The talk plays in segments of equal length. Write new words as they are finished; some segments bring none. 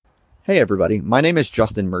Hey everybody, my name is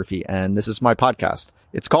Justin Murphy and this is my podcast.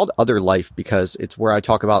 It's called Other Life because it's where I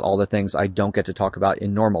talk about all the things I don't get to talk about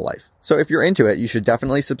in normal life. So if you're into it, you should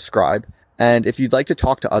definitely subscribe. And if you'd like to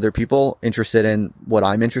talk to other people interested in what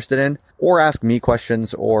I'm interested in, or ask me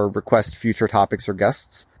questions or request future topics or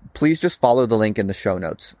guests, please just follow the link in the show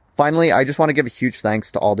notes. Finally, I just want to give a huge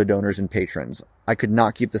thanks to all the donors and patrons. I could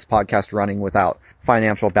not keep this podcast running without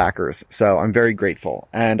financial backers, so I'm very grateful.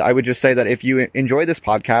 And I would just say that if you enjoy this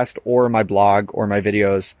podcast or my blog or my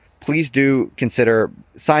videos, please do consider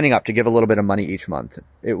signing up to give a little bit of money each month.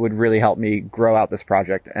 It would really help me grow out this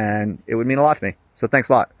project, and it would mean a lot to me. So thanks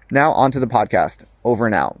a lot. Now on to the podcast. Over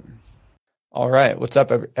and out. All right. What's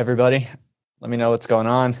up, everybody? Let me know what's going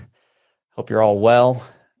on. Hope you're all well.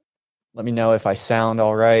 Let me know if I sound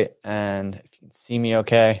all right and if you can see me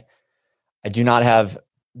okay. I do not have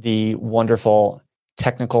the wonderful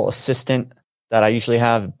technical assistant that I usually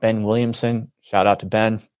have, Ben Williamson. Shout out to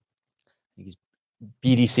Ben. He's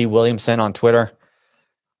BDC Williamson on Twitter.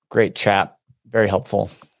 Great chap, very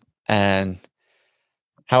helpful. And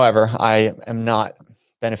however, I am not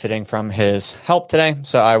benefiting from his help today,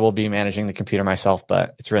 so I will be managing the computer myself,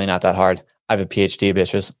 but it's really not that hard. I have a PhD,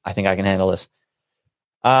 bitches. I think I can handle this.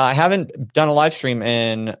 I haven't done a live stream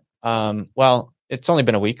in, it's only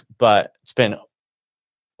been a week, but it's been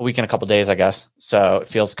a week and a couple days, I guess. So it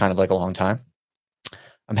feels kind of like a long time.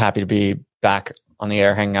 I'm happy to be back on the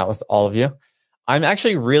air, hanging out with all of you. I'm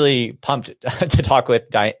actually really pumped to talk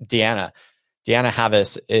with Deanna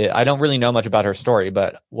Havas. I don't really know much about her story,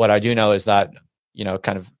 but what I do know is that,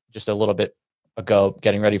 kind of just a little bit ago,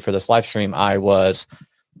 getting ready for this live stream, I was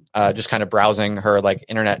just kind of browsing her like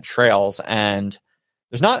internet trails, and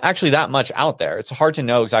there's not actually that much out there. It's hard to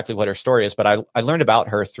know exactly what her story is, but I learned about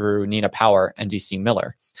her through Nina Power and DC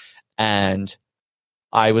Miller. And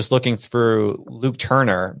I was looking through Luke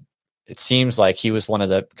Turner. It seems like he was one of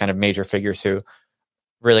the kind of major figures who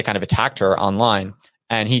really kind of attacked her online.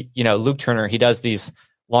 And Luke Turner, he does these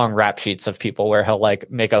long rap sheets of people where he'll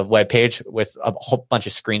like make a web page with a whole bunch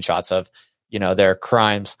of screenshots of, their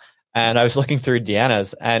crimes. And I was looking through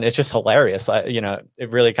Deanna's, and it's just hilarious. It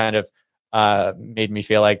really kind of made me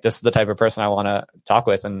feel like this is the type of person I want to talk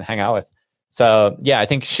with and hang out with. So yeah, I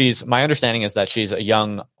think my understanding is that she's a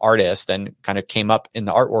young artist and kind of came up in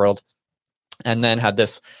the art world and then had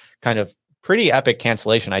this kind of pretty epic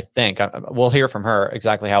cancellation. I think we'll hear from her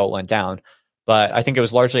exactly how it went down, but I think it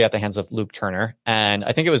was largely at the hands of Luke Turner. And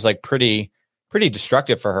I think it was like pretty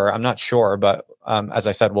destructive for her. I'm not sure, but as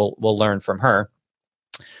I said, we'll learn from her.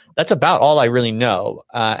 That's about all I really know.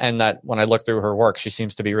 And that when I look through her work, she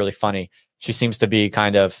seems to be really funny. She seems to be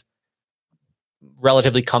kind of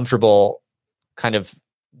relatively comfortable, kind of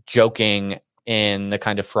joking in the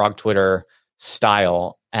kind of frog Twitter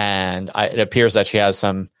style. And it appears that she has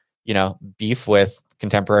some, beef with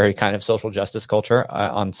contemporary kind of social justice culture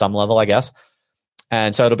on some level, I guess.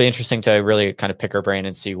 And so it'll be interesting to really kind of pick her brain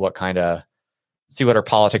and see what her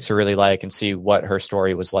politics are really like and see what her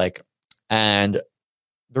story was like. And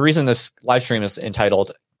the reason this live stream is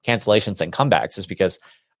entitled Cancellations and Comebacks is because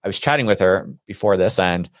I was chatting with her before this,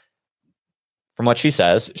 and from what she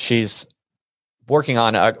says, she's working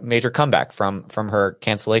on a major comeback from her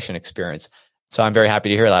cancellation experience. So I'm very happy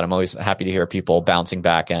to hear that. I'm always happy to hear people bouncing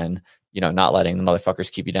back and, not letting the motherfuckers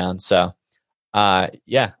keep you down. So, I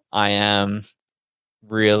am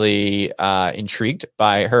really intrigued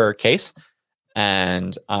by her case,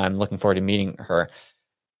 and I'm looking forward to meeting her.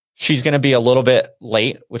 She's going to be a little bit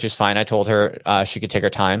late, which is fine. I told her she could take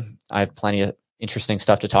her time. I have plenty of interesting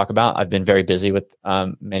stuff to talk about. I've been very busy with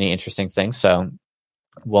many interesting things, so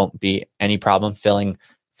won't be any problem filling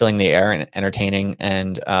the air and entertaining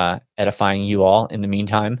and edifying you all in the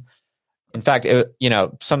meantime. In fact,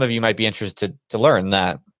 some of you might be interested to learn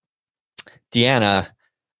that Deanna,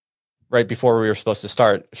 right before we were supposed to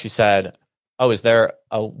start, she said, "Oh, is there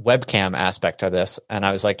a webcam aspect to this?" And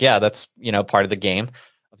I was like, "Yeah, that's part of the game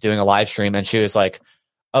of doing a live stream." And she was like,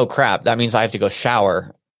 "Oh crap, that means I have to go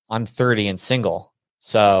shower. I'm 30 and single."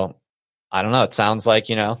 So I don't know. It sounds like,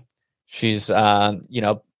 she's, I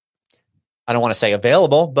don't want to say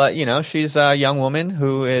available, but, she's a young woman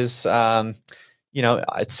who is,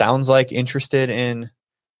 it sounds like interested in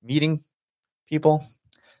meeting people.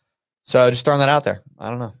 So just throwing that out there. I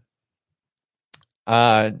don't know.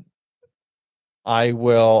 I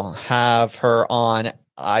will have her on.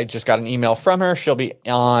 I just got an email from her. She'll be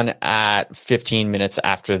on at 15 minutes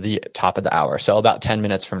after the top of the hour. So about 10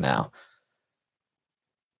 minutes from now.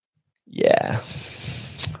 Yeah.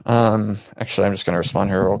 Actually, I'm just going to respond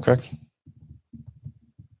here real quick.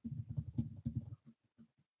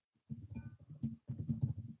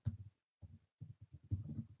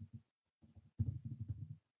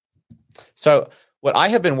 So what I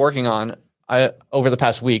have been working on over the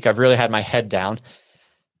past week, I've really had my head down.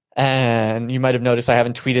 And you might have noticed I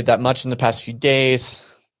haven't tweeted that much in the past few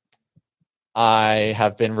days. I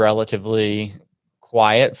have been relatively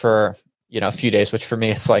quiet for, a few days, which for me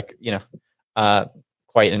is like,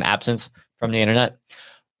 quite an absence from the internet.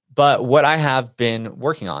 But what I have been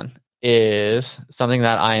working on is something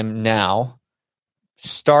that I am now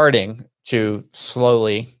starting to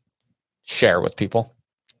slowly share with people.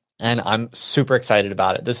 And I'm super excited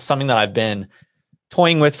about it. This is something that I've been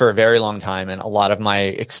toying with for a very long time. And a lot of my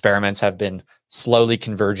experiments have been slowly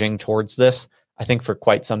converging towards this, I think, for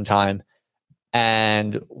quite some time.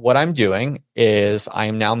 And what I'm doing is I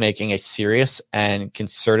am now making a serious and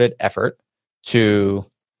concerted effort to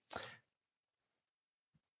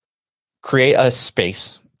create a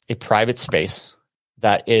space, a private space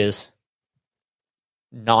that is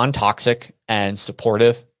non-toxic and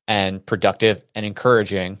supportive and productive and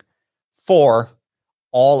encouraging for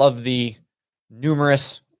all of the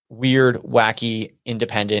numerous weird, wacky,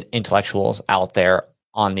 independent intellectuals out there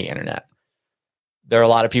on the internet. There are a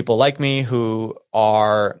lot of people like me who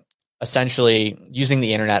are essentially using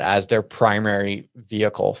the internet as their primary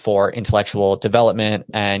vehicle for intellectual development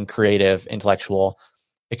and creative intellectual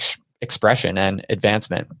expression and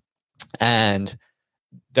advancement. And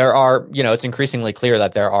there are, it's increasingly clear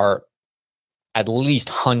that there are at least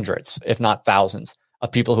hundreds, if not thousands,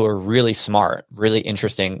 of people who are really smart, really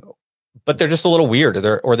interesting, but they're just a little weird,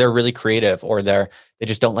 or they're really creative, or they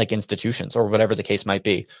just don't like institutions, or whatever the case might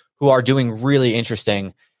be, who are doing really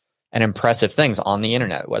interesting and impressive things on the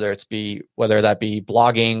internet, whether that be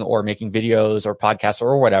blogging or making videos or podcasts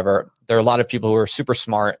or whatever. There are a lot of people who are super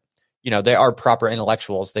smart. They are proper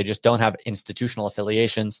intellectuals. They just don't have institutional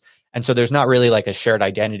affiliations. And so there's not really like a shared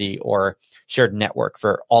identity or shared network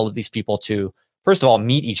for all of these people to, first of all,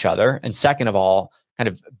 meet each other. And second of all, kind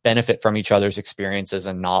of benefit from each other's experiences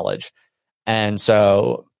and knowledge. And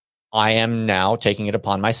so I am now taking it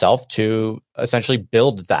upon myself to essentially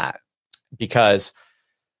build that, because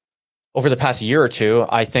over the past year or two,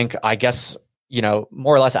 I guess,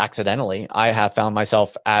 more or less accidentally, I have found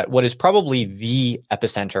myself at what is probably the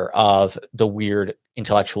epicenter of the weird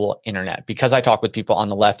intellectual internet, because I talk with people on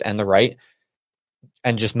the left and the right,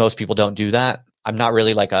 and just most people don't do that. I'm not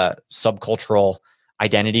really like a subcultural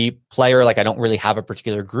identity player. Like, I don't really have a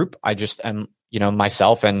particular group. I just am,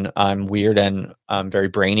 myself, and I'm weird and I'm very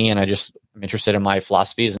brainy, and I'm interested in my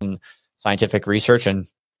philosophies and scientific research,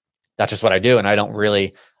 and that's just what I do. And I've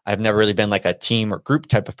never really been like a team or group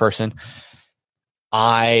type of person.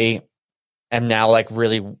 I am now like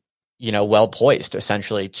really, well poised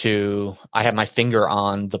essentially I have my finger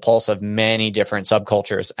on the pulse of many different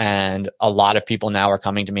subcultures, and a lot of people now are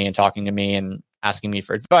coming to me and talking to me and asking me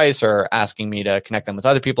for advice or asking me to connect them with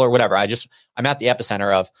other people or whatever. I'm at the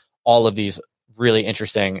epicenter of all of these really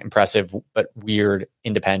interesting, impressive, but weird,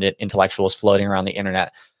 independent intellectuals floating around the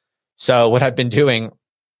internet. So what I've been doing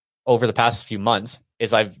over the past few months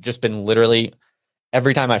is I've just been literally,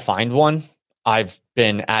 every time I find one, I've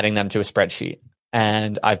been adding them to a spreadsheet,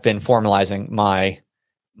 and I've been formalizing my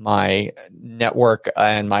network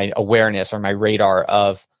and my awareness, or my radar,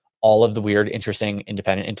 of all of the weird, interesting,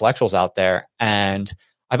 independent intellectuals out there. And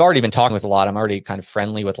I've already been talking with a lot. I'm already kind of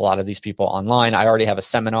friendly with a lot of these people online. I already have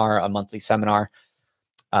a monthly seminar.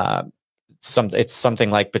 It's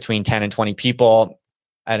something like between 10 and 20 people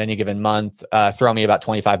at any given month. Throw me about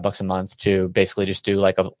 $25 a month to basically just do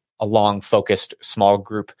like a long, focused, small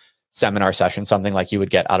group seminar session, something like you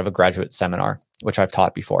would get out of a graduate seminar, which I've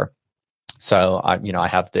taught before. So I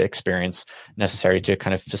have the experience necessary to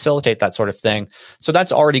kind of facilitate that sort of thing. So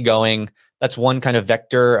that's already going. That's one kind of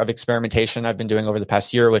vector of experimentation I've been doing over the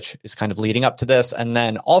past year, which is kind of leading up to this. And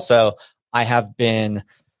then also I have been,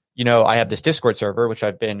 I have this Discord server, which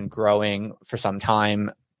I've been growing for some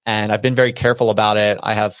time, and I've been very careful about it.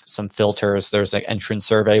 I have some filters. There's an entrance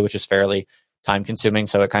survey, which is fairly time consuming.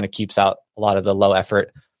 So it kind of keeps out a lot of the low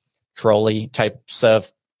effort trolley types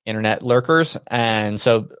of internet lurkers. And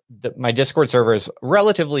so my Discord server is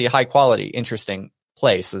relatively high quality, interesting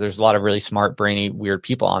place. So there's a lot of really smart, brainy, weird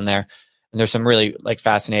people on there. And there's some really like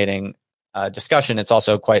fascinating discussion. It's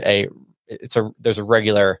also there's a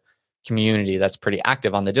regular community that's pretty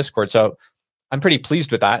active on the Discord. So I'm pretty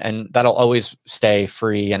pleased with that. And that'll always stay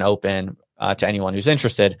free and open to anyone who's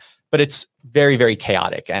interested. But it's very, very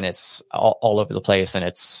chaotic, and it's all over the place. And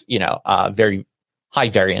it's, very high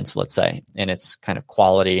variance, let's say, in its kind of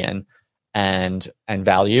quality and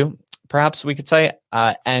value, perhaps we could say.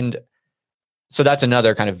 And so that's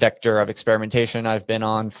another kind of vector of experimentation I've been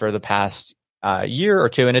on for the past year or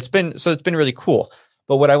two. And it's been really cool.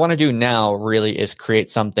 But what I want to do now really is create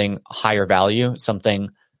something higher value,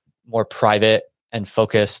 something more private and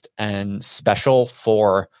focused and special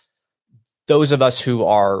for those of us who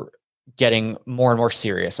are getting more and more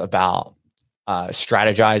serious about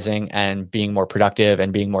strategizing and being more productive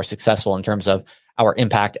and being more successful in terms of our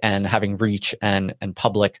impact and having reach and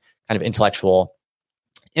public kind of intellectual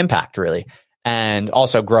impact, really. And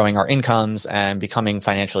also growing our incomes and becoming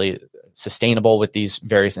financially sustainable with these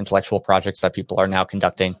various intellectual projects that people are now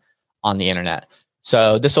conducting on the internet.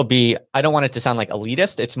 So this will be, I don't want it to sound like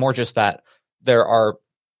elitist. It's more just that there are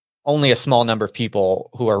only a small number of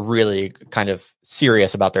people who are really kind of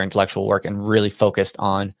serious about their intellectual work and really focused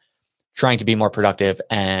on trying to be more productive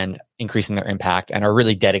and increasing their impact and are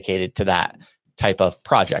really dedicated to that type of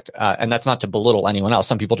project. And that's not to belittle anyone else.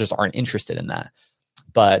 Some people just aren't interested in that.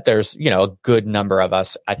 But there's, a good number of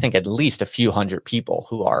us, I think at least a few hundred people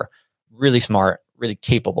who are really smart, really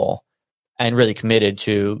capable, and really committed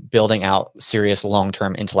to building out serious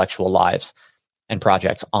long-term intellectual lives and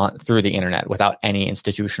projects through the internet without any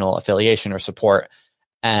institutional affiliation or support.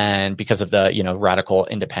 And because of the, radical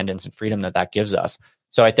independence and freedom that gives us.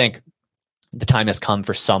 So I think the time has come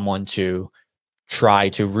for someone to try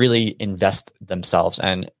to really invest themselves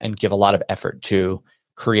and give a lot of effort to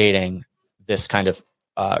creating this kind of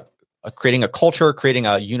creating a culture, creating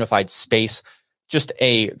a unified space, just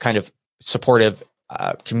a kind of supportive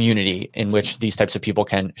community in which these types of people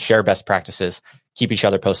can share best practices, keep each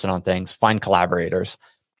other posted on things, find collaborators.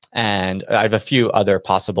 And I have a few other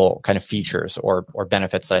possible kind of features or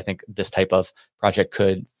benefits that I think this type of project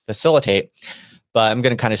could facilitate. But I'm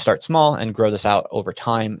going to kind of start small and grow this out over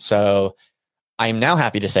time. So I'm now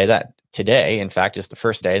happy to say that today, in fact, is the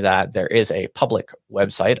first day that there is a public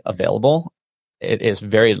website available. It is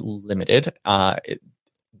very limited. It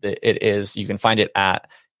is, you can find it at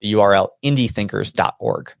the URL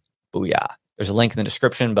indiethinkers.org. Booyah. There's a link in the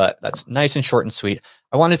description, but that's nice and short and sweet.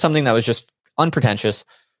 I wanted something that was just unpretentious,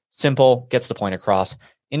 simple, gets the point across.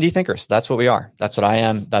 Indie thinkers, that's what we are. That's what I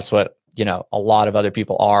am. That's what, a lot of other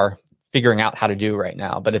people are figuring out how to do right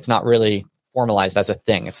now, but it's not really formalized as a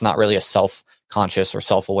thing. It's not really a self-conscious or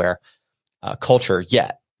self-aware culture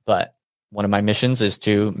yet. But one of my missions is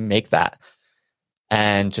to make that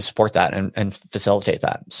and to support that and facilitate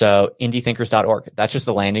that. So indiethinkers.org, that's just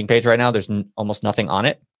the landing page right now. There's almost nothing on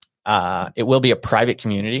it. It will be a private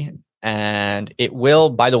community, and it will,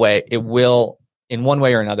 by the way, it will in one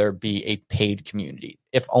way or another be a paid community,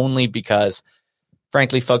 if only because,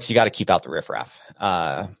 frankly, folks, you got to keep out the riffraff.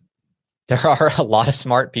 There are a lot of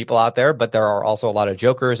smart people out there, but there are also a lot of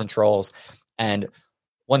jokers and trolls. And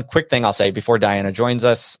one quick thing I'll say before Deanna joins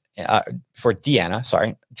us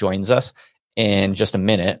in just a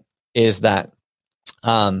minute is that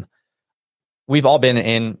we've all been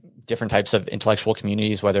in different types of intellectual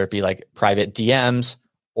communities, whether it be like private DMs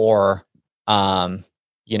or, someone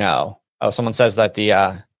says that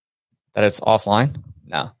that it's offline.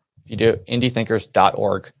 No, if you do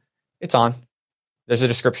indiethinkers.org, it's on. There's a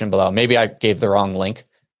description below. Maybe I gave the wrong link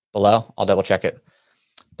below. I'll double check it.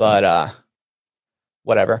 But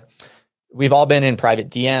whatever. We've all been in private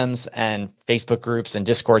DMs and Facebook groups and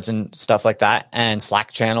Discords and stuff like that, and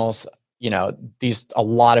Slack channels. A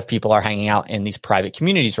lot of people are hanging out in these private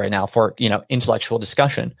communities right now for, intellectual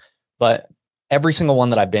discussion. But every single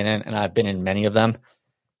one that I've been in, and I've been in many of them,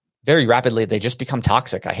 very rapidly, they just become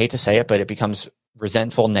toxic. I hate to say it, but it becomes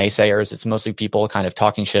resentful naysayers. It's mostly people kind of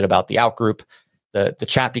talking shit about the out group. The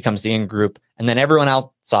chat becomes the in group, and then everyone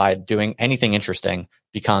outside doing anything interesting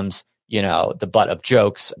becomes, the butt of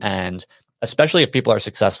jokes. And especially if people are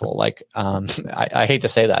successful, like, I hate to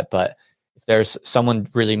say that, but if there's someone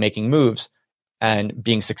really making moves and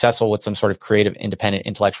being successful with some sort of creative, independent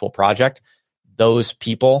intellectual project, those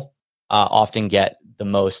people often get the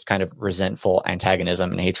most kind of resentful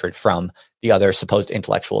antagonism and hatred from the other supposed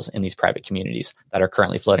intellectuals in these private communities that are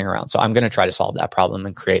currently floating around. So I'm going to try to solve that problem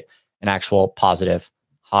and create an actual positive,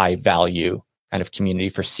 high value kind of community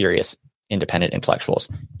for serious independent intellectuals.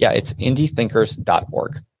 Yeah, it's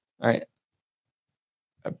indiethinkers.org. All right.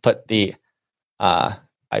 I put the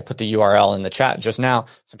URL in the chat just now.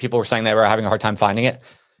 Some people were saying they were having a hard time finding it.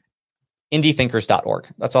 Indiethinkers.org.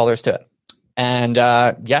 That's all there's to it. And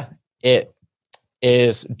it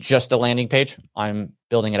is just a landing page. I'm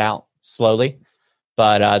building it out slowly,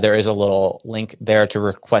 but there is a little link there to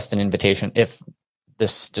request an invitation if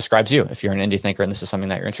this describes you, if you're an indie thinker and this is something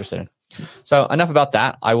that you're interested in. So enough about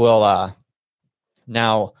that. I will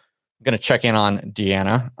now I'm going to check in on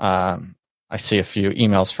Deanna. I see a few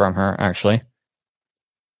emails from her, actually.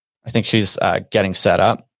 I think she's getting set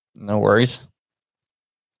up. No worries.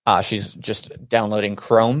 She's just downloading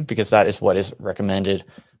Chrome because that is what is recommended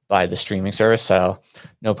by the streaming service. So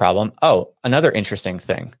no problem. Oh, another interesting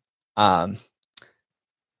thing.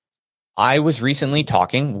 I was recently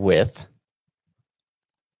talking with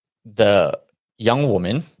the young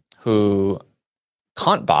woman who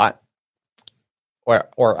Kantbot,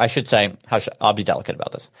 or I should say, I'll be delicate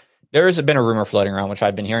about this. There has been a rumor floating around, which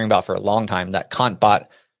I've been hearing about for a long time, that Kantbot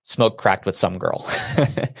smoked cracked with some girl.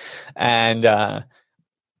 And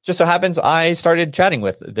just so happens I started chatting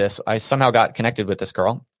with this. I somehow got connected with this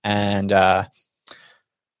girl. And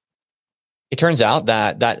it turns out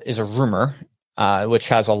that is a rumor, which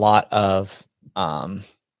has a lot of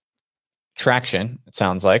traction, it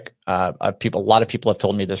sounds like. A lot of people have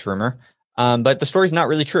told me this rumor, but the story's not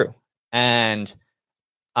really true. And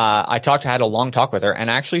I had a long talk with her, and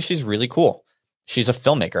actually she's really cool. She's a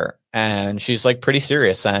filmmaker, and she's like pretty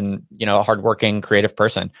serious and, a hardworking, creative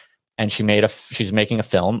person. And she's making a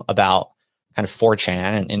film about kind of 4chan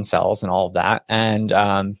and incels and all of that.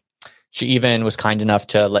 And she even was kind enough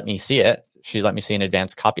to let me see it. She let me see an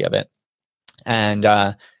advanced copy of it. And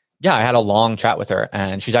I had a long chat with her,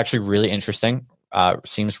 and she's actually really interesting.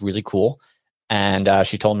 Seems really cool. And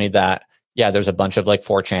she told me that, there's a bunch of like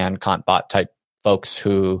 4chan Kantbot type folks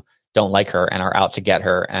who don't like her and are out to get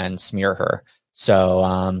her and smear her. So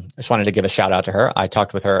I just wanted to give a shout out to her. I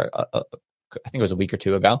talked with her, I think it was a week or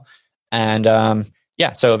two ago. And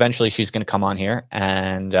so eventually she's going to come on here.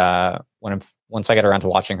 And once I get around to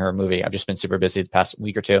watching her movie, I've just been super busy the past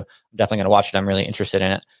week or two. I'm definitely going to watch it. I'm really interested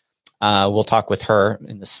in it. We'll talk with her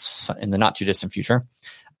in the not too distant future.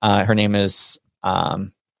 Her name is, I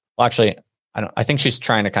think she's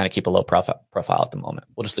trying to kind of keep a low profile at the moment.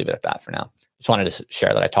 We'll just leave it at that for now. Just wanted to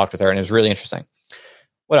share that I talked with her, and it was really interesting.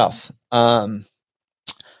 What else? I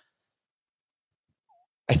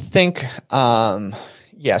think, so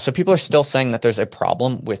people are still saying that there's a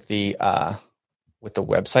problem with the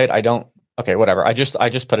website. Okay, whatever. I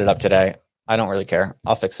just put it up today. I don't really care.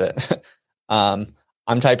 I'll fix it. I'm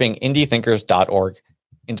typing indiethinkers.org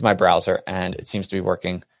into my browser, and it seems to be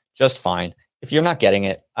working just fine. If you're not getting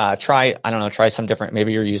it, try some different,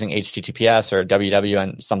 maybe you're using HTTPS or www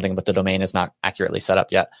and something, but the domain is not accurately set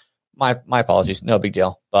up yet. My apologies. No big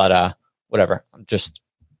deal, but whatever. I'm just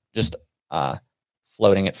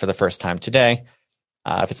floating it for the first time today.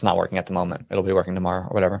 If it's not working at the moment, it'll be working tomorrow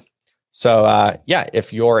or whatever. So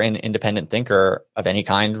if you're an independent thinker of any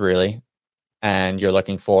kind, really, and you're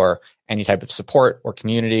looking for any type of support or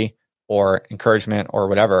community or encouragement or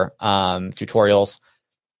whatever, tutorials,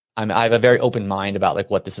 I have a very open mind about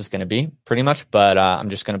like what this is going to be pretty much, but I'm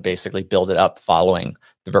just going to basically build it up following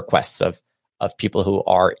the requests of people who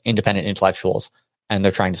are independent intellectuals, and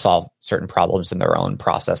they're trying to solve certain problems in their own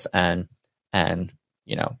process and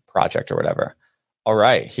project or whatever. All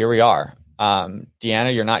right, here we are.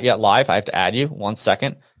 Deanna, you're not yet live. I have to add you. 1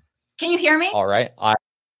 second. Can you hear me? All right. I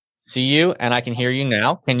see you and I can hear you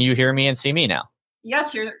now. Can you hear me and see me now?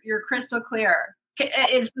 Yes, you're crystal clear.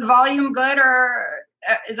 Is the volume good, or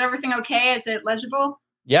is everything okay? Is it legible?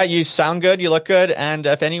 Yeah, you sound good. You look good. And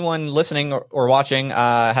if anyone listening or watching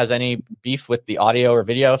has any beef with the audio or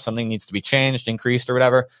video, if something needs to be changed, increased, or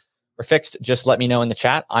whatever, or fixed, just let me know in the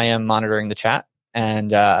chat. I am monitoring the chat.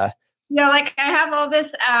 And I have all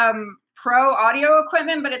this pro audio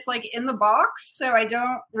equipment, but it's like in the box. So I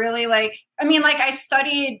don't really I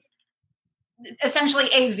studied essentially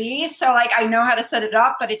AV. So I know how to set it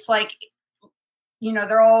up, but it's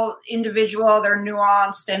they're all individual, they're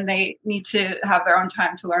nuanced, and they need to have their own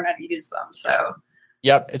time to learn how to use them. So,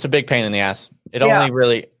 yep, it's a big pain in the ass. It's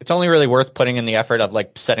only really worth putting in the effort of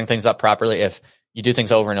like setting things up properly if you do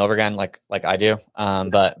things over and over again, like I do.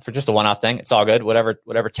 But for just a one-off thing, it's all good.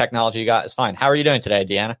 Whatever technology you got is fine. How are you doing today,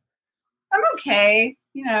 Deanna? I'm okay.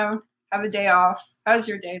 Have a day off. How's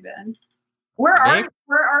your day been? Where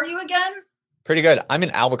are you again? Pretty good. I'm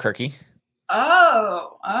in Albuquerque.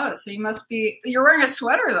 Oh, so you're wearing a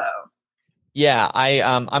sweater though. Yeah,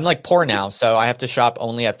 I'm like poor now, so I have to shop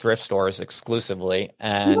only at thrift stores exclusively,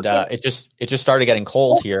 and it just started getting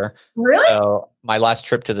cold here. Really? So my last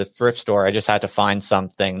trip to the thrift store, I just had to find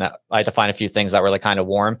a few things that were like kind of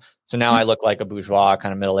warm. So now I look like a bourgeois,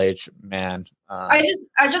 kind of middle-aged man. I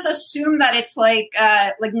just assume that it's like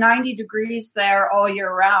 90 degrees there all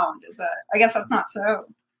year round. I guess that's not so.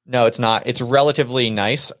 No, it's not. It's relatively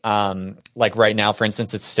nice. Like right now, for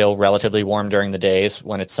instance, it's still relatively warm during the days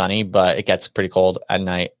when it's sunny, but it gets pretty cold at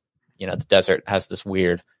night. The desert has this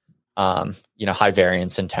weird, high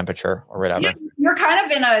variance in temperature or whatever. Yeah, you're kind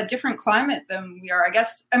of in a different climate than we are, I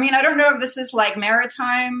guess. I mean, I don't know if this is like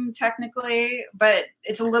maritime technically, but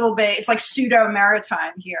it's a little bit, it's like pseudo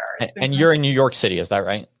maritime here. And you're in New York City, is that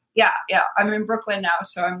right? Yeah. I'm in Brooklyn now,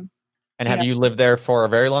 so I'm. And have you lived there for a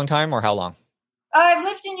very long time, or how long? I've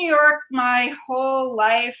lived in New York my whole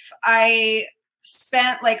life. I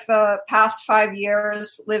spent like the past 5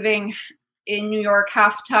 years living in New York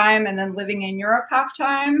half time and then living in Europe half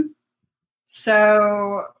time.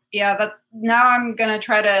 So yeah, that now I'm going to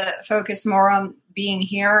try to focus more on being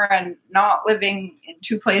here and not living in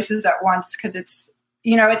two places at once, because it's,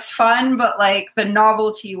 you know, it's fun, but like the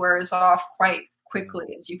novelty wears off quite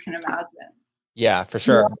quickly, as you can imagine. Yeah, for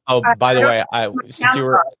sure. Yeah. Oh, by the way, since you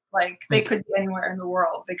were like, they could be anywhere in the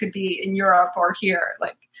world. They could be in Europe or here,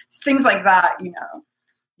 like things like that, you know.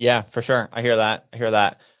 Yeah, for sure. I hear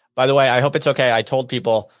that. By the way, I hope it's okay. I told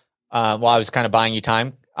people while I was kind of buying you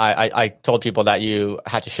time, I told people that you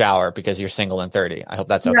had to shower because you're single and 30. I hope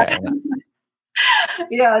that's okay.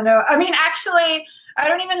 Yeah, no. I mean, actually, I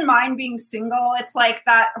don't even mind being single. It's like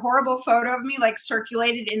that horrible photo of me like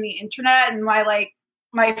circulated in the internet, and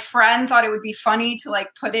my friend thought it would be funny to like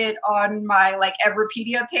put it on my like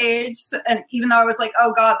Everpedia page. And even though I was like,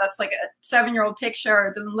 oh God, that's like a 7-year-old picture.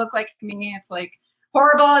 It doesn't look like me. It's like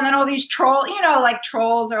horrible. And then all these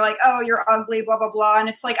trolls are like, oh, you're ugly, blah, blah, blah. And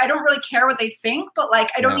it's like, I don't really care what they think, but like,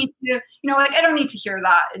 I don't need to, I don't need to hear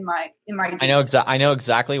that in my. I know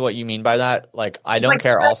exactly what you mean by that. Like, I don't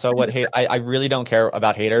care also what I really don't care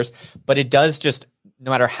about haters, but it does just, no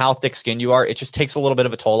matter how thick skinned you are, it just takes a little bit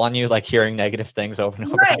of a toll on you, like hearing negative things over and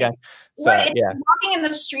over again. So yeah, walking in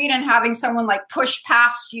the street and having someone like push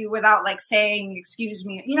past you without like saying, excuse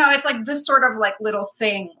me, it's like this sort of like little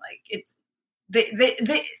thing. Like it's,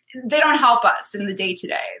 they don't help us in the day to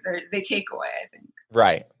day. They take away, I think.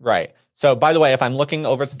 Right. So by the way, if I'm looking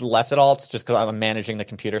over to the left at all, it's just because I'm managing the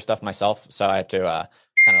computer stuff myself. So I have to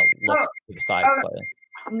kind of look to the side slightly.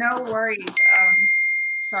 No worries.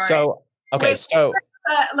 Sorry. So, okay. So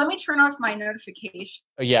let me turn off my notification.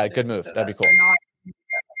 Yeah, good move. That'd be cool.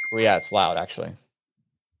 Well, yeah, it's loud actually.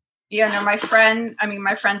 Yeah, no, my friend's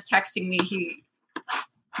texting me. He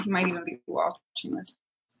might even be watching this.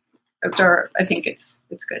 I think it's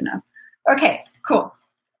good now. Okay, cool.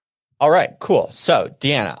 All right, cool. So,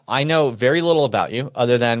 Deanna, I know very little about you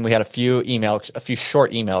other than we had a few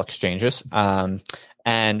short email exchanges.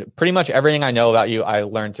 And pretty much everything I know about you, I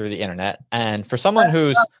learned through the internet. And for someone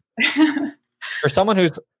who's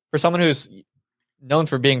known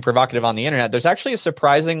for being provocative on the internet, there's actually a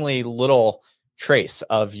surprisingly little trace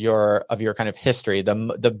of your kind of history.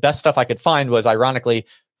 The best stuff I could find was ironically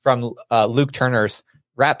from Luke Turner's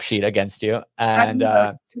rap sheet against you, and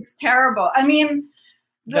it's terrible. I mean,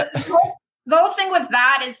 the whole thing with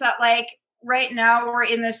that is that like right now we're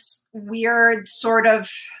in this weird sort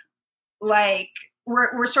of like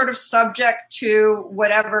we're sort of subject to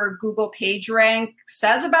whatever Google PageRank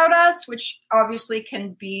says about us, which obviously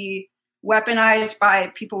can be weaponized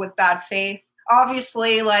by people with bad faith.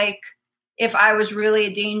 Obviously, like if I was really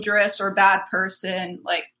a dangerous or bad person,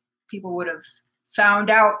 like people would have found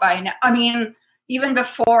out by now. I mean, even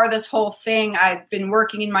before this whole thing, I've been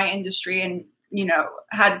working in my industry and,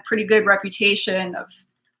 had pretty good reputation of,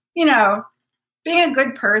 being a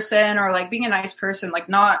good person or like being a nice person, like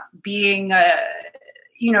not being,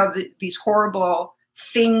 these horrible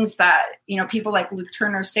things that, people like Luke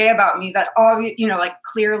Turner say about me that, like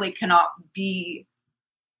clearly cannot be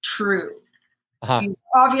true. Uh-huh.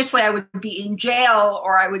 Obviously, I would be in jail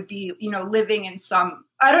or I would be, living in some,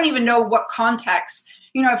 I don't even know what context.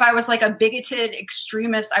 If I was like a bigoted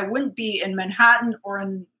extremist, I wouldn't be in Manhattan or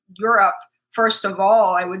in Europe. First of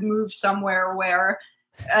all, I would move somewhere where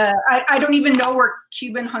I don't even know where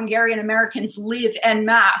Cuban Hungarian Americans live en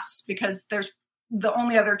masse, because there's the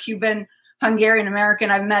only other Cuban Hungarian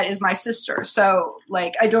American I've met is my sister. So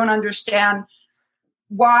like, I don't understand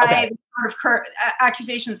why the sort of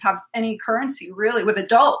accusations have any currency really with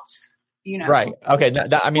adults. Right. Okay.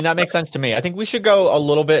 That makes sense to me. I think we should go a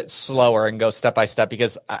little bit slower and go step by step,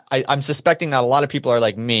 because I'm suspecting that a lot of people are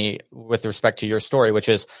like me with respect to your story, which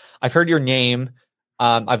is I've heard your name.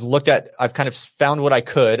 I've kind of found what I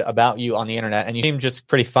could about you on the internet, and you seem just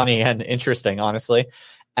pretty funny and interesting, honestly.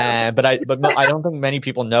 But I don't think many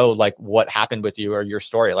people know like what happened with you or your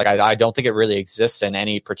story. Like I don't think it really exists in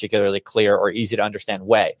any particularly clear or easy to understand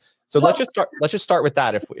way. So let's just start with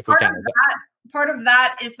that if we can. Part of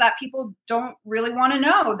that is that people don't really want to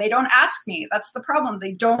know. They don't ask me. That's the problem.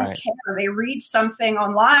 They don't care. They read something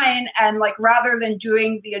online and like, rather than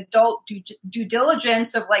doing the adult due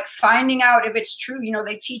diligence of like finding out if it's true,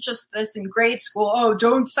 they teach us this in grade school. Oh,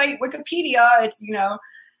 don't cite Wikipedia. It's,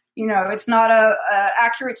 it's not a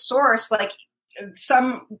accurate source. Like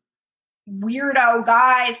some weirdo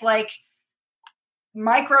guys like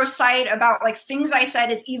microsite about like things I said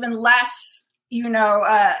is even less,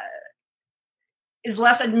 is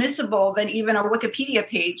less admissible than even a Wikipedia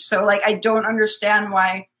page. So like, I don't understand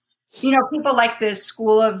why, people like this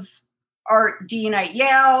school of art dean at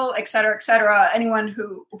Yale, et cetera, anyone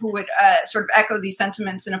who would sort of echo these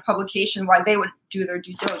sentiments in a publication, why they would do their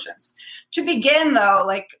due diligence. To begin, though,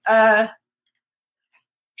 like trying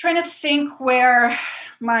to think where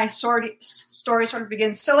my story sort of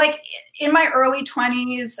begins. So, like in my early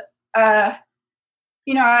 20s,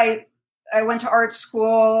 I went to art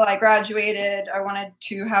school. I graduated. I wanted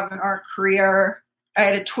to have an art career. I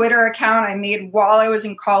had a Twitter account I made while I was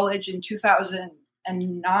in college in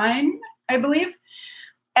 2009, I believe.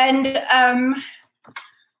 And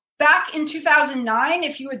back in 2009,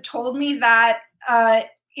 if you had told me that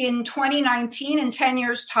in 2019, in 10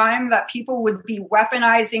 years' time, that people would be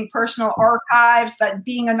weaponizing personal archives, that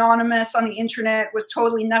being anonymous on the internet was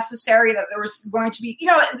totally necessary, that there was going to be,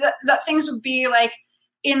 that things would be like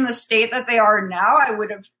in the state that they are now, I would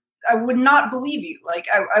not believe you. Like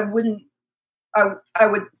I would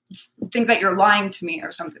think that you're lying to me or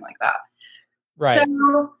something like that. Right.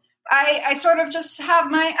 So I sort of just have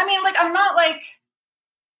I'm not like,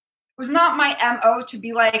 it was not my MO to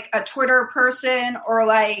be like a Twitter person or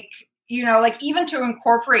like, even to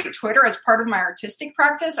incorporate Twitter as part of my artistic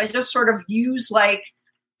practice. I just sort of use like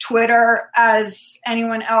Twitter as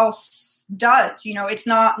anyone else does. It's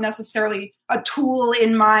not necessarily a tool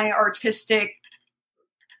in my artistic,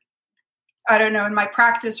 in my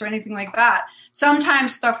practice or anything like that.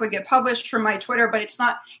 Sometimes stuff would get published from my Twitter, but it's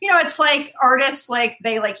not, it's like artists, like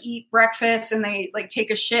they like eat breakfast and they like take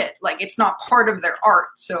a shit. Like it's not part of their art.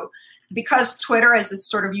 So because Twitter is this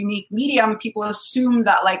sort of unique medium, people assume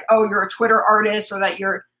that like, oh, you're a Twitter artist or that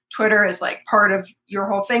your Twitter is like part of your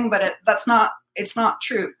whole thing, but it's not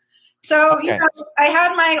true. So, Okay. I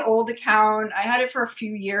had my old account. I had it for a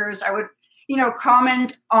few years. I would,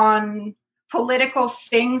 comment on political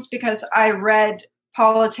things because I read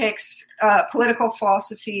politics, political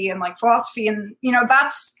philosophy and like philosophy. And,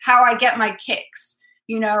 that's how I get my kicks.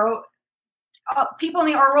 People in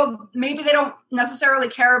the art world, maybe they don't necessarily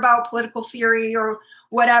care about political theory or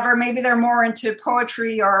whatever. Maybe they're more into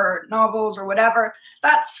poetry or novels or whatever.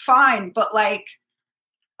 That's fine. But like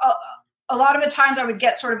a lot of the times I would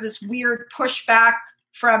get sort of this weird pushback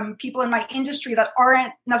from people in my industry that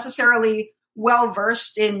aren't necessarily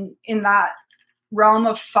well-versed in that realm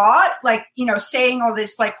of thought, like, saying all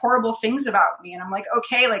this like horrible things about me. And I'm like,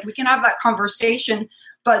 okay, like we can have that conversation,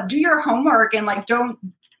 but do your homework and like,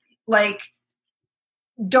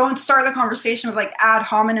 don't start the conversation with like ad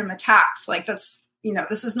hominem attacks. Like that's,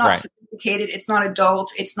 this is not Right. sophisticated. It's not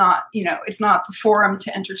adult. It's not, it's not the forum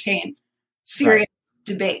to entertain serious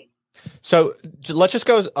debate. So let's just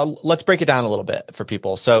go, let's break it down a little bit for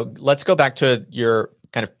people. So let's go back to your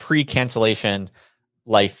kind of pre-cancellation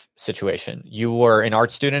life situation. You were an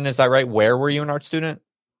art student, is that right? Where were you an art student?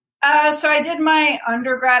 So I did my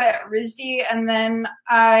undergrad at RISD, and then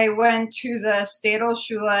I went to the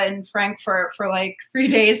Städelschule in Frankfurt for like 3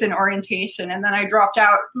 days in orientation. And then I dropped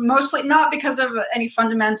out, mostly not because of any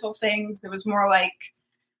fundamental things. It was more like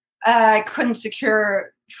I couldn't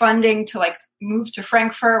secure funding to like move to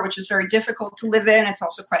Frankfurt, which is very difficult to live in. It's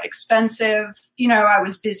also quite expensive. I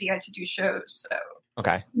was busy. I had to do shows. So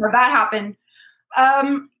Okay. that happened.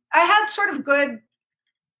 I had sort of good,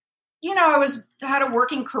 I had a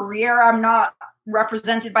working career. I'm not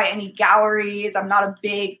represented by any galleries. I'm not a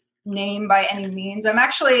big name by any means. I'm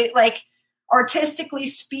actually, like, artistically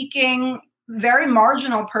speaking, very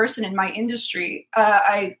marginal person in my industry.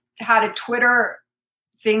 I had a Twitter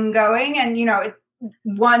thing going, and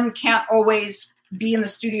one can't always be in the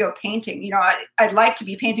studio painting. I'd like to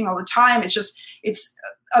be painting all the time. It's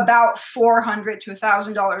about $400 to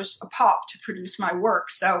 $1,000 a pop to produce my work.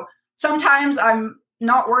 So sometimes I'm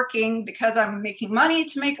not working because I'm making money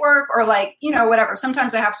to make work, or like, whatever.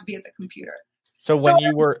 Sometimes I have to be at the computer. So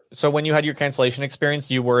when you had your cancellation experience,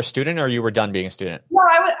 you were a student or you were done being a student? No,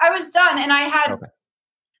 I was done. And I had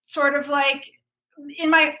sort of like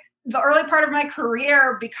in the early part of my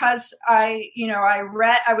career, because I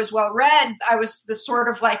was well read. I was the sort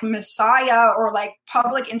of like messiah or like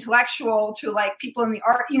public intellectual to like people in the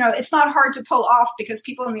art. It's not hard to pull off because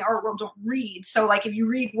people in the art world don't read. So like if you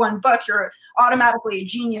read one book, you're automatically a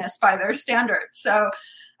genius by their standards. So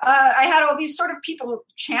I had all these sort of people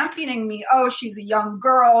championing me. Oh, she's a young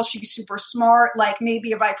girl. She's super smart. Like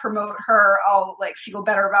maybe if I promote her, I'll like feel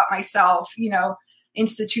better about myself,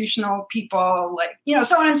 institutional people, like,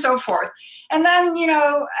 so on and so forth. And then,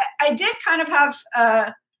 I did kind of have,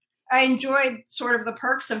 I enjoyed sort of the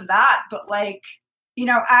perks of that, but like,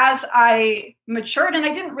 as I matured, and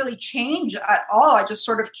I didn't really change at all. I just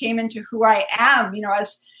sort of came into who I am,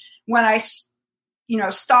 as when I,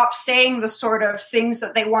 stopped saying the sort of things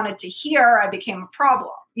that they wanted to hear, I became a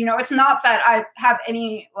problem. It's not that I have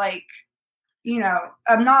any, like,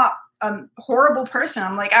 I'm not a horrible person.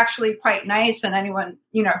 I'm like actually quite nice, and anyone,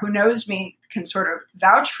 you know, who knows me can sort of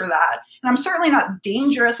vouch for that. And I'm certainly not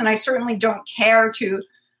dangerous, and I certainly don't care to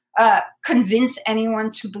convince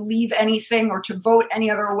anyone to believe anything or to vote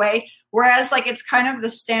any other way. Whereas like it's kind of the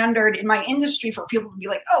standard in my industry for people to be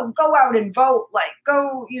like, oh, go out and vote, like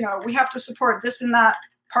go, you know, we have to support this and that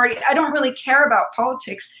party. I don't really care about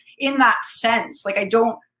politics in that sense. Like I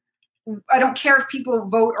don't care if people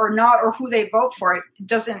vote or not, or who they vote for. It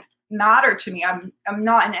doesn't matter to me. I'm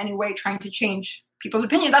not in any way trying to change people's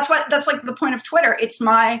opinion. That's like the point of Twitter. It's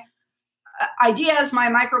my ideas, my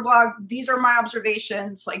microblog. These are my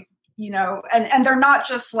observations, like, you know, and they're not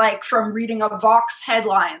just like from reading a Vox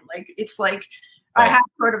headline. Like it's like I have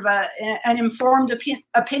sort of an informed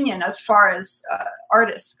opinion as far as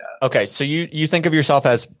artists go. Okay, so you think of yourself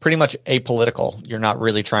as pretty much apolitical. You're not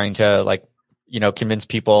really trying to like, you know, convince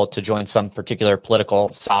people to join some particular political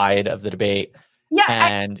side of the debate. Yeah,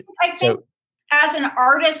 and I think as an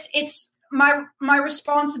artist, it's my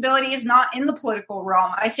responsibility is not in the political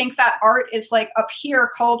realm. I think that art is like up here,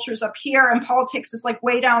 culture's up here, and politics is like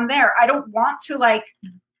way down there. I don't want to like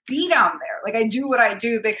be down there. Like I do what I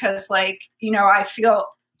do because like, you know, I feel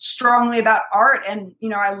strongly about art and, you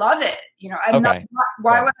know, I love it. You know, I'm not,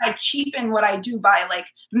 why would I cheapen what I do by like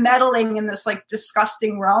meddling in this like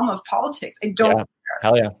disgusting realm of politics? I don't care.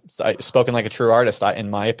 Hell yeah. Spoken like a true artist, in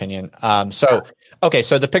my opinion. So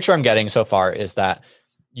the picture I'm getting so far is that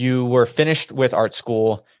you were finished with art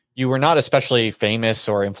school. You were not especially famous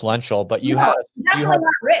or influential, but not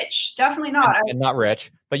rich. Definitely not. And not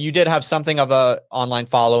rich, but you did have something of a online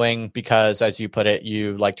following because, as you put it,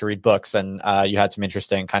 you like to read books and you had some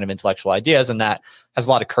interesting kind of intellectual ideas, and that has a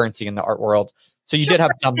lot of currency in the art world. So you did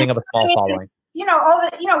have something of a small following. You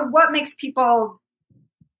know, what makes people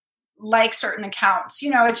like certain accounts, you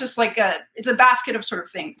know, it's just like it's a basket of sort of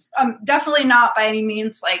things. Definitely not by any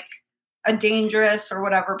means like a dangerous or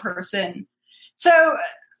whatever person. So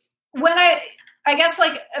when I guess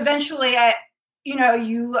like eventually you know,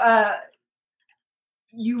 you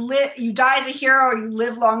die as a hero, or you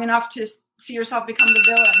live long enough to see yourself become the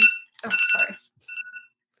villain. Oh, sorry.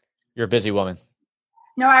 You're a busy woman.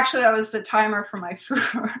 No, actually that was the timer for my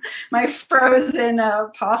my frozen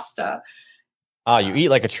pasta. You eat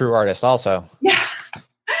like a true artist also.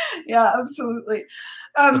 Yeah, absolutely.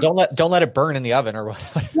 Don't let it burn in the oven or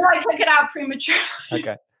whatever. No, I took it out prematurely.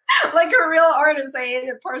 Okay. Like a real artist, I ate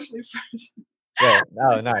it partially frozen. Yeah.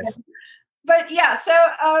 Oh, nice. But yeah, so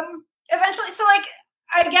eventually, so like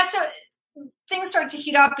I guess things started to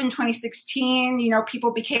heat up in 2016. You know,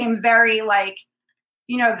 people became very like,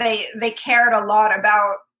 you know, they cared a lot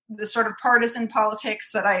about the sort of partisan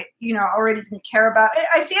politics that I, you know, already didn't care about.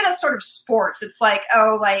 I see it as sort of sports. It's like,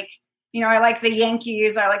 oh, like, you know, I like the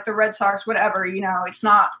Yankees, I like the Red Sox, whatever, you know, it's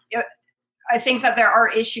not, I think that there are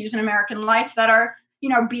issues in American life that are, you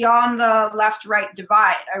know, beyond the left-right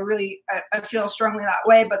divide. I feel strongly that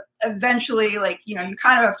way, but eventually, like, you know, you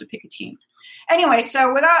kind of have to pick a team. Anyway,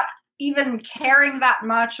 so without even caring that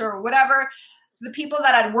much or whatever, the people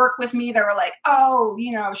that had worked with me, they were like, oh,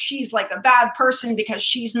 you know, she's like a bad person because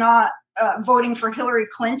she's not voting for Hillary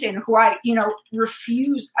Clinton, who I, you know,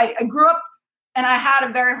 refused. I grew up and I had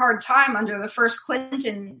a very hard time under the first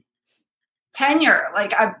Clinton tenure.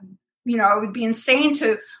 Like it would be insane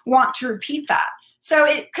to want to repeat that. So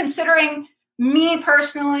considering me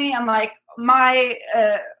personally and like my,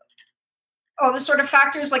 all the sort of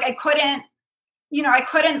factors, like I couldn't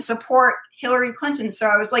support Hillary Clinton. So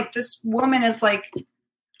I was like, this woman is like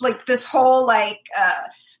this whole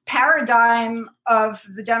paradigm of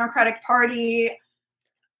the Democratic Party,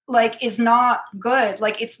 like, is not good.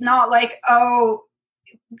 Like, it's not like, oh,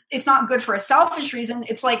 it's not good for a selfish reason.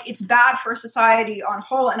 It's like, it's bad for society on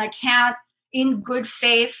whole. And I can't in good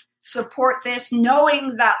faith support this,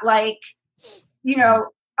 knowing that, like, you know,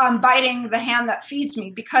 I'm biting the hand that feeds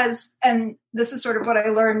me, because, and this is sort of what I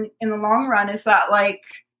learned in the long run, is that like,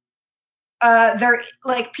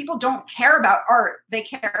 people don't care about art. They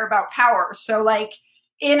care about power. So like,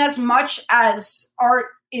 in as much as art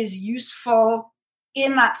is useful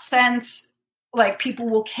in that sense, like people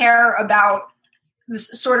will care about this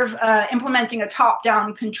sort of implementing a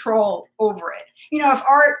top-down control over it. You know, if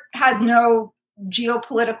art had no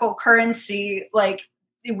geopolitical currency, like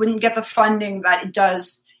it wouldn't get the funding that it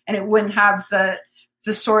does, and it wouldn't have the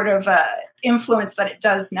sort of influence that it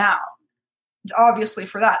does now. It's obviously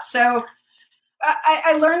for that. So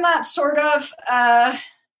I learned that sort of, I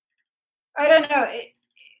don't know,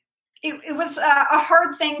 it was a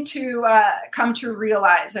hard thing to come to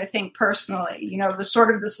realize, I think, personally, you know, the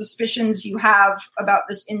sort of the suspicions you have about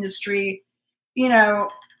this industry, you know,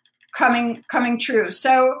 coming true.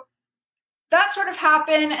 So that sort of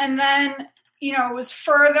happened. And then, you know, it was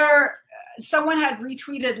further, someone had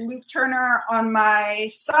retweeted Luke Turner on my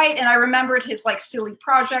site, and I remembered his like silly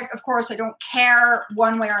project. Of course, I don't care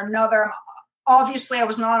one way or another. Obviously, I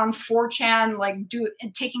was not on 4chan, like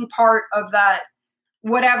taking part of that,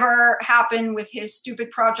 whatever happened with his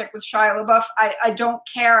stupid project with Shia LaBeouf. I don't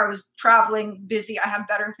care. I was traveling, busy. I have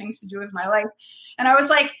better things to do with my life. And I was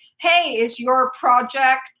like, hey, is your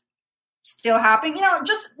project still happening? You know,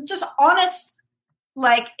 just honest,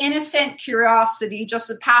 like innocent curiosity, just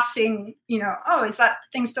a passing, you know, oh, is that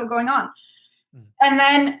thing still going on? And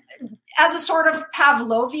then as a sort of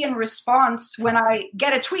Pavlovian response, when I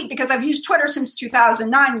get a tweet, because I've used Twitter since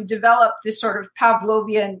 2009, you develop this sort of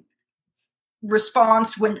Pavlovian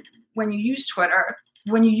response when you use Twitter,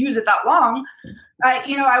 when you use it that long,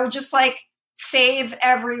 I would just like fave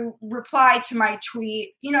every reply to my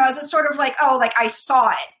tweet, you know, as a sort of like, oh, like I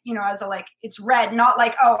saw it, you know, as a like, it's read, not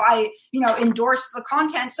like, oh, I, you know, endorsed the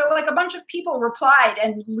content. So like a bunch of people replied,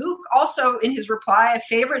 and Luke also in his reply, I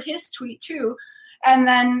favored his tweet too. And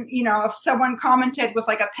then, you know, if someone commented with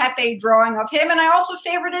like a Pepe drawing of him, and I also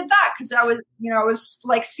favorited that because I was, you know, I was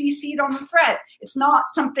like CC'd on the thread. It's not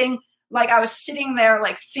something like I was sitting there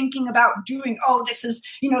like thinking about doing, oh, this is,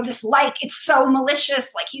 you know, this like, it's so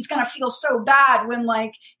malicious. Like he's going to feel so bad when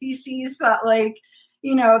like he sees that like,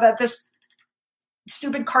 you know, that this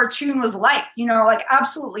stupid cartoon was liked, you know, like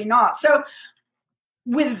absolutely not. So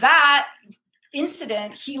with that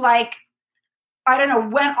incident, he like, I don't know,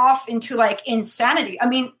 went off into like insanity. I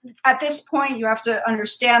mean, at this point you have to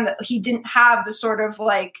understand that he didn't have the sort of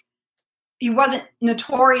like, he wasn't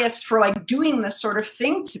notorious for like doing this sort of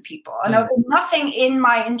thing to people. And nothing in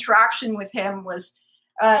my interaction with him was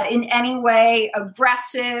in any way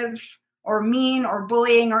aggressive or mean or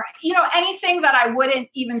bullying or, you know, anything that I wouldn't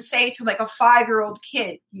even say to like a 5-year-old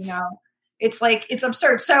kid, you know, it's like, it's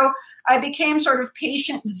absurd. So I became sort of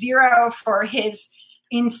patient zero for his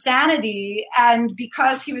insanity. And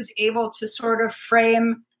because he was able to sort of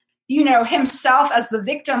frame, you know, himself as the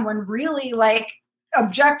victim when really like,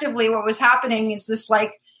 objectively what was happening is this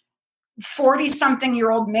like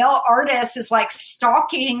 40-something-year-old male artist is like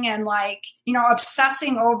stalking and like, you know,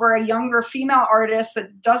 obsessing over a younger female artist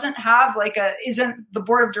that doesn't have like isn't the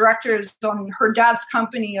board of directors on her dad's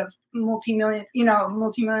company of multi-million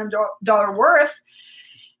dollar worth.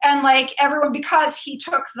 And like everyone, because he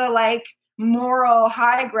took the like moral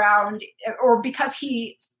high ground, or because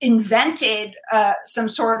he invented some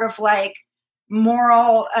sort of like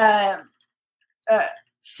moral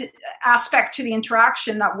aspect to the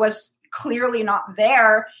interaction that was clearly not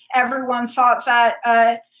there. Everyone thought that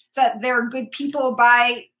that they're good people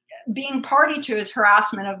by being party to his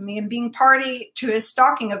harassment of me and being party to his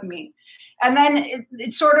stalking of me. And then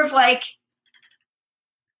it's sort of like,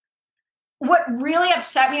 what really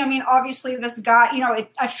upset me, I mean, obviously this guy, you know,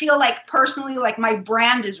 I feel like personally, like my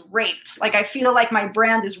brand is raped. Like I feel like my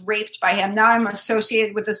brand is raped by him. Now I'm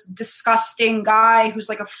associated with this disgusting guy who's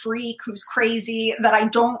like a freak, who's crazy, that I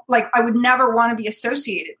don't like, I would never want to be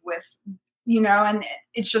associated with, you know, and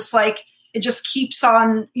it's just like, it just keeps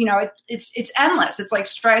on, you know, it's endless. It's like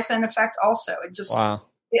Streisand effect also. It just, wow.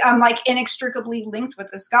 I'm like inextricably linked with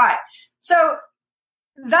this guy. So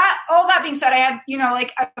that, all that being said, I had, you know,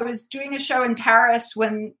 like I was doing a show in Paris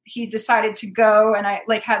when he decided to go, and I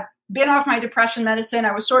like had been off my depression medicine.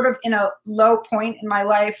 I was sort of in a low point in my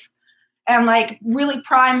life and like really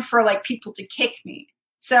primed for like people to kick me.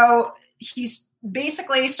 So he's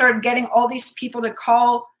basically started getting all these people to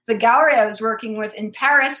call the gallery I was working with in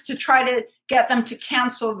Paris to try to get them to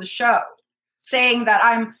cancel the show, saying that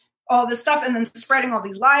I'm all this stuff, and then spreading all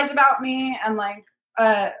these lies about me and like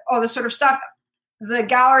all this sort of stuff. The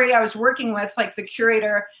gallery I was working with, like the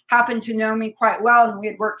curator, happened to know me quite well, and we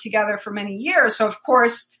had worked together for many years. So of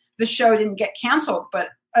course the show didn't get canceled. But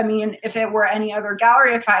I mean, if it were any other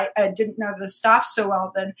gallery, if I didn't know the staff so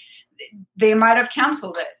well, then they might have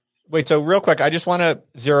canceled it. Wait, so real quick, I just want to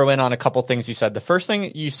zero in on a couple things you said. The first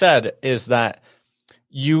thing you said is that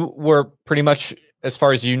you were pretty much, as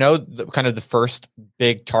far as you know, kind of the first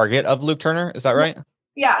big target of Luke Turner. Is that right?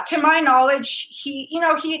 Yeah. To my knowledge, he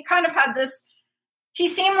kind of had this, he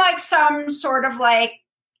seemed like some sort of like,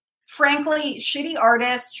 frankly, shitty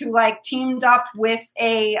artist who like teamed up with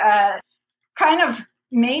a kind of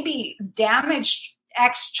maybe damaged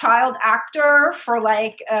ex-child actor for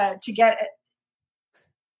like to get,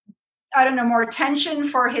 I don't know, more attention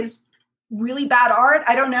for his really bad art.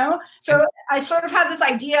 I don't know. So I sort of had this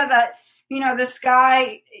idea that, you know, this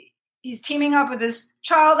guy, he's teaming up with this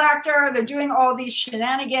child actor. They're doing all these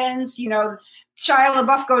shenanigans. Shia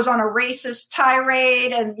LaBeouf goes on a racist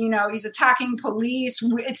tirade, and he's attacking police.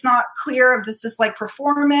 It's not clear if this is like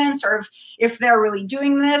performance or if they're really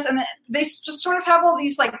doing this. And they just sort of have all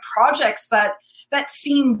these like projects that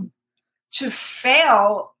seem to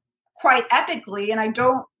fail quite epically, and I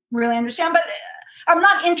don't really understand. But I'm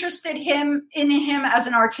not interested in him as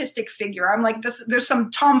an artistic figure. I'm like, there's some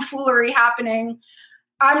tomfoolery happening.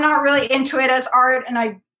 I'm not really into it as art,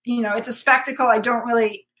 and it's a spectacle. I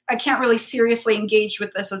can't really seriously engage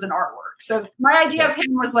with this as an artwork. So my idea of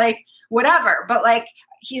him was like, whatever, but like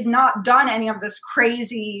he had not done any of this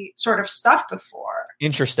crazy sort of stuff before.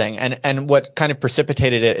 Interesting. And what kind of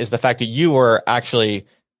precipitated it is the fact that you were actually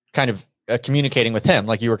kind of communicating with him,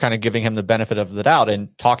 like you were kind of giving him the benefit of the doubt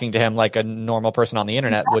and talking to him like a normal person on the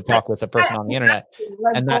internet would talk with a person on the internet.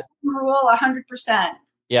 Like, and that rule 100%.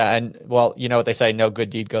 Yeah. And well, you know what they say, no good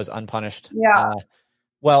deed goes unpunished. Yeah.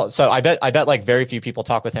 Well, so I bet like very few people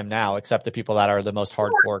talk with him now, except the people that are the most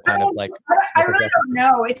hardcore kind of like. I really don't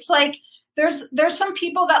know. It's like there's some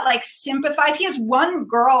people that like sympathize. He has one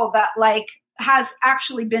girl that like has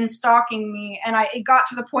actually been stalking me, and it got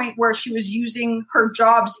to the point where she was using her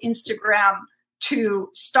job's Instagram to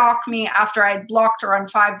stalk me after I had blocked her on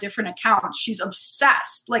 5 different accounts. She's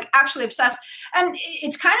obsessed, like actually obsessed. And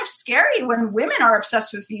it's kind of scary when women are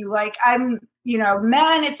obsessed with you. Like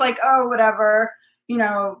men, it's like, oh, whatever.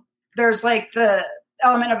 There's like the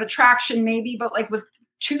element of attraction maybe, but like with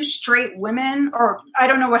 2 straight women, or I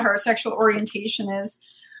don't know what her sexual orientation is,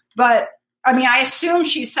 but I mean, I assume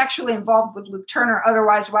she's sexually involved with Luke Turner.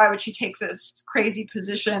 Otherwise, why would she take this crazy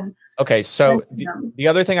position? Okay. So the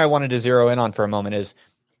other thing I wanted to zero in on for a moment is,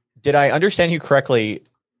 did I understand you correctly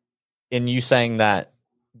in you saying that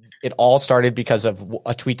it all started because of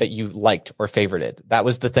a tweet that you liked or favorited? That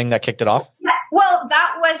was the thing that kicked it off? Yeah. Well,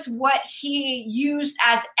 that was what he used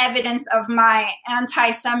as evidence of my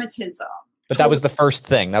anti-Semitism. But that was the first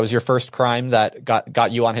thing. That was your first crime that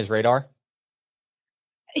got you on his radar?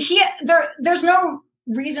 There's no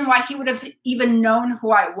reason why he would have even known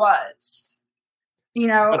who I was.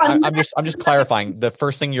 I'm just clarifying. The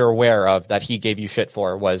first thing you're aware of that he gave you shit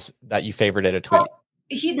for was that you favorited a tweet. Well,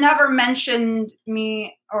 he'd never mentioned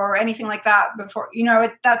me or anything like that before.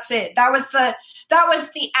 That's it. That was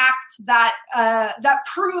the act that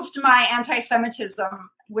proved my anti-Semitism,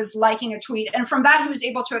 was liking a tweet. And from that, he was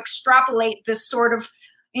able to extrapolate this sort of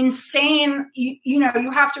insane, you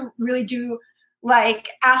have to really do like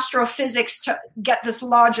astrophysics to get this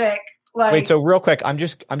logic. Like, wait, so real quick, I'm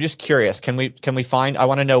just curious. Can we find, I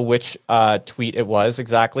want to know which tweet it was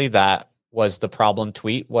exactly that was the problem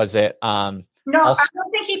tweet. Was it, no, I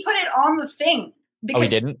don't think he put it on the thing. Because, he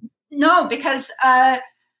didn't? No, because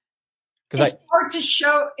it's hard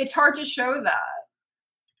to show that.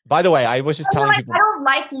 By the way, I was just telling people. I don't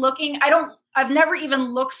like looking. I've never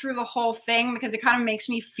even looked through the whole thing because it kind of makes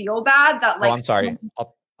me feel bad that like. Oh, I'm sorry.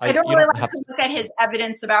 I don't really like to look at his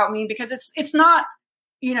evidence about me because it's not,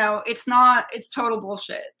 it's total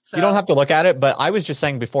bullshit. So. You don't have to look at it, but I was just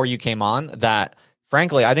saying before you came on that,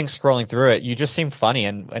 frankly, I think scrolling through it, you just seem funny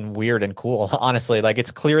and weird and cool. Honestly, like it's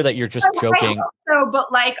clear that you're just joking.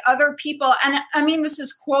 But like other people, and I mean, this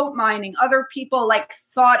is quote mining. Other people like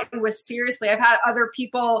thought it was seriously. I've had other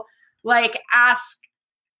people like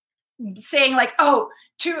saying like, oh,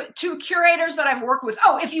 to curators that I've worked with,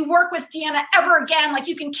 oh, if you work with Deanna ever again, like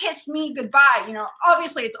you can kiss me goodbye.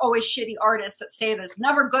 Obviously it's always shitty artists that say this,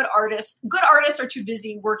 never good artists. Good artists are too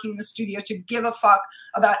busy working in the studio to give a fuck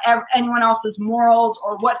about anyone else's morals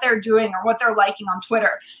or what they're doing or what they're liking on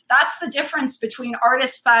Twitter. That's the difference between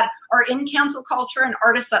artists that are in cancel culture and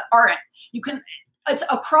artists that aren't. It's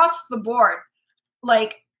across the board.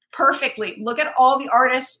 Like, perfectly. Look at all the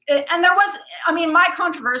artists. And my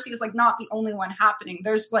controversy is like not the only one happening.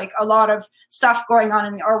 There's like a lot of stuff going on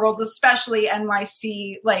in the art world, especially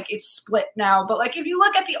NYC, like it's split now. But like, if you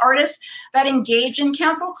look at the artists that engage in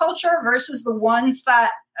cancel culture versus the ones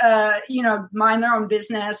that, mind their own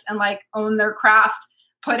business and like own their craft,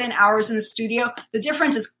 put in hours in the studio, the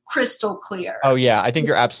difference is crystal clear. Oh yeah. I think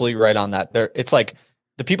you're absolutely right on that. It's like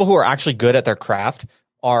the people who are actually good at their craft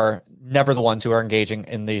are never the ones who are engaging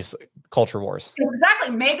in these culture wars.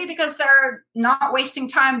 Exactly. Maybe because they're not wasting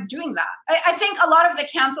time doing that. I think a lot of the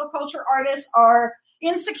cancel culture artists are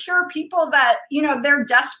insecure people that, they're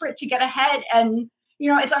desperate to get ahead. And,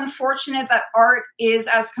 it's unfortunate that art is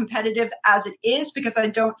as competitive as it is, because I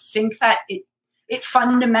don't think that it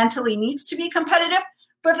fundamentally needs to be competitive.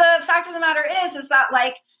 But the fact of the matter is that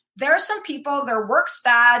like, there are some people, their work's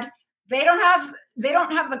bad. they don't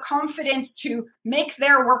have the confidence to make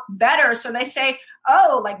their work better. So they say,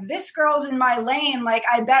 oh, like this girl's in my lane, like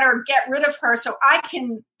I better get rid of her so I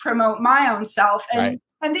can promote my own self.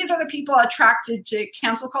 And these are the people attracted to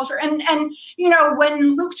cancel culture. And you know,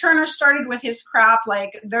 when Luke Turner started with his crap,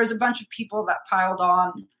 like there's a bunch of people that piled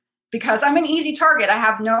on because I'm an easy target. I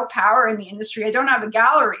have no power in the industry. I don't have a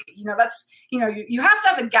gallery. You know, that's, you know, you have to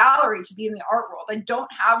have a gallery to be in the art world. I don't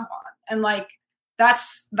have one. And like,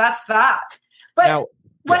 that's that. But now,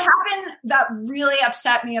 what happened that really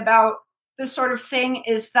upset me about this sort of thing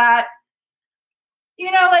is that,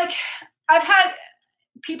 you know, like I've had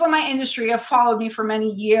people in my industry have followed me for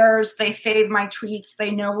many years. They fave my tweets.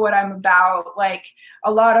 They know what I'm about. Like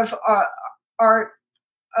a lot of art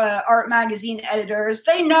magazine editors,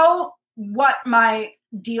 they know what my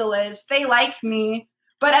deal is. They like me,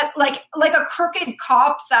 but at, like a crooked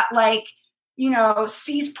cop that like, you know,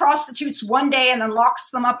 sees prostitutes one day and then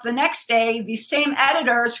locks them up the next day. These same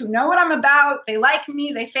editors who know what I'm about, they like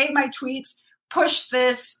me, they fave my tweets, push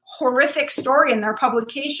this horrific story in their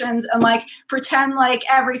publications and like pretend like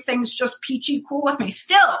everything's just peachy cool with me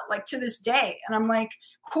still, like to this day. And I'm like,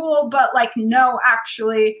 cool, but like, no,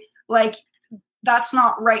 actually, like that's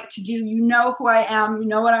not right to do. You know who I am, you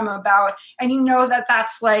know what I'm about, and you know that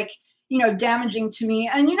that's like, you know, damaging to me.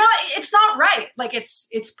 And, you know, it's not right. Like it's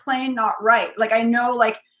plain not right. Like I know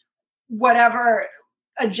like whatever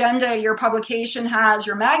agenda your publication has,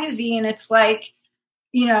 your magazine, it's like,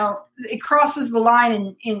 you know, it crosses the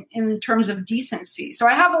line in terms of decency. So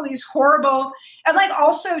I have all these horrible, and like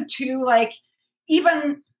also too, like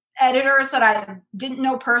even editors that I didn't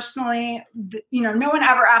know personally, you know, no one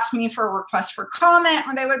ever asked me for a request for comment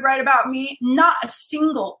when they would write about me. Not a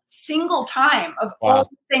single time of all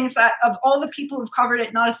the things that, of all the people who've covered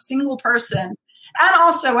it, not a single person. And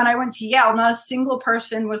also when I went to Yale, not a single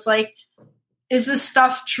person was like, is this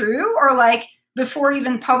stuff true? Or like, before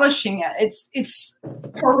even publishing it, it's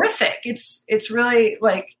horrific. It's really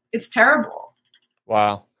like, it's terrible.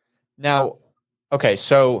 Wow. Now, okay.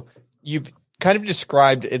 So you've kind of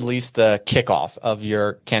described at least the kickoff of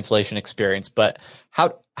your cancellation experience, but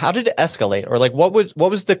how did it escalate? Or like, what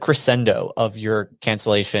was the crescendo of your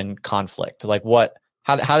cancellation conflict? Like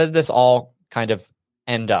how did this all kind of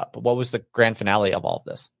end up? What was the grand finale of all of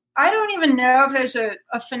this? I don't even know if there's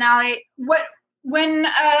a finale. When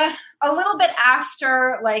a little bit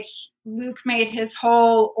after, like Luke made his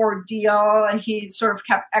whole ordeal and he sort of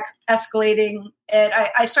kept escalating it,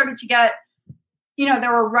 I started to get, you know,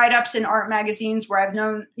 there were write-ups in art magazines where I've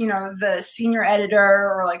known, you know, the senior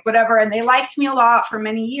editor or like whatever, and they liked me a lot for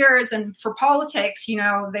many years. And for politics, you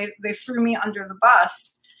know, they threw me under the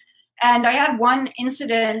bus. And I had one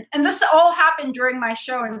incident, and this all happened during my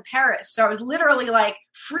show in Paris. So I was literally like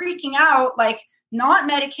freaking out, like not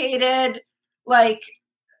medicated, like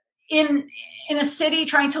in a city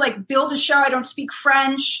trying to like build a show. I don't speak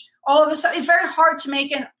French. All of a sudden, it's very hard to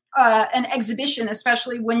make an exhibition,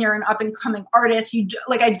 especially when you're an up and coming artist.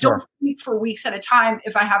 I don't speak for weeks at a time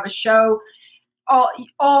if I have a show.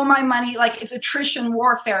 All my money, like it's attrition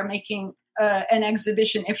warfare making an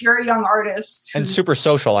exhibition if you're a young artist. And super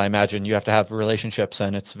social, I imagine. You have to have relationships,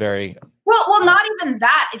 and it's very well, not even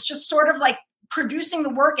that. It's just sort of like producing the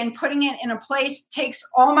work and putting it in a place takes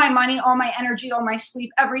all my money, all my energy, all my sleep,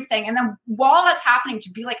 everything. And then while that's happening, to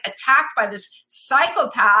be like attacked by this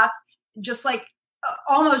psychopath, just like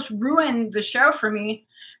almost ruined the show for me.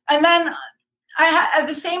 And then at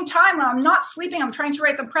the same time, when I'm not sleeping, I'm trying to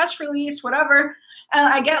write the press release, whatever.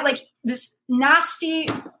 And I get like this nasty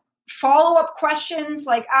follow-up questions,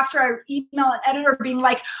 like after I email an editor being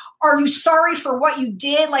like, are you sorry for what you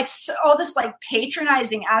did? Like all this like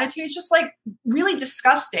patronizing attitude is just like really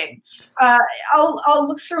disgusting. I'll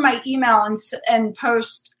look through my email and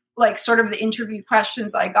post like sort of the interview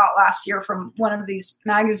questions I got last year from one of these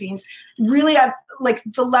magazines. Really, like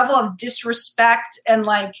the level of disrespect and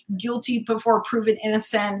like guilty before proven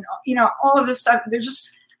innocent, you know, all of this stuff. They're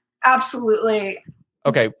just absolutely.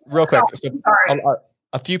 Okay, real quick. Sorry.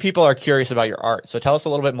 A few people are curious about your art. So tell us a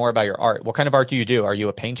little bit more about your art. What kind of art do you do? Are you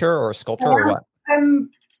a painter or a sculptor or what?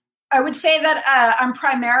 I would say that I'm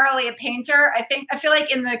primarily a painter. I feel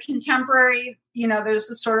like in the contemporary, you know, there's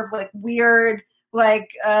this sort of like weird, like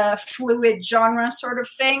fluid genre sort of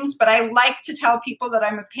things. But I like to tell people that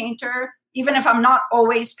I'm a painter, even if I'm not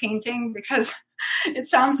always painting, because it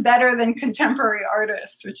sounds better than contemporary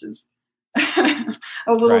artist, which is a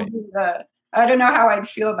little bit, I don't know how I'd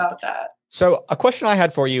feel about that. So a question I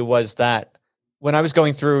had for you was that when I was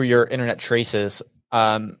going through your internet traces,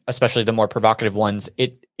 especially the more provocative ones,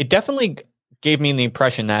 it definitely gave me the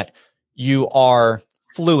impression that you are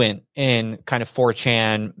fluent in kind of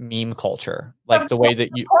 4chan meme culture, like the way that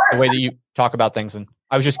you talk about things. And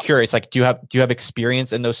I was just curious, like, do you have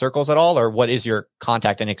experience in those circles at all, or what is your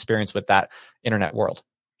contact and experience with that internet world?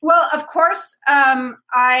 Well, of course,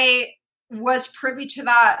 I was privy to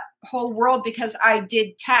that whole world because I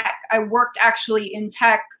did tech. I worked actually in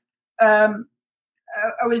tech.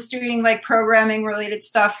 I was doing like programming related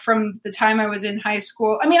stuff from the time I was in high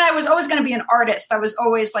school. I memean, I was always going to be an artist. That was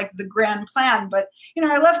always like the grand plan. But,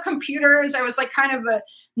 I love computers. I was like kind of a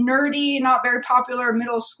nerdy, not very popular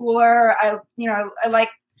middle schooler. I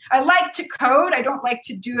like to code. I don't like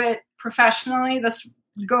to do it professionally. This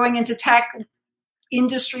going into tech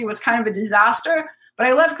industry was kind of a disaster. But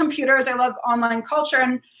I love computers. I love online culture.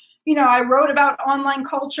 And, I wrote about online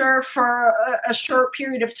culture for a short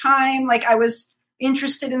period of time. Like I was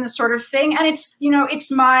interested in this sort of thing. And it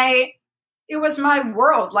was my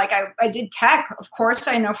world. Like I did tech. Of course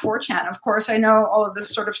I know 4chan. Of course I know all of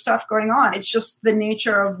this sort of stuff going on. It's just the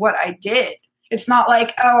nature of what I did. It's not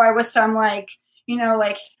like, I was some like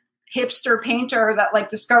hipster painter that like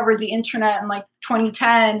discovered the internet in like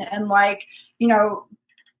 2010 and like,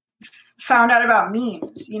 found out about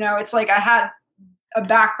memes. It's like I had a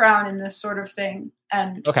background in this sort of thing.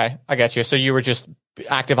 And okay, I get you. So you were just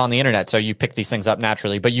active on the internet, so you picked these things up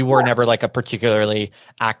naturally, but you were never like a particularly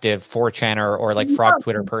active 4chan or like frog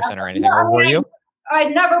Twitter person or anything, or were you? I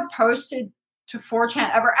never posted to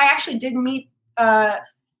 4chan ever. I actually did meet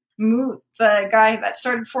Moot, the guy that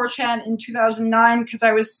started 4chan in 2009, because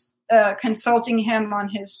I was consulting him on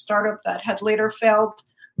his startup that had later failed.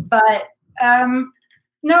 But no,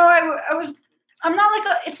 I'm not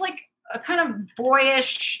like it's like a kind of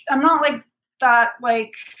boyish. I'm not like that,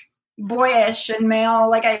 like boyish and male.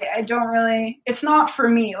 Like I don't really, it's not for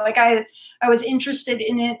me. Like I was interested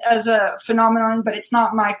in it as a phenomenon, but it's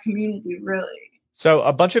not my community really. So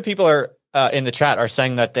a bunch of people are in the chat are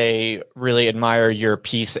saying that they really admire your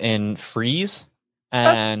piece in Freeze.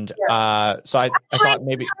 And so I thought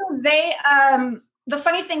maybe they, the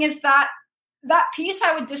funny thing is that piece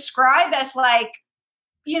I would describe as like,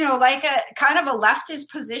 like a kind of a leftist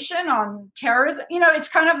position on terrorism. It's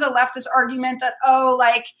kind of the leftist argument that,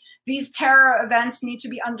 like these terror events need to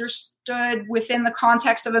be understood within the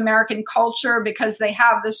context of American culture because they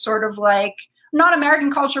have this sort of like, not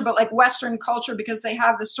American culture, but like Western culture, because they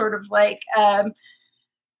have this sort of like,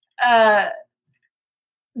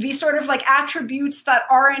 these sort of like attributes that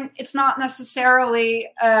aren't, it's not necessarily,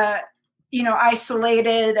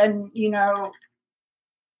 isolated and,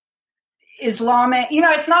 Islamic,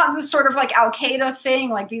 it's not this sort of like Al-Qaeda thing.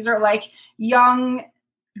 Like these are like young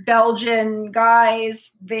Belgian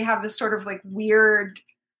guys. They have this sort of like weird,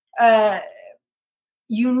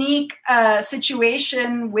 unique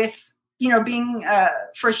situation with, being a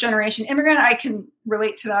first generation immigrant. I can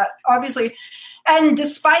relate to that, obviously. And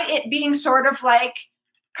despite it being sort of like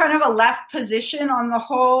kind of a left position on the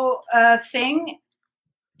whole thing,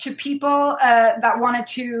 to people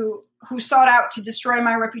who sought out to destroy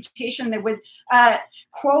my reputation, they would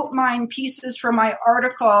quote mine pieces from my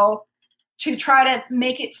article to try to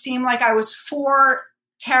make it seem like I was for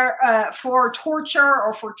torture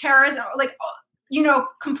or for terrorism, like,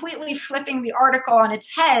 completely flipping the article on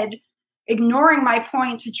its head, ignoring my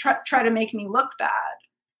point to try to make me look bad.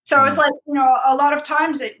 So it was like, a lot of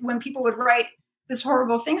times when people would write this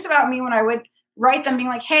horrible things about me, when I would write them being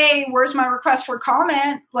like, hey, where's my request for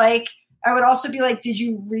comment? Like, I would also be like, did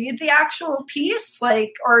you read the actual piece?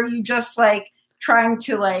 Like, or are you just like trying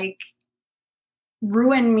to like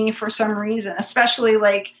ruin me for some reason? Especially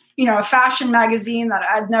like, a fashion magazine that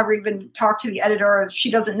I'd never even talked to the editor.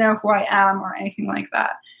 She doesn't know who I am or anything like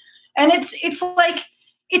that. And it's like,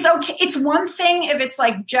 it's okay. It's one thing if it's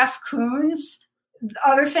like Jeff Koons. The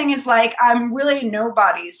other thing is like, I'm really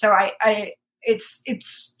nobody. So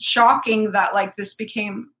it's shocking that like this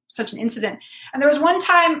became such an incident. And there was one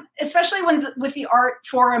time, especially with the Art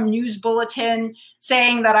Forum news bulletin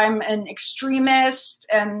saying that I'm an extremist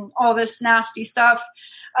and all this nasty stuff.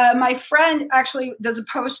 My friend actually does a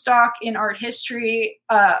postdoc in art history.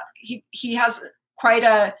 He has quite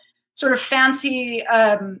a sort of fancy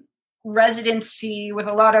residency with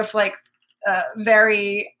a lot of like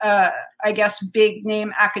very, I guess, big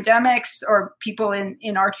name academics or people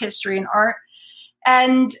in art history and art.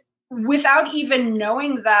 And without even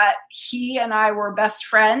knowing that he and I were best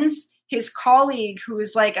friends, his colleague, who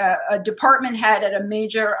is like a department head at a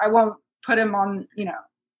major, I won't put him on,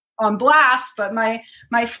 on blast, but my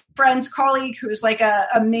friend's colleague, who's like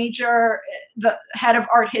a major, the head of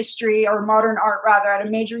art history or modern art rather at a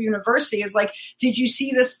major university, is like, did you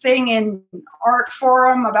see this thing in Art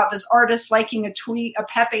Forum about this artist liking a tweet, a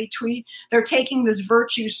Pepe tweet? They're taking this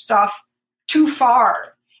virtue stuff too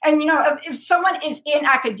far. And, if someone is in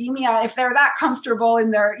academia, if they're that comfortable in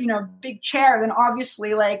their, big chair, then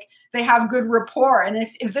obviously like they have good rapport. And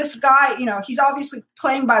if this guy, he's obviously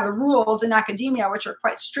playing by the rules in academia, which are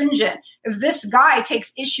quite stringent. If this guy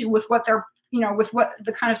takes issue with what they're, with what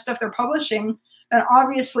the kind of stuff they're publishing, then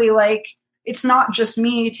obviously like it's not just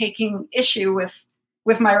me taking issue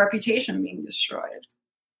with my reputation being destroyed.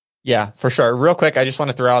 Yeah, for sure. Real quick, I just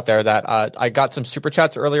want to throw out there that I got some super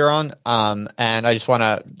chats earlier on, and I just want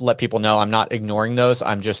to let people know I'm not ignoring those.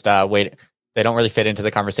 I'm just waiting. They don't really fit into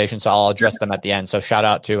the conversation, so I'll address them at the end. So shout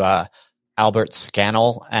out to Albert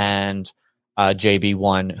Scannell and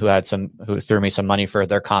JB1 who threw me some money for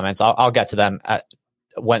their comments. I'll get to them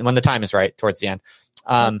when the time is right towards the end.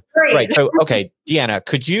 Right. So okay, Deanna,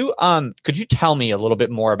 could you tell me a little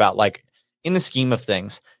bit more about, like, in the scheme of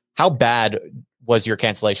things, how bad was your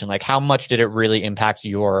cancellation? Like, how much did it really impact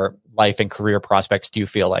your life and career prospects, do you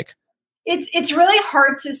feel like? It's really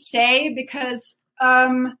hard to say because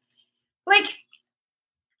like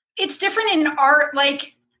it's different in art.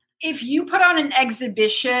 Like if you put on an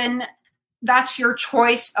exhibition, that's your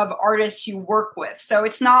choice of artists you work with. So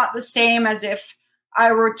it's not the same as if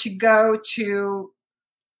I were to go to,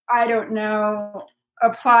 I don't know,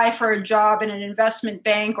 apply for a job in an investment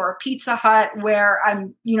bank or a Pizza Hut where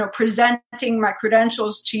I'm, presenting my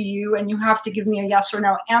credentials to you and you have to give me a yes or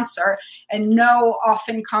no answer. And no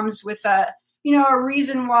often comes with a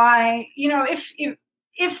reason why,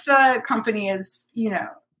 if the company is,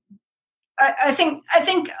 I think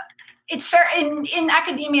it's fair in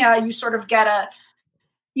academia, you sort of get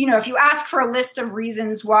if you ask for a list of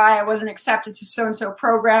reasons why I wasn't accepted to so-and-so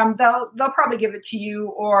program, they'll probably give it to you,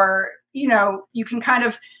 or, you can kind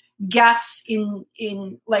of guess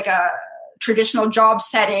in like a traditional job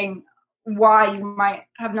setting why you might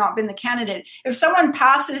have not been the candidate. If someone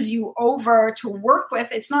passes you over to work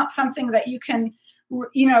with, it's not something that you can,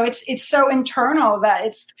 it's so internal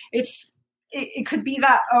that it could be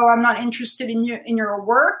that, oh, I'm not interested in your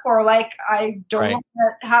work, or like I don't want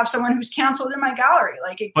to have someone who's canceled in my gallery.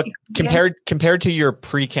 Like, compared to your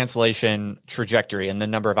pre-cancellation trajectory and the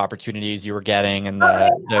number of opportunities you were getting and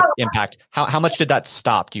the impact, how much did that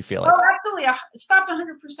stop? Do you feel like? Oh, absolutely, it stopped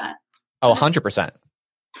 100%. Oh, 100%.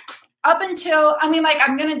 Up until, I'm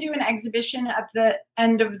going to do an exhibition at the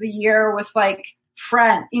end of the year with like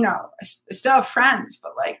friends. I still have friends,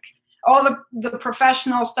 but like, all the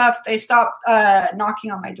professional stuff, they stopped knocking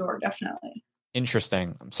on my door, definitely.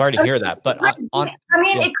 Interesting. I'm sorry to hear that. But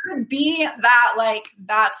it could be that like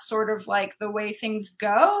that's sort of like the way things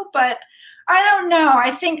go, but I don't know.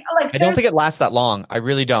 I think like I don't think it lasts that long. I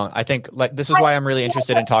really don't. I think like this is why I'm really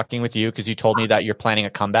interested in talking with you, because you told me that you're planning a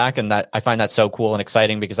comeback, and that I find that so cool and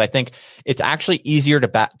exciting, because I think it's actually easier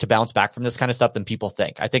to bounce back from this kind of stuff than people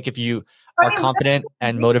think. I think if you are confident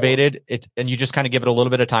and motivated, and you just kind of give it a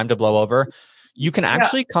little bit of time to blow over, you can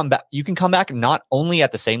actually come back. You can come back not only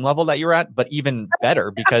at the same level that you're at, but even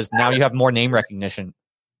better, because now you have more name recognition.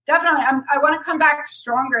 Definitely. I want to come back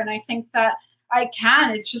stronger, and I think that I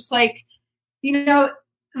can. It's just like,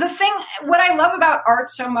 the thing, what I love about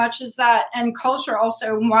art so much is that, and culture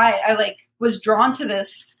also, why I like was drawn to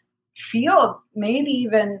this field, maybe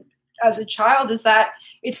even as a child, is that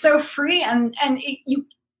it's so free, and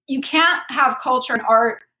you can't have culture and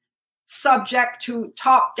art subject to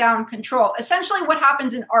top-down control. Essentially what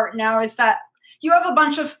happens in art now is that you have a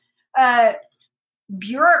bunch of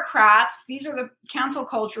bureaucrats. These are the cancel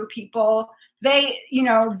culture people. They,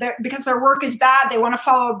 because their work is bad, they want to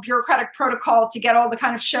follow a bureaucratic protocol to get all the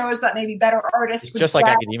kind of shows that maybe better artists would just like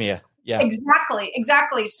academia. Yeah,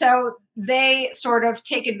 exactly. So they sort of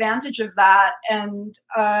take advantage of that, and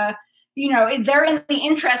they're in the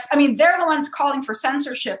interest. They're the ones calling for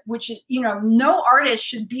censorship, which no artist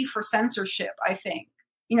should be for censorship. I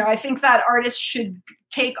think that artists should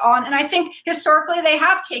take on, and I think historically they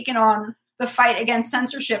have taken on the fight against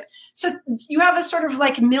censorship. So you have this sort of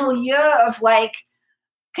like milieu of like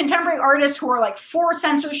contemporary artists who are like for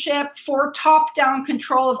censorship, for top-down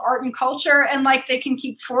control of art and culture, and like they can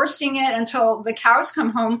keep forcing it until the cows come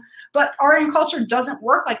home. But art and culture doesn't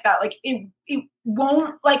work like that. Like it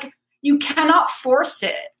won't, like you cannot force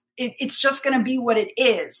it. It's just going to be what it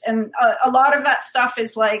is. And a lot of that stuff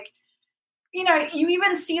is like, you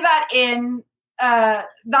even see that in that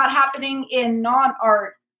happening in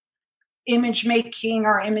non-art image making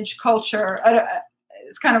or image culture.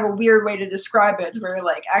 It's kind of a weird way to describe it. It's very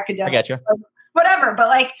like academic. I get you. Whatever, but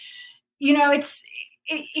like,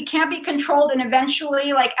 it can't be controlled, and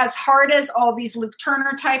eventually, like as hard as all these Luke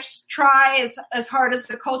Turner types try, as hard as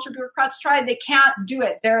the culture bureaucrats try, they can't do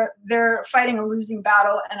it. They're fighting a losing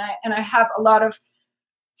battle, and I have a lot of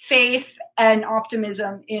faith and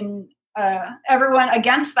optimism in everyone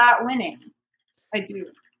against that winning. I do.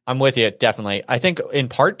 I'm with you. Definitely. I think in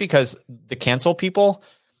part because the cancel people,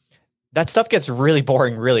 that stuff gets really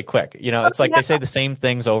boring really quick. You know, it's like they say the same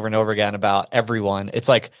things over and over again about everyone. It's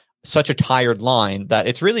like such a tired line that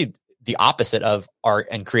it's really the opposite of art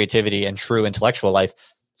and creativity and true intellectual life.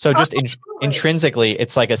 So just intrinsically,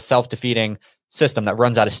 it's like a self-defeating system that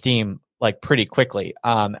runs out of steam like pretty quickly.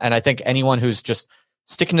 And I think anyone who's just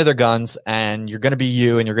sticking to their guns and you're going to be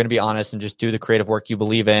you and you're going to be honest and just do the creative work you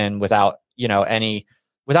believe in without, you know,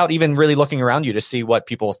 without even really looking around you to see what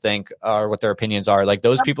people think or what their opinions are, like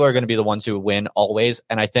those people are going to be the ones who win always.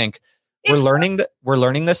 And I think we're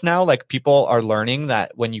learning this now. Like people are learning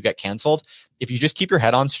that when you get canceled, if you just keep your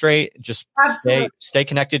head on straight, just stay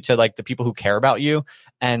connected to like the people who care about you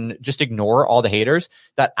and just ignore all the haters,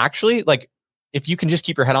 that actually like, if you can just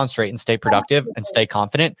keep your head on straight and stay productive and stay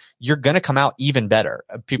confident, you're going to come out even better.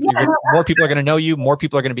 More people are going to know you, more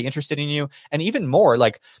people are going to be interested in you. And even more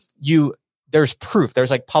like there's proof,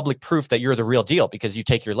 there's like public proof that you're the real deal because you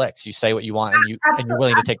take your licks, you say what you want and you're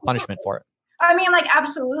willing to take punishment for it. I mean, like,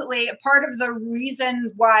 absolutely. Part of the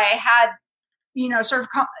reason why I had, you know, sort of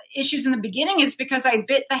issues in the beginning is because I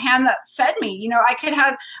bit the hand that fed me. You know, I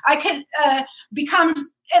could become,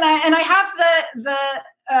 and I have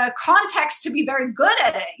the context to be very good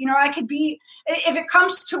at it. You know, I could be, if it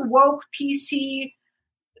comes to woke PC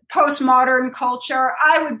postmodern culture,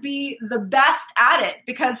 I would be the best at it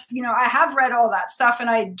because, you know, I have read all that stuff and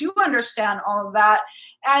I do understand all of that.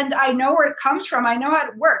 And I know where it comes from. I know how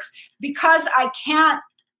it works because I can't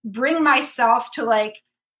bring myself to like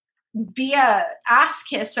be a ass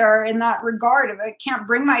kisser in that regard. I can't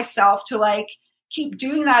bring myself to like keep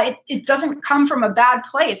doing that. It doesn't come from a bad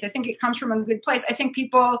place. I think it comes from a good place. I think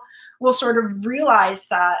people will sort of realize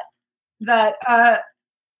that,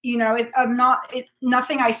 you know,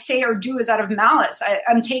 nothing I say or do is out of malice.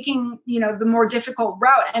 I'm taking, you know, the more difficult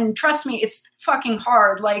route. And trust me, it's fucking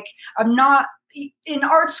hard. Like I'm not in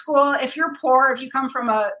art school. If you're poor, if you come from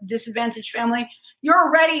a disadvantaged family, you're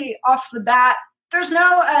already off the bat. There's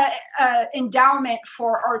no endowment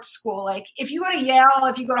for art school. Like if you go to Yale,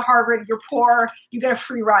 if you go to Harvard, you're poor, you get a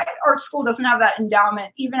free ride. Art school doesn't have that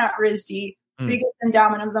endowment. Even at RISD, biggest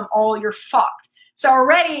endowment of them all, you're fucked. So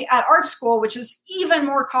already at art school, which is even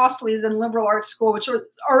more costly than liberal arts school, which is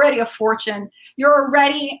already a fortune, you're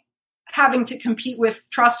already having to compete with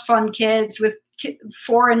trust fund kids, with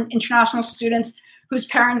foreign international students whose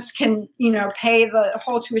parents can, you know, pay the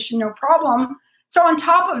whole tuition, no problem. So on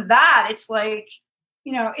top of that, it's like,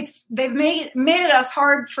 you know, they've made it as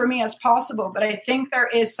hard for me as possible. But I think there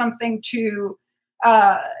is something to,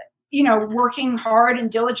 you know, working hard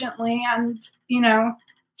and diligently and, you know,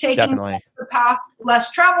 taking the path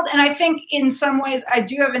less traveled. And I think in some ways I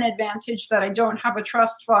do have an advantage that I don't have a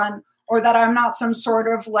trust fund or that I'm not some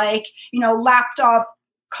sort of like, you know, laptop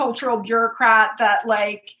cultural bureaucrat that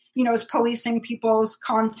like, you know, is policing people's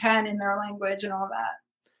content in their language and all that.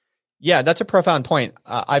 Yeah, that's a profound point.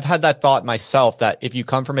 I've had that thought myself that if you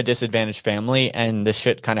come from a disadvantaged family and this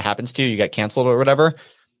shit kind of happens to you, you get canceled or whatever,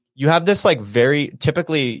 you have this like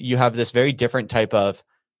typically you have this very different type of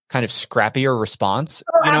kind of scrappier response,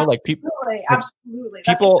 you know, like absolutely.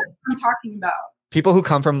 That's what I'm talking about. People who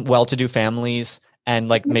come from well-to-do families and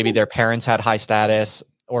like maybe their parents had high status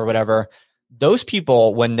or whatever, those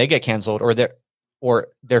people, when they get canceled or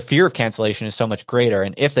their fear of cancellation is so much greater.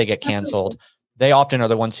 And if they get canceled, they often are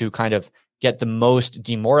the ones who kind of get the most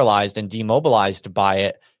demoralized and demobilized by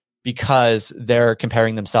it because they're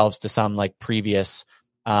comparing themselves to some like previous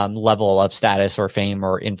level of status or fame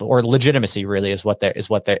or legitimacy really is what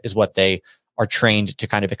they are trained to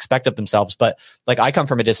kind of expect of themselves. But like I come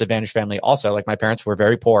from a disadvantaged family also, like my parents were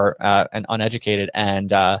very poor and uneducated.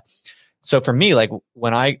 And so for me, like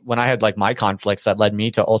when I had like my conflicts that led me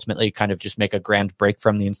to ultimately kind of just make a grand break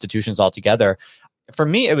from the institutions altogether, for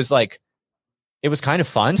me, it was kind of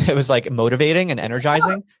fun. It was like motivating and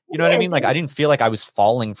energizing. You know what I mean? Like I didn't feel like I was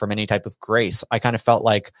falling from any type of grace. I kind of felt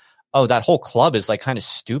like, oh, that whole club is like kind of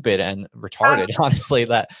stupid and retarded, honestly,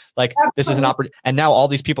 that like this is an opportunity. And now all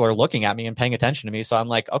these people are looking at me and paying attention to me. So I'm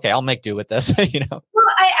like, okay, I'll make do with this, you know? Well,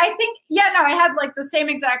 I think, I had like the same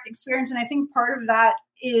exact experience. And I think part of that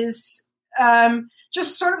is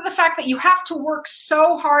just sort of the fact that you have to work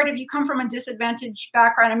so hard if you come from a disadvantaged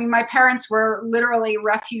background. I mean, my parents were literally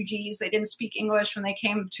refugees. They didn't speak English when they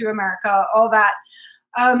came to America, all that.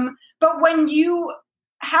 But when you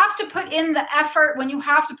have to put in the effort, when you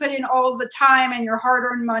have to put in all the time and your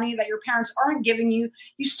hard-earned money that your parents aren't giving you,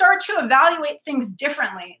 you start to evaluate things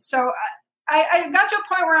differently. So I got to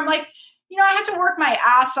a point where I'm like, I had to work my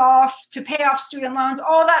ass off to pay off student loans,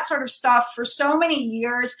 all that sort of stuff for so many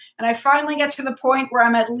years. And I finally get to the point where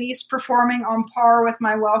I'm at least performing on par with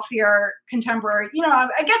my wealthier contemporary.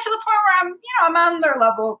 I get to the point where I'm on their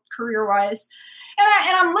level career wise.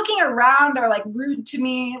 And I'm looking around, they're like rude to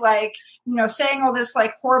me, like, saying all this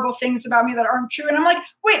like horrible things about me that aren't true. And I'm like,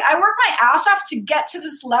 wait, I work my ass off to get to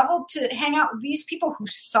this level to hang out with these people who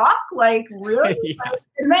suck? Like, really? Yeah.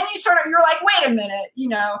 And then you're like, wait a minute,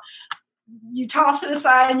 you toss it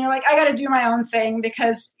aside and you're like, I got to do my own thing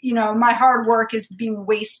because, my hard work is being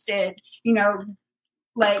wasted,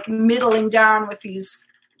 like middling down with these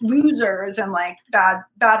losers and like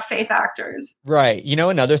bad faith actors. Right.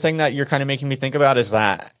 Another thing that you're kind of making me think about is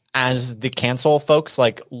that as the cancel folks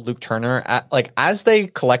like Luke Turner, as they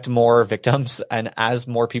collect more victims and as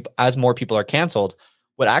more people are canceled,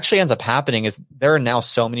 what actually ends up happening is there are now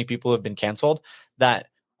so many people who have been canceled that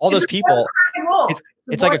all those people,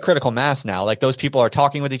 it's like a critical mass now. Like those people are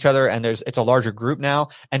talking with each other and it's a larger group now.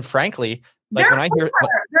 And frankly, like they're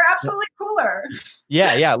absolutely cooler.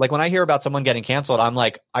 Yeah. Like when I hear about someone getting canceled, I'm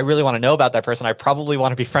like, I really want to know about that person. I probably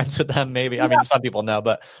want to be friends with them. Maybe. Yeah. I mean, some people know,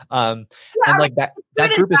 but, and like that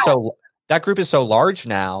group is so large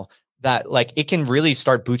now that like it can really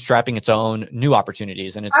start bootstrapping its own new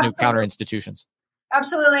opportunities and its new counter institutions.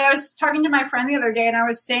 Absolutely. I was talking to my friend the other day and I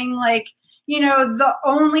was saying like, the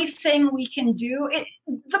only thing we can do,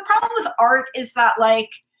 the problem with art is that like,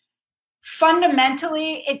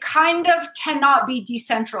 fundamentally, it kind of cannot be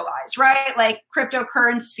decentralized, right? Like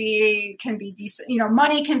cryptocurrency can be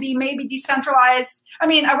money can be maybe decentralized. I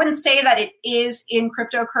mean, I wouldn't say that it is in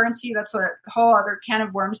cryptocurrency. That's a whole other can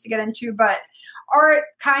of worms to get into, but art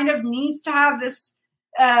kind of needs to have this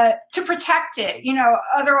to protect it.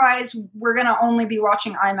 Otherwise we're going to only be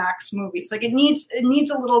watching IMAX movies. Like it needs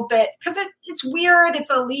a little bit because it's weird.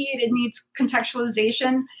 It's elite. It needs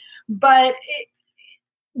contextualization, but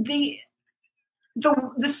the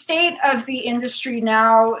state of the industry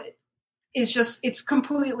now is it's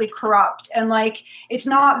completely corrupt. And like, it's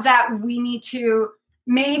not that we need to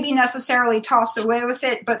maybe necessarily toss away with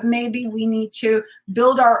it, but maybe we need to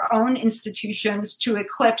build our own institutions to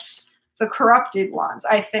eclipse the corrupted ones,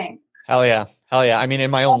 I think. Hell yeah. I mean,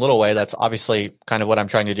 in my own little way, that's obviously kind of what I'm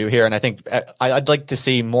trying to do here. And I think I'd like to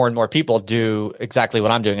see more and more people do exactly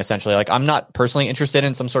what I'm doing, essentially. Like, I'm not personally interested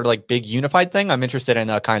in some sort of like big unified thing. I'm interested in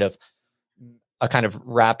a kind of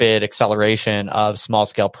rapid acceleration of small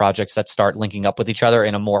scale projects that start linking up with each other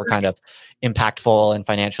in a more kind of impactful and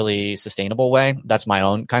financially sustainable way. That's my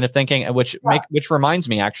own kind of thinking. And which reminds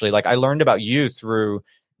me, actually, like I learned about you through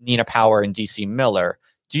Nina Power and DC Miller.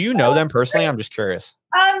 Do you know them personally? I'm just curious.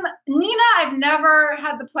 Nina, I've never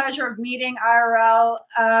had the pleasure of meeting IRL.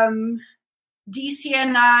 DC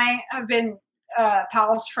and I have been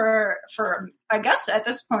pals for I guess at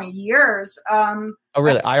this point years. Oh,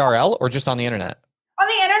 really? IRL or just on the internet? On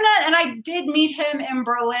the internet, and I did meet him in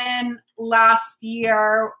Berlin last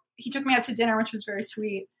year. He took me out to dinner, which was very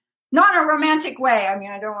sweet. Not in a romantic way. I mean,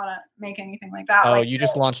 I don't want to make anything like that. Oh, you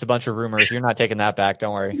just launched a bunch of rumors. You're not taking that back.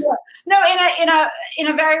 Don't worry. Yeah. No, in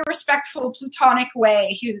a very respectful, platonic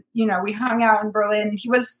way. We hung out in Berlin. He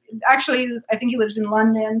was actually, I think he lives in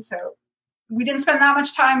London, so we didn't spend that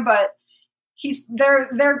much time. But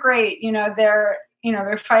they're great. They're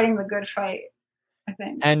fighting the good fight, I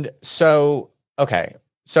think. And so, okay,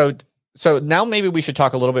 so now maybe we should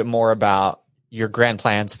talk a little bit more about your grand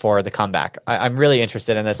plans for the comeback. I'm really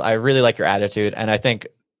interested in this. I really like your attitude. And I think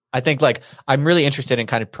like I'm really interested in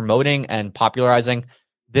kind of promoting and popularizing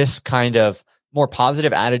this kind of more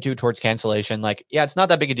positive attitude towards cancellation. Like, yeah, it's not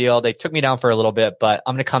that big a deal. They took me down for a little bit, but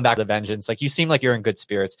I'm going to come back with a vengeance. Like, you seem like you're in good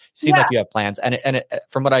spirits. You seem like you have plans. And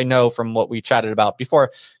from what I know, from what we chatted about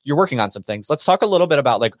before, you're working on some things. Let's talk a little bit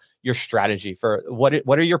about like your strategy for what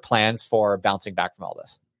are your plans for bouncing back from all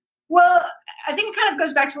this? Well, I think it kind of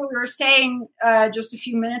goes back to what we were saying just a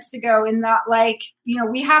few minutes ago in that, like,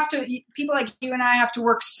 we have to, people like you and I have to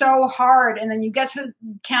work so hard. And then you get to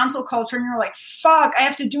cancel culture and you're like, fuck, I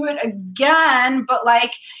have to do it again. But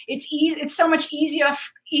like, it's so much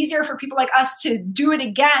easier for people like us to do it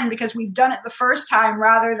again because we've done it the first time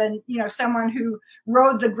rather than, someone who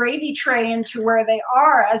rode the gravy train to where they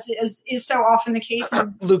are, as is so often the case.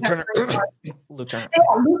 Luke Turner. Luke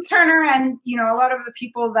Turner and, a lot of the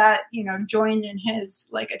people that, joined in his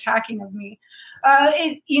like attacking of me.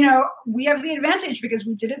 We have the advantage because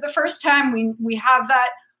we did it the first time. We have that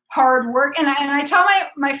hard work. And I tell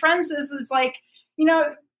my friends this is like,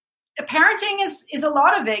 parenting is a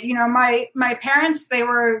lot of it. My parents, they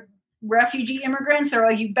were refugee immigrants. They're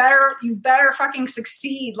like, you better fucking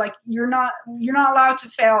succeed. Like you're not allowed to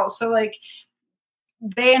fail. So like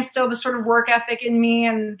they instill this sort of work ethic in me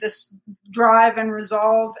and this drive and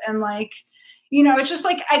resolve. And like, you know, it's just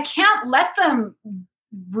like, I can't let them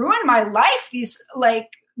ruin my life. These like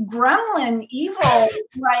gremlin, evil,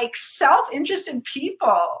 like self-interested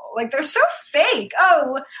people. Like they're so fake.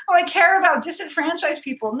 Oh, I care about disenfranchised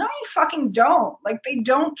people. No, you fucking don't. Like they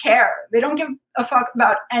don't care. They don't give a fuck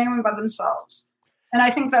about anyone but themselves. And I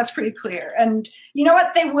think that's pretty clear. And you know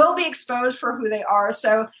what? They will be exposed for who they are.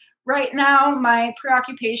 So right now, my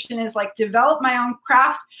preoccupation is like develop my own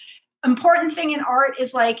craft. Important thing in art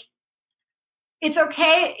is like, it's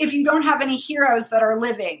okay if you don't have any heroes that are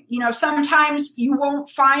living. You know, sometimes you won't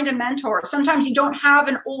find a mentor. Sometimes you don't have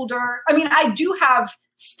an older, I mean, I do have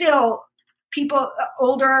still people,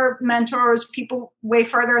 older mentors, people way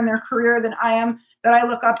further in their career than I am that I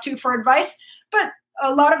look up to for advice. But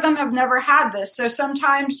a lot of them have never had this. So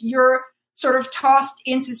sometimes you're sort of tossed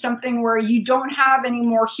into something where you don't have any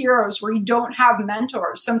more heroes, where you don't have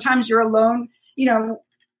mentors. Sometimes you're alone. You know,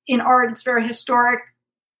 in art, it's very historic.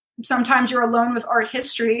 Sometimes you're alone with art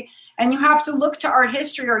history, and you have to look to art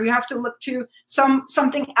history, or you have to look to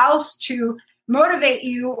something else to motivate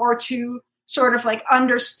you, or to sort of like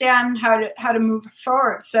understand how to move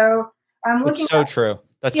forward. So I'm looking. It's so true.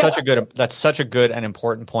 That's such a good and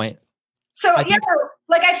important point. So I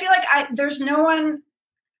feel like there's no one.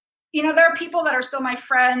 You know, there are people that are still my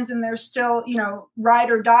friends, and they're still, you know,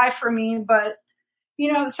 ride or die for me. But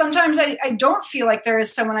you know, sometimes I don't feel like there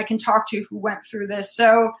is someone I can talk to who went through this.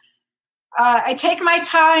 So I take my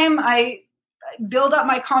time. I build up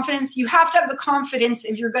my confidence. You have to have the confidence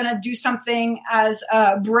if you're going to do something as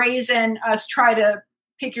brazen as try to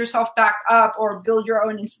pick yourself back up or build your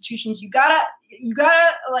own institutions. You gotta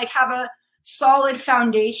like have a solid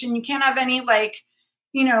foundation. You can't have any like,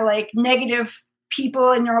 you know, like negative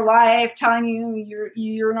people in your life telling you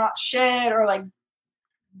you're not shit, or like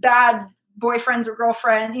bad boyfriends or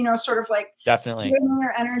girlfriend, you know, sort of like definitely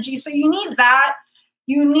your energy. So you need that.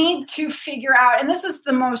 You need to figure out, and this is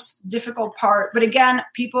the most difficult part, but again,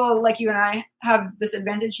 people like you and I have this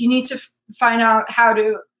advantage. You need to find out how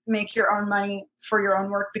to make your own money for your own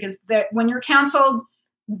work, because when you're canceled,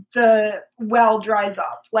 the well dries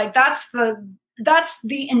up. Like that's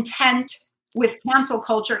the intent with cancel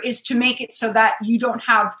culture, is to make it so that you don't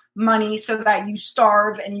have money, so that you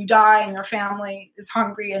starve and you die and your family is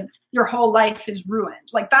hungry and your whole life is ruined.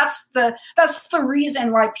 Like that's the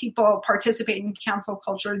reason why people participate in cancel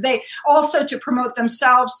culture. They also to promote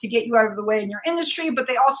themselves, to get you out of the way in your industry, but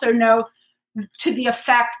they also know to the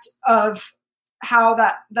effect of how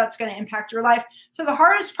that's going to impact your life. So the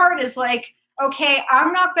hardest part is like, okay,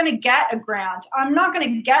 I'm not going to get a grant. I'm not going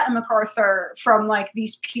to get a MacArthur from like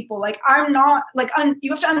these people. Like I'm not like,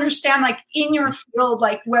 you have to understand like in your field,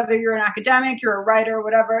 like whether you're an academic, you're a writer or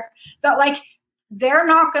whatever, that like, they're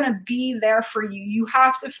not going to be there for you. You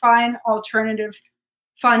have to find alternative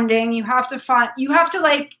funding. You have to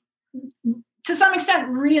like, to some extent,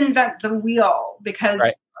 reinvent the wheel, because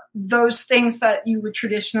those things that you would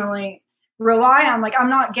traditionally rely on, like I'm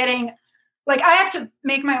not getting, like I have to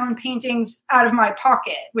make my own paintings out of my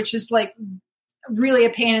pocket, which is like really a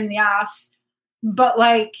pain in the ass. But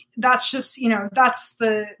like, that's just, you know, that's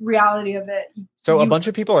the reality of it. So a bunch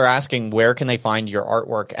of people are asking, where can they find your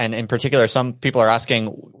artwork? And in particular, some people are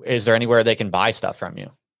asking, is there anywhere they can buy stuff from you?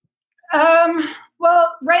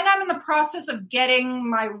 Well, right now I'm in the process of getting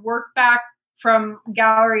my work back from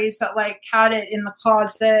galleries that like had it in the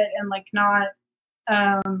closet and like not,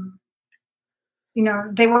 you know,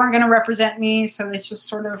 they weren't going to represent me. So it's just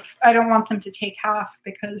sort of, I don't want them to take half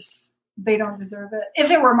because they don't deserve it. If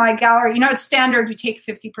it were my gallery, you know, it's standard, you take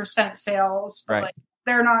 50% sales, but like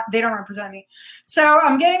they don't represent me. So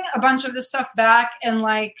I'm getting a bunch of this stuff back, and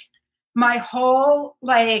like my whole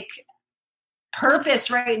like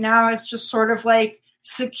purpose right now is just sort of like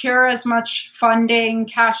secure as much funding,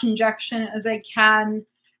 cash injection as I can,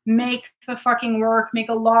 make the fucking work, make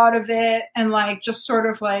a lot of it, and like just sort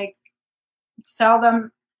of like sell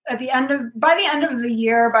them by the end of the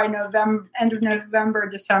year, by end of November,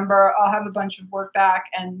 December, I'll have a bunch of work back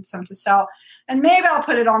and some to sell. And maybe I'll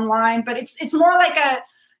put it online, but it's more like a,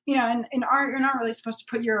 you know, in art, you're not really supposed to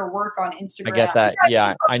put your work on Instagram. I get that.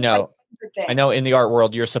 Yeah, I know. I know in the art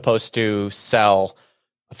world, you're supposed to sell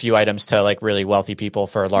a few items to like really wealthy people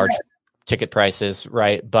for large ticket prices.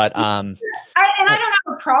 Right. But, I don't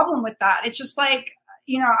have a problem with that. It's just like,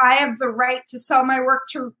 you know, I have the right to sell my work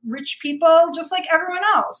to rich people just like everyone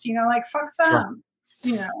else, you know, like fuck them,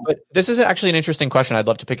 you know. But this is actually an interesting question I'd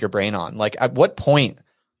love to pick your brain on. Like, at what point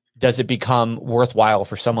does it become worthwhile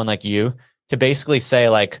for someone like you to basically say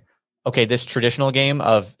like, okay, this traditional game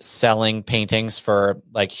of selling paintings for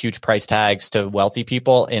like huge price tags to wealthy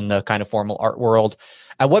people in the kind of formal art world,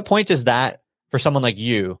 at what point does that, for someone like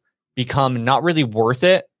you, become not really worth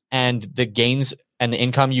it, and the gains and the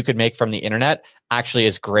income you could make from the internet actually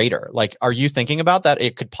is greater? Like, are you thinking about that?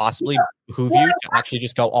 It could possibly behoove you to actually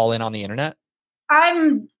just go all in on the internet?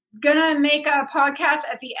 I'm gonna make a podcast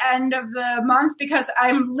at the end of the month because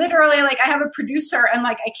I'm literally like, I have a producer and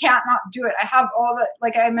like I can't not do it. I have all the,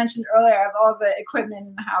 like I mentioned earlier, I have all the equipment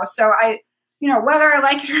in the house. So I, whether I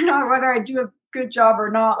like it or not, whether I do a good job or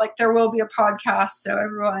not, like there will be a podcast. So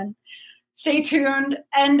everyone stay tuned.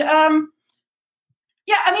 And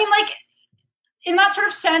yeah, I mean, like in that sort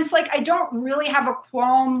of sense, like I don't really have a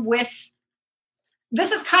qualm with,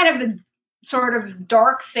 this is kind of the sort of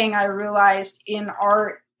dark thing I realized in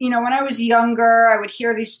art. When I was younger, I would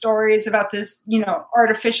hear these stories about this,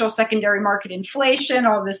 artificial secondary market inflation,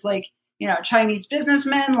 all this like, Chinese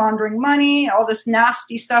businessmen laundering money, all this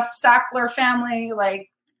nasty stuff, Sackler family, like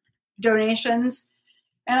donations.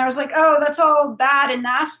 And I was like, oh, that's all bad and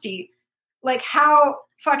nasty. Like how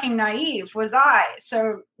fucking naive was I?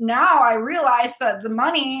 So now I realize that the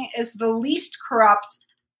money is the least corrupt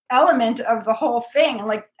element of the whole thing. And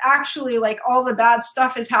like actually like all the bad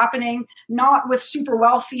stuff is happening not with super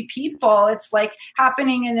wealthy people. It's like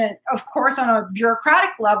happening of course on a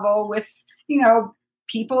bureaucratic level with,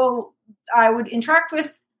 people I would interact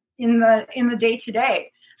with in the day to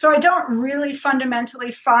day. So I don't really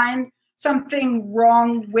fundamentally find something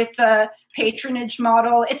wrong with the patronage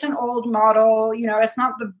model. It's an old model,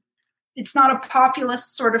 it's not a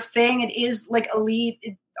populist sort of thing. It is like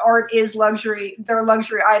elite. Art is luxury. They're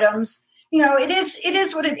luxury items. It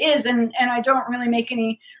is what it is. And I don't really make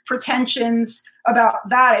any pretensions about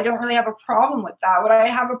that. I don't really have a problem with that. What I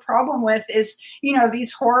have a problem with is,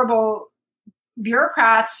 these horrible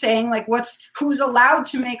bureaucrats saying like who's allowed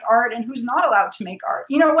to make art and who's not allowed to make art.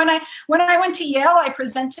 When I went to Yale, I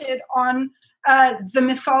presented on the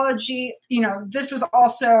mythology. This was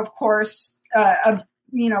also, of course, a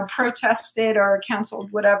protested or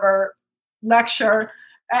canceled whatever lecture.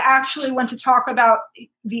 I actually went to talk about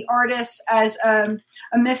the artist as a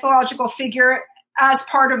mythological figure as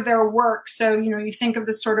part of their work. So, you think of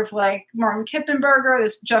this sort of like Martin Kippenberger,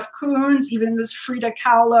 this Jeff Koons, even this Frida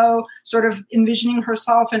Kahlo sort of envisioning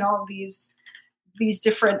herself in all of these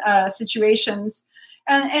different situations.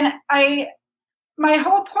 And my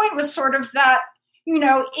whole point was sort of that,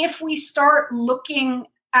 if we start looking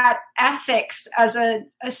at ethics as an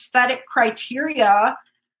aesthetic criteria,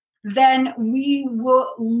 then we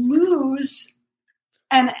will lose.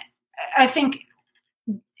 And I think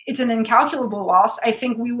it's an incalculable loss. I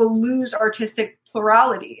think we will lose artistic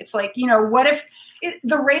plurality. It's like, what if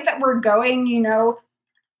the rate that we're going,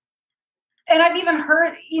 and I've even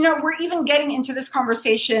heard, we're even getting into this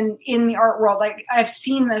conversation in the art world. Like I've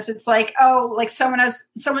seen this. It's like, oh, like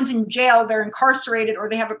someone's in jail, they're incarcerated, or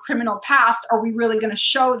they have a criminal past. Are we really going to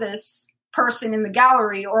show this person in the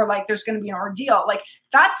gallery, or like there's going to be an ordeal? Like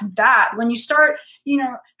that's bad. When you start,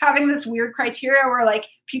 having this weird criteria where like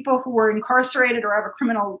people who were incarcerated or have a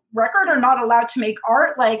criminal record are not allowed to make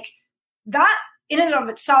art, like that in and of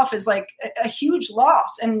itself is like a huge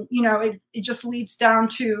loss. And, it just leads down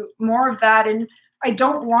to more of that. And I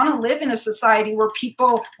don't want to live in a society where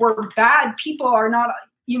bad people are not,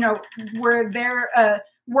 where their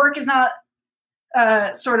work is not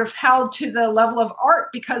sort of held to the level of art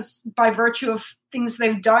because by virtue of things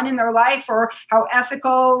they've done in their life or how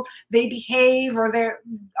ethical they behave or their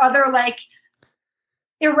other like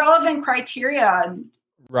irrelevant criteria.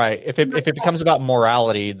 Right. If it becomes about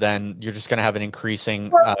morality, then you're just going to have an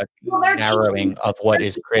increasing narrowing of what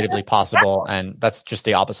is creatively possible. And that's just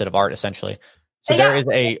the opposite of art, essentially. So there is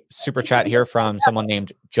a super chat here from someone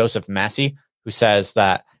named Joseph Massey, who says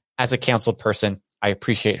that as a canceled person, I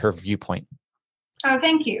appreciate her viewpoint. Oh,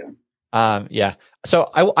 thank you. Yeah. So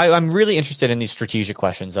I'm really interested in these strategic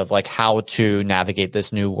questions of like how to navigate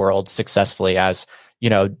this new world successfully as,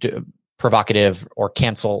 provocative or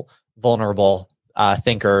cancel vulnerable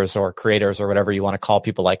thinkers or creators or whatever you want to call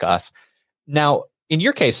people like us. Now, in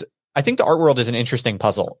your case, I think the art world is an interesting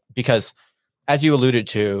puzzle because, as you alluded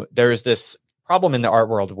to, there is this problem in the art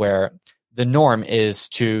world where the norm is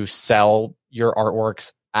to sell your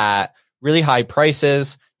artworks at really high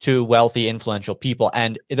prices to wealthy, influential people.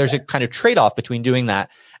 And there's a kind of trade-off between doing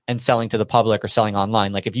that and selling to the public or selling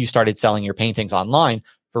online. Like if you started selling your paintings online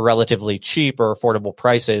for relatively cheap or affordable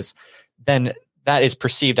prices, then that is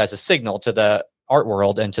perceived as a signal to the art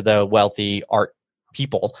world and to the wealthy art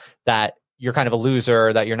people that you're kind of a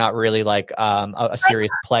loser, that you're not really like a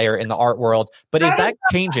serious player in the art world. But is that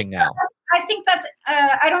changing now? I think that's,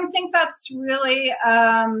 I don't think that's really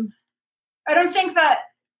I don't think that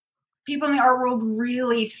people in the art world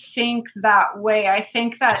really think that way. I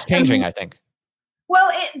think that it's changing, I think. Well,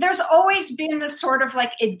 there's always been this sort of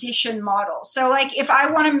like edition model. So like if I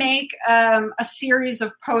want to make a series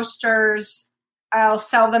of posters, I'll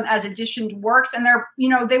sell them as editioned works, and they're,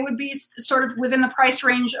 they would be sort of within the price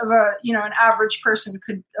range of an average person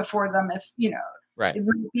could afford them if, right. It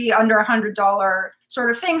would be under $100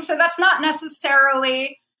 sort of thing. So that's not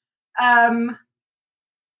necessarily,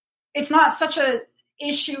 it's not such a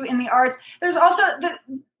issue in the arts. There's also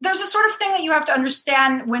there's a sort of thing that you have to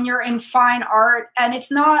understand when you're in fine art, and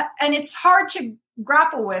it's hard to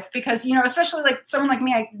grapple with because, especially like someone like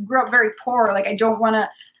me, I grew up very poor. Like I don't want to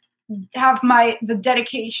have the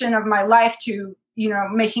dedication of my life to,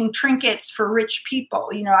 making trinkets for rich people.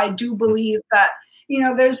 I do believe that,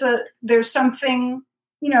 there's something,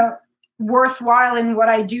 worthwhile in what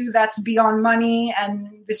I do that's beyond money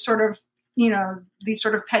and this sort of, these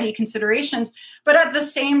sort of petty considerations. But at the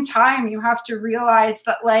same time, you have to realize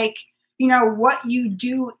that, like, what you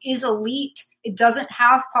do is elite. It doesn't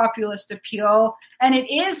have populist appeal. And it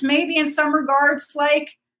is maybe in some regards,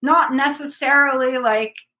 like, not necessarily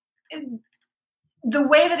like the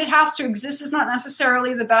way that it has to exist is not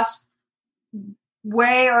necessarily the best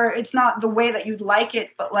way, or it's not the way that you'd like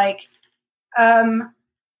it. But like,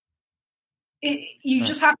 you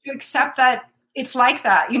just have to accept that it's like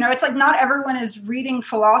that. It's like not everyone is reading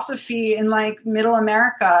philosophy in like middle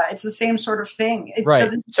America. It's the same sort of thing. It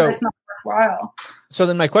doesn't, so it's not worthwhile. So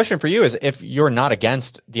then my question for you is, if you're not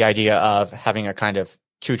against the idea of having a kind of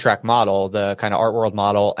 2-track model, the kind of art world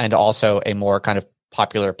model, and also a more kind of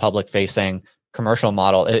popular public facing commercial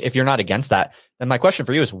model, if you're not against that, then my question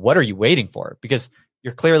for you is, what are you waiting for? Because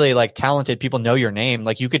you're clearly like talented. People know your name.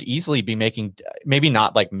 Like you could easily be making maybe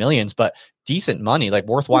not like millions, but decent money, like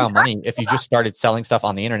worthwhile money if you just started selling stuff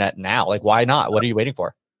on the internet now. Like, why not? What are you waiting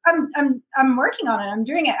for? I'm working on it. I'm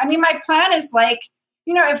doing it. I mean, my plan is like,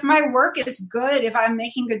 if my work is good, if I'm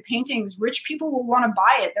making good paintings, rich people will want to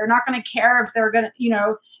buy it. They're not going to care if they're going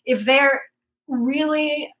to, if they're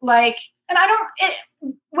really like, and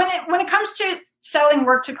when it comes to selling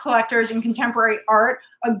work to collectors in contemporary art,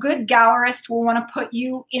 a good gallerist will want to put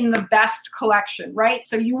you in the best collection, right?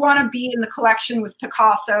 So you want to be in the collection with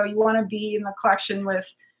Picasso, you want to be in the collection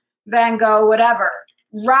with Van Gogh, whatever,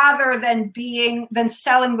 rather than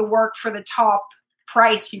selling the work for the top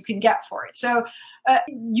price you can get for it. So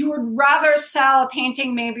you would rather sell a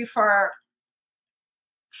painting maybe for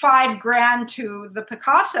 $5,000 to the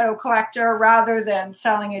Picasso collector rather than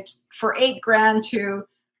selling it for $8,000 to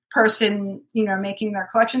person, making their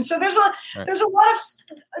collection. So there's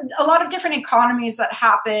a lot of different economies that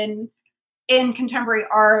happen in contemporary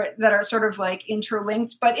art that are sort of like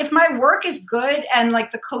interlinked. But if my work is good and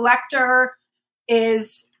like the collector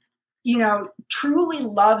is, truly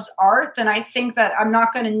loves art, then I think that I'm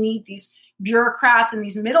not going to need these bureaucrats and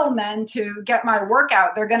these middlemen to get my work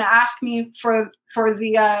out. They're going to ask me for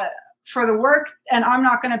the work, and I'm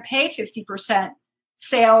not going to pay 50%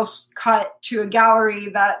 sales cut to a gallery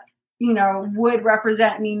that, would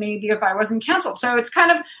represent me maybe if I wasn't canceled. So it's kind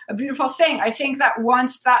of a beautiful thing. I think that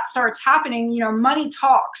once that starts happening, money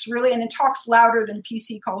talks really, and it talks louder than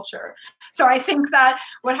PC culture. So I think that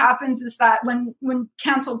what happens is that when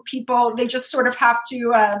canceled people, they just sort of have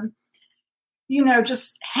to,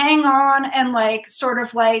 just hang on and like, sort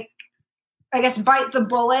of like, I guess, bite the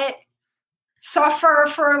bullet, suffer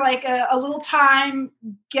for like a little time,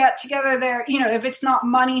 get together there, if it's not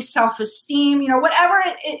money, self-esteem, whatever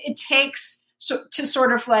it takes to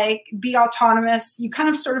sort of like be autonomous. You kind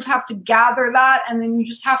of sort of have to gather that, and then you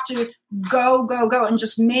just have to go and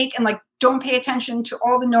just make, and like don't pay attention to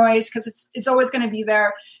all the noise because it's always going to be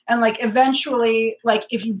there. And like eventually, like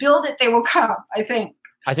if you build it, they will come, I think.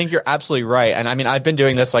 I think you're absolutely right. And I mean, I've been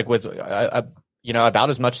doing this like with about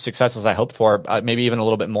as much success as I hoped for, maybe even a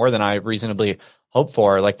little bit more than I reasonably hoped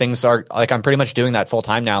for. Like things are like, I'm pretty much doing that full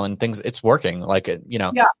time now, and it's working. Like,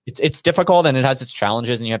 it's difficult and it has its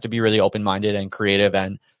challenges, and you have to be really open-minded and creative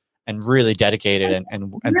and really dedicated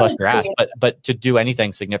and really bust your ass. But to do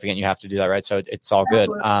anything significant, you have to do that. Right. So it's all good.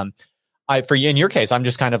 For you, in your case, I'm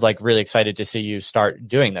just kind of like really excited to see you start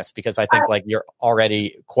doing this, because I think like you're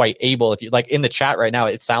already quite able. If you like in the chat right now,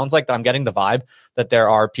 it sounds like I'm getting the vibe that there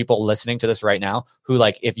are people listening to this right now who,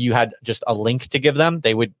 like, if you had just a link to give them,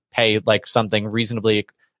 they would pay like something reasonably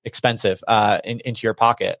expensive into your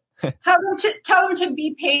pocket. Tell them to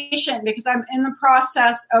be patient, because I'm in the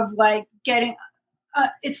process of like getting.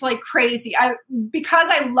 It's like crazy. Because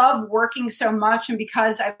I love working so much, and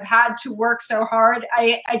because I've had to work so hard,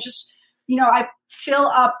 I just I fill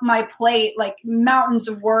up my plate like mountains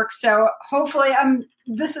of work. So hopefully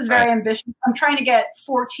this is very ambitious. I'm trying to get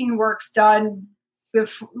 14 works done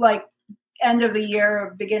with like end of the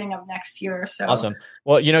year, beginning of next year. So awesome.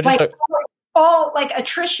 Well, just like all like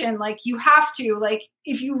attrition, like you have to, like,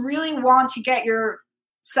 if you really want to get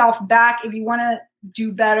yourself back, if you want to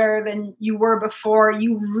do better than you were before,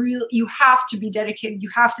 you have to be dedicated. You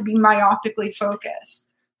have to be myopically focused.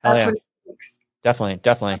 That's what it takes.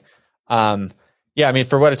 Definitely. Yeah, I mean,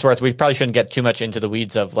 for what it's worth, we probably shouldn't get too much into the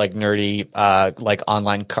weeds of like nerdy, like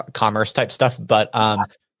online commerce type stuff. But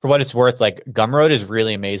for what it's worth, like Gumroad is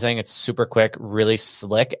really amazing. It's super quick, really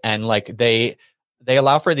slick, and like they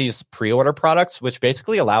allow for these pre-order products, which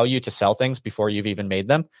basically allow you to sell things before you've even made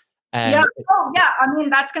them. And I mean,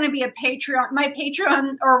 that's going to be a Patreon, my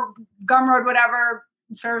Patreon or Gumroad, whatever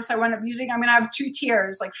service I wind up using. I'm going to have 2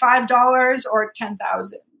 tiers, like $5 or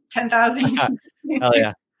 10,000. 10,000. Hell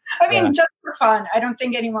yeah. I mean, just for fun. I don't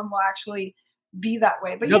think anyone will actually be that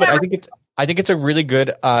way. But no, but I think it's a really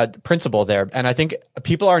good principle there, and I think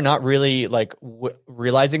people are not really like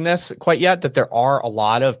realizing this quite yet. That there are a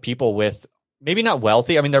lot of people with maybe not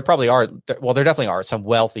wealthy. I mean, there probably are. Well, there definitely are some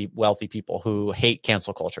wealthy people who hate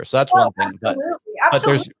cancel culture. So that's one thing. But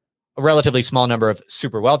there's a relatively small number of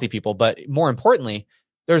super wealthy people. But more importantly,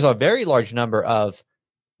 there's a very large number of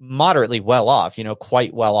moderately well off,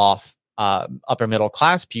 quite well off upper middle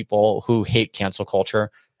class people who hate cancel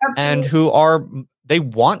culture. Absolutely. And they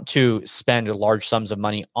want to spend large sums of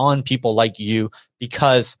money on people like you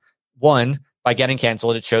because, one, by getting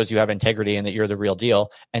canceled, it shows you have integrity and that you're the real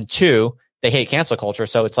deal. And two, they hate cancel culture.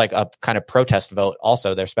 So it's like a kind of protest vote.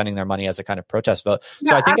 Also, they're spending their money as a kind of protest vote.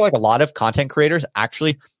 So I think like a lot of content creators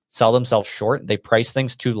actually sell themselves short. They price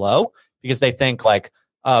things too low because they think like,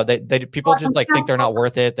 people just like think they're not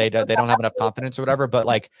worth it. They don't have enough confidence or whatever. But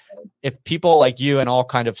like, if people like you and all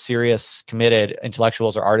kind of serious, committed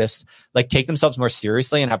intellectuals or artists like take themselves more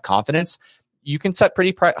seriously and have confidence, you can set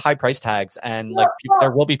pretty high price tags, and like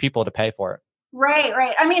there will be people to pay for it.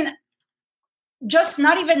 Right. I mean, just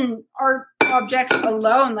not even art objects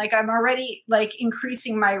alone. Like I'm already like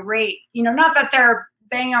increasing my rate. Not that they're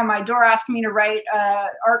banging on my door asking me to write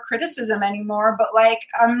art criticism anymore, but like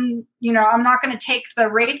I'm not going to take the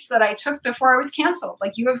rates that I took before I was canceled.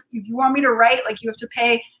 Like if you want me to write, like you have to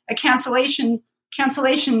pay a cancellation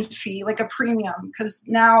fee, like a premium, because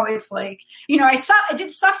now it's like I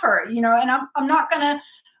did suffer, and I'm not going to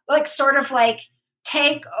like sort of like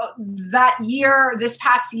take that year, this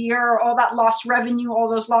past year, all that lost revenue, all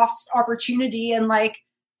those lost opportunity, and like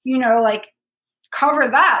cover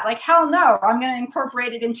that. Like, hell no, I'm going to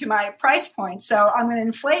incorporate it into my price point. So I'm going to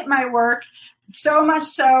inflate my work so much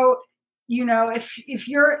so, if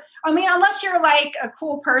you're, I mean, unless you're like a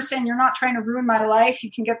cool person, you're not trying to ruin my life,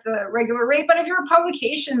 you can get the regular rate. But if you're a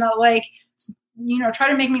publication that like, try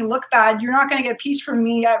to make me look bad, you're not going to get a piece from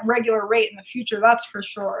me at regular rate in the future. That's for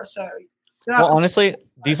sure. So well, honestly,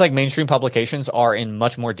 these like mainstream publications are in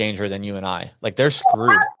much more danger than you and I. Like they're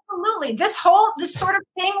screwed. Absolutely. This sort of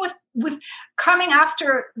thing with coming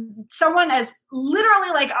after someone as literally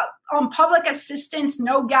like on public assistance,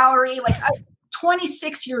 no gallery, like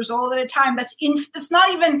 26 years old at a time. That's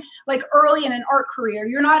not even like early in an art career.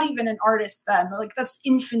 You're not even an artist then. Like that's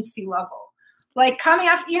infancy level. Like coming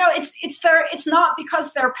after, it's not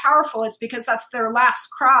because they're powerful. It's because that's their last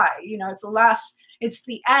cry. It's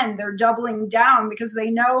the end. They're doubling down because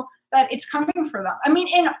they know that it's coming for them. I mean,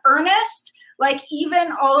 in earnest, like even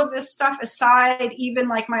all of this stuff aside, even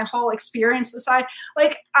like my whole experience aside,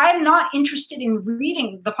 like I'm not interested in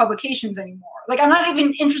reading the publications anymore. Like I'm not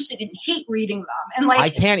even interested in hate reading them. And like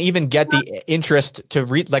I can't even get the interest to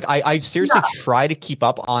read. Like I seriously try to keep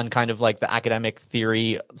up on kind of like the academic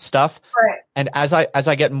theory stuff. Right. And as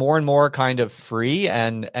I get more and more kind of free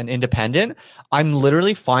and independent, I'm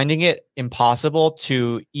literally finding it impossible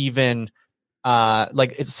to even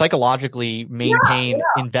like it's psychologically maintain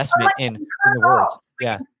investment in the world.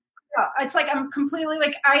 Yeah. It's like I'm completely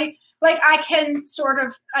like I sort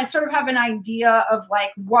of have an idea of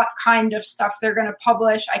like what kind of stuff they're going to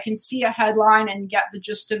publish. I can see a headline and get the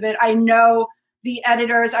gist of it. I know the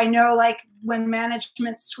editors. I know like when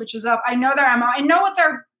management switches up, I know their MO. I know what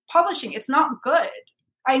they're publishing. It's not good.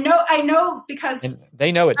 I know because and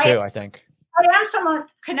they know it too, I think. I am somewhat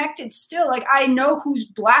connected still. Like I know who's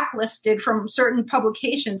blacklisted from certain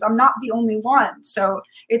publications. I'm not the only one. So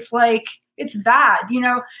it's like, it's bad.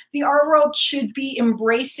 The art world should be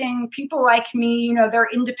embracing people like me, they're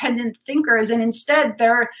independent thinkers. And instead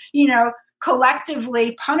they're,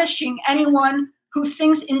 collectively punishing anyone who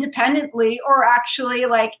thinks independently or actually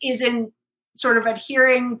like isn't sort of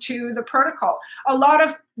adhering to the protocol. A lot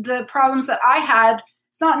of the problems that I had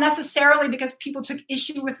not necessarily because people took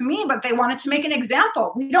issue with me, but they wanted to make an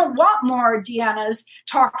example. We don't want more Deannas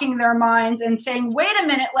talking their minds and saying, wait a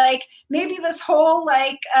minute, like maybe this whole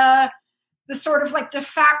like the sort of like de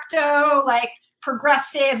facto like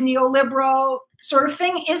progressive neoliberal sort of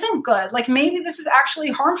thing isn't good. Like maybe this is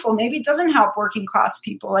actually harmful. Maybe it doesn't help working class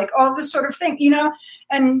people, like all this sort of thing, you know?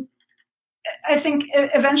 And I think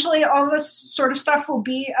eventually all this sort of stuff will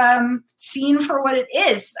be seen for what it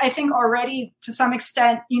is. I think already to some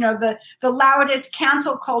extent, you know, the loudest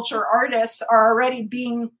cancel culture artists are already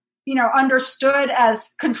being, you know, understood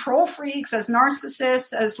as control freaks, as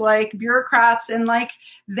narcissists, as like bureaucrats, and like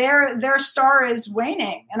their star is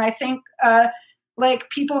waning. And I think like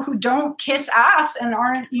people who don't kiss ass and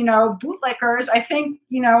aren't, you know, bootlickers, I think,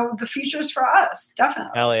 you know, the future's for us,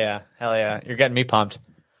 definitely. Hell yeah. Hell yeah. You're getting me pumped.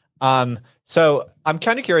 So I'm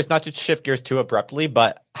kind of curious, not to shift gears too abruptly,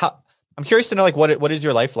 but I'm curious to know, like, what is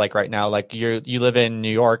your life like right now? Like you live in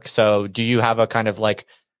New York. So do you have a kind of like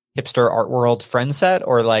hipster art world friend set,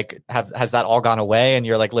 or like has that all gone away and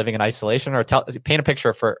you're like living in isolation, or paint a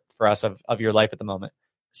picture for us of your life at the moment?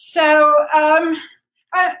 So,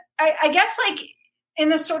 I guess like in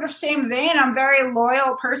the sort of same vein, I'm a very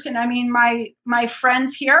loyal person. I mean, my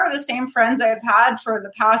friends here are the same friends I've had for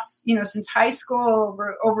the past, you know, since high school,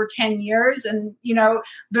 over 10 years. And, you know,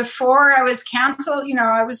 before I was canceled, you know,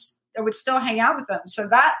 I would still hang out with them. So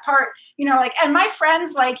that part, you know, like, and my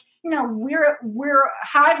friends, like, you know, we're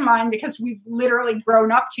hive mind because we've literally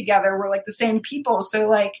grown up together. We're like the same people. So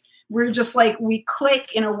like, we're just like, we click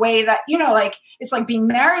in a way that, you know, like, it's like being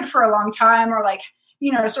married for a long time, or like,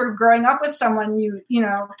 you know, sort of growing up with someone, you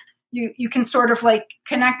know, you can sort of like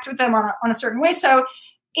connect with them on a certain way. So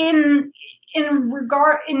in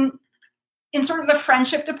sort of the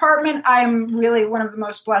friendship department, I'm really one of the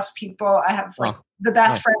most blessed people. I have like the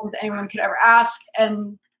best friends anyone could ever ask.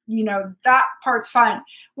 And, you know, that part's fine.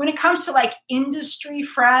 When it comes to like industry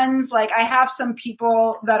friends, like I have some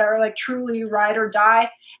people that are like truly ride or die.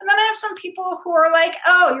 And then I have some people who are like,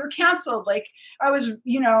 oh, you're canceled. Like I was,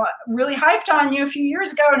 you know, really hyped on you a few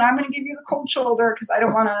years ago, and I'm going to give you the cold shoulder because I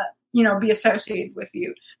don't want to, you know, be associated with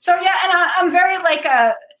you. So yeah, and I'm very like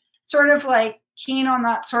a sort of like keen on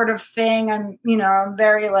that sort of thing. I'm, you know, I'm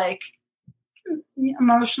very like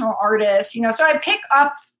emotional artist, you know, so I pick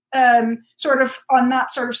up sort of on that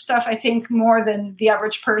sort of stuff, I think, more than the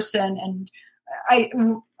average person. And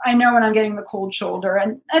I know when I'm getting the cold shoulder,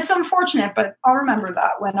 and it's unfortunate, but I'll remember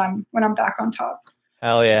that when I'm back on top.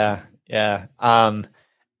 Hell yeah. Yeah.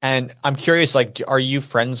 And I'm curious, like, are you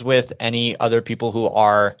friends with any other people who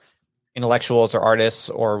are intellectuals or artists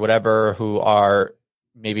or whatever, who are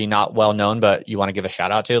maybe not well known, but you want to give a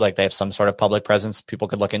shout out to, like they have some sort of public presence people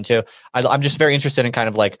could look into? I'm just very interested in kind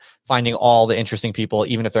of like finding all the interesting people,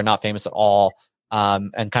 even if they're not famous at all.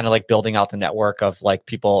 And kind of like building out the network of like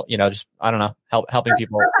people, you know, just, I don't know, helping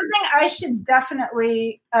people. That's something I should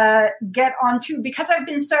definitely get onto, because I've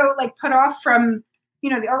been so like put off from, you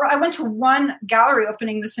know, I went to one gallery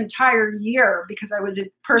opening this entire year because I was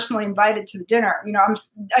personally invited to the dinner. You know,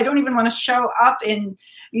 I don't even want to show up in,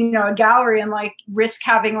 you know, a gallery and like risk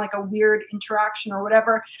having like a weird interaction or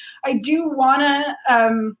whatever. I do want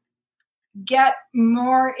to get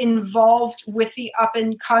more involved with the up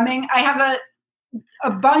and coming. I have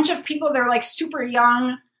a bunch of people, they're like super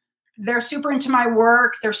young. They're super into my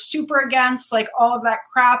work. They're super against like all of that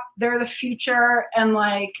crap. They're the future. And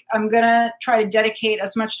like, I'm going to try to dedicate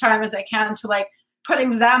as much time as I can to like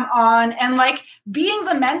putting them on and like being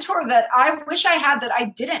the mentor that I wish I had that I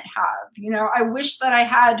didn't have. You know, I wish that I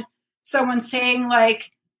had someone saying like,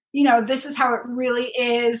 you know, this is how it really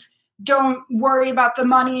is. Don't worry about the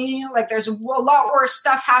money. Like there's a lot worse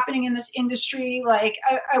stuff happening in this industry. Like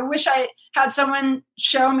I wish I had someone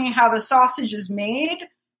show me how the sausage is made.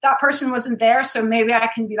 That person wasn't there. So maybe I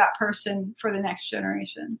can be that person for the next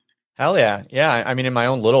generation. Hell yeah. Yeah. I mean, in my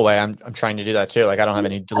own little way, I'm trying to do that too. Like I don't have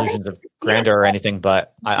any delusions of grandeur or anything,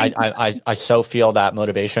 but I so feel that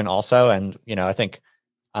motivation also. And, you know, I think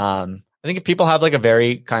if people have like a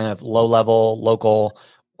very kind of low level, local,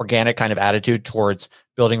 organic kind of attitude towards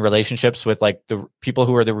building relationships with like the people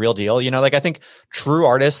who are the real deal, you know, like I think true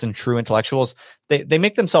artists and true intellectuals, they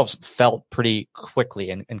make themselves felt pretty quickly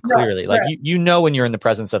and clearly. Right, like, you know, when you're in the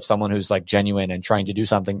presence of someone who's like genuine and trying to do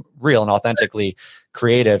something real and authentically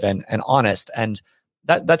creative and honest. And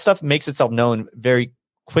that stuff makes itself known very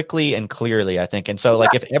quickly and clearly, I think. And so like,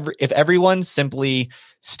 if everyone simply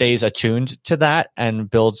stays attuned to that and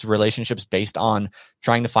builds relationships based on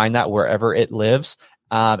trying to find that wherever it lives,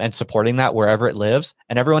 and supporting that wherever it lives,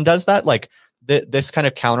 and everyone does that, like this kind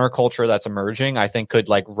of counterculture that's emerging, I think could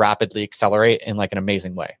like rapidly accelerate in like an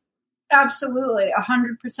amazing way. Absolutely,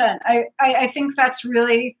 100%. I think that's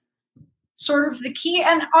really sort of the key.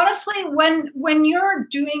 And honestly, when you're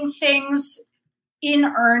doing things in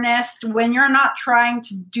earnest, when you're not trying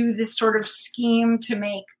to do this sort of scheme to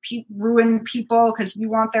make ruin people because you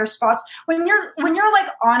want their spots, when you're like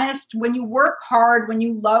honest, when you work hard, when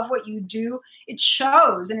you love what you do, it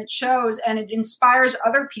shows and it inspires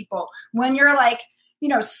other people. When you're like,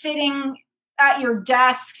 sitting at your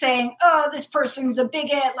desk saying, oh, this person's a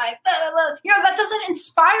bigot, like, blah, blah, blah. That doesn't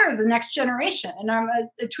inspire the next generation. And I'm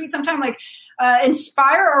a tweet sometime like,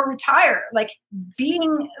 inspire or retire. Like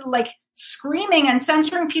being like screaming and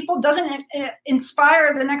censoring people doesn't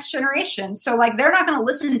inspire the next generation. So like, they're not going to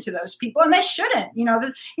listen to those people, and they shouldn't.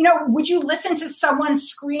 Would you listen to someone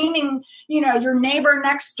screaming, your neighbor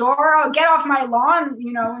next door, oh, get off my lawn,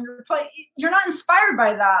 you're not inspired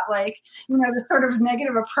by that. Like, this sort of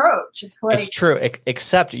negative approach. It's like, it's true.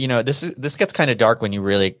 Except, this gets kind of dark when you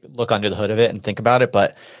really look under the hood of it and think about it.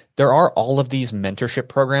 But there are all of these mentorship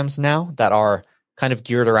programs now that are kind of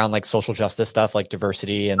geared around like social justice stuff, like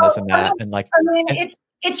diversity and this and that. And like,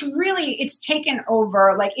 it's taken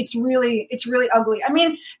over. Like, it's really ugly. I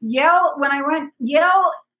mean, Yale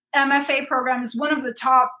MFA program is one of the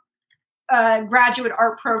top graduate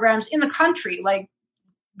art programs in the country. Like,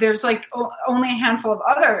 there's like only a handful of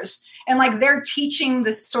others. And like, they're teaching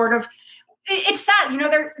this sort of, it's sad,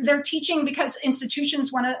 they're teaching because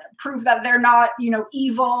institutions want to prove that they're not,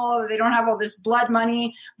 evil. They don't have all this blood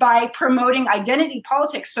money by promoting identity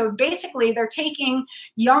politics. So basically they're taking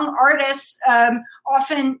young artists,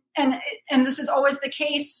 often, and this is always the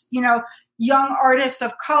case, young artists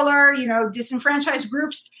of color, disenfranchised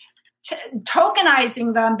groups,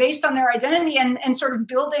 tokenizing them based on their identity and sort of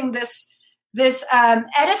building this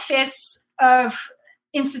edifice of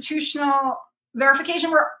institutional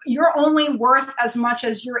verification where you're only worth as much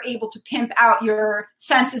as you're able to pimp out your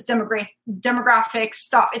census demographic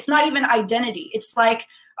stuff. It's not even identity. It's like,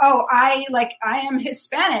 oh, I am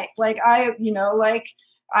Hispanic. Like I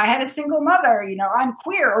had a single mother, I'm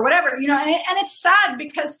queer or whatever, and it's sad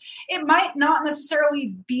because it might not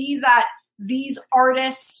necessarily be that these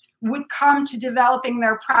artists would come to developing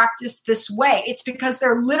their practice this way. It's because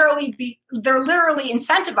they're literally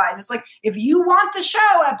incentivized. It's like, if you want the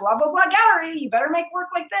show at blah, blah, blah gallery, you better make work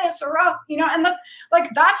like this or else, and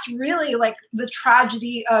that's really like the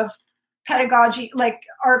tragedy of pedagogy, like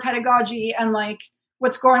art pedagogy and like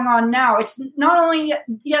what's going on now. It's not only,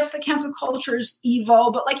 yes, the cancel culture is evil,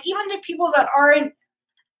 but like even to people that aren't,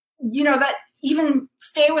 that even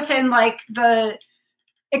stay within like the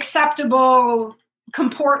acceptable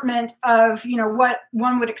comportment of what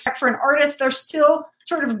one would expect for an artist, they're still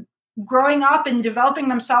sort of growing up and developing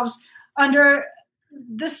themselves under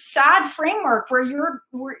this sad framework where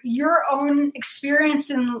your own experience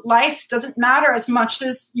in life doesn't matter as much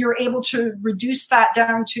as you're able to reduce that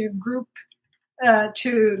down to group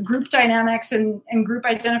dynamics and group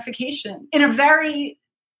identification in a very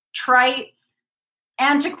trite,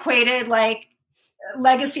 antiquated, like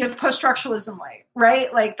legacy of post-structuralism way,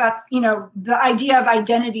 right? Like that's, the idea of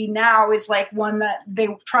identity now is like one that they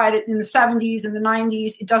tried it in the 70s and the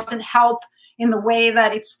 90s. It doesn't help in the way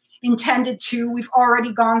that it's intended to. We've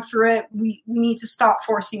already gone through it. We need to stop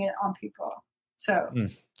forcing it on people. So,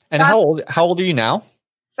 And how old are you now?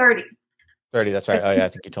 30. 30. That's right. Oh yeah. I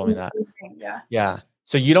think you told me that. Yeah. Yeah.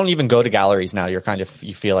 So you don't even go to galleries now. You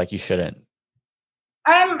feel like you shouldn't.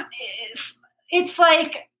 It's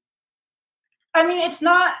like, I mean, it's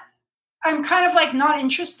not, I'm kind of like not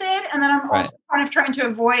interested. And then I'm also kind of trying to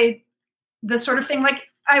avoid this sort of thing. Like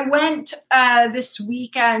I went this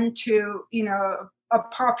weekend to, a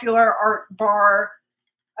popular art bar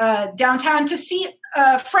downtown to see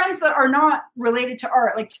friends that are not related to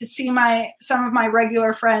art, like to see some of my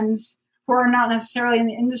regular friends who are not necessarily in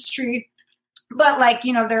the industry, but like,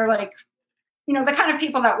 they're like, the kind of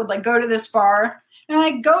people that would like go to this bar. And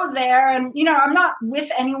I go there and, I'm not with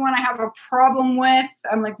anyone I have a problem with.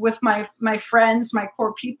 I'm like with my friends, my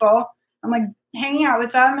core people. I'm like hanging out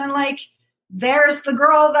with them. And like, there's the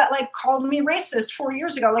girl that like called me racist 4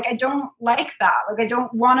 years ago. Like, I don't like that. Like, I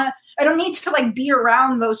don't need to like be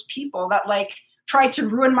around those people that like try to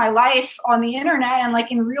ruin my life on the internet. And like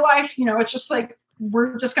in real life, it's just like,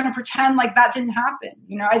 we're just going to pretend like that didn't happen.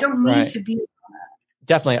 I don't need to be.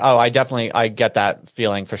 Definitely. Oh, I get that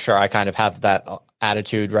feeling for sure. I kind of have that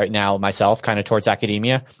attitude right now myself, kind of towards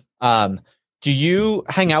academia. Do you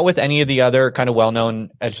hang out with any of the other kind of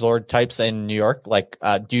well-known edgelord types in New York? Like,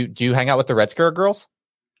 do you hang out with the Red Scare girls?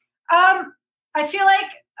 I feel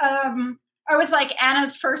like I was like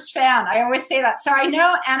Anna's first fan. I always say that. So I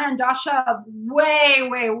know Anna and Dasha way,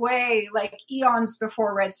 way, way like eons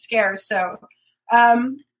before Red Scare. So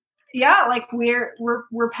yeah, like we're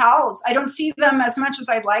pals. I don't see them as much as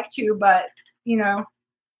I'd like to, but they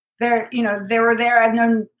were there.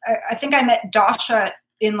 I think I met Dasha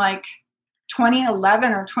in like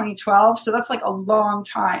 2011 or 2012. So that's like a long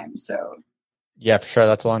time. So Yeah, for sure.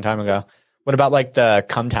 That's a long time ago. What about like the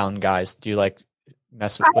Cumtown guys? Do you like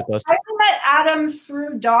mess with those? I met Adam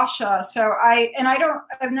through Dasha. So I've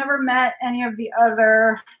never met any of the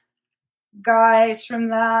other guys from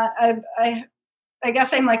that. I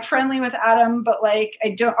guess I'm like friendly with Adam, but like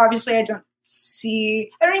I don't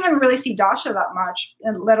even really see Dasha that much,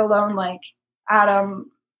 and let alone like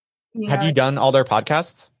Adam. Have you done all their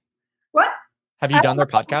podcasts? What? Have you done their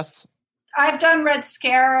podcasts? I've done Red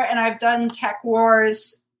Scare, and I've done Tech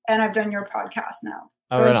Wars, and I've done your podcast now.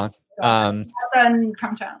 Oh, right on. I've done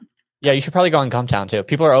Cumtown. Yeah, you should probably go on Cumtown too.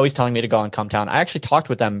 People are always telling me to go on Cumtown. I actually talked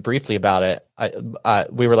with them briefly about it.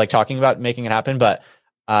 We were like talking about making it happen, but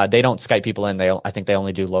they don't Skype people in. I think they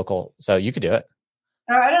only do local. So you could do it.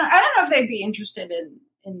 I don't know if they'd be interested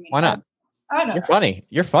in me. Why not? I don't know. You're funny.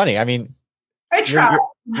 You're funny. I mean, I try.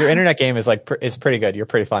 Your internet game is pretty good. You're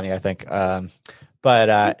pretty funny, I think.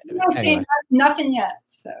 But anyway. Nothing yet.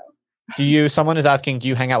 So someone is asking, do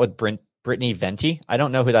you hang out with Brittany Venti? I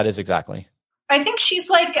don't know who that is exactly. I think she's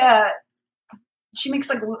like she makes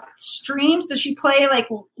like streams. Does she play like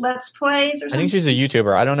Let's Plays or something? I think she's a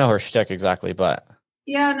YouTuber. I don't know her shtick exactly, but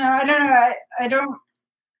yeah, no, I don't know.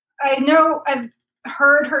 I know I've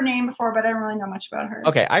heard her name before, but I don't really know much about her.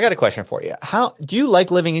 Okay, I got a question for you. How do you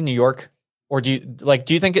like living in New York? Or do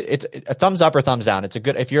you think it's a thumbs up or thumbs down? It's a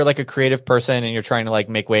good, if you're like a creative person and you're trying to like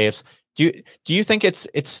make waves, do you think it's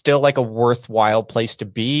still like a worthwhile place to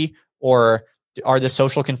be, or are the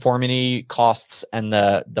social conformity costs and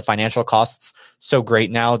the financial costs so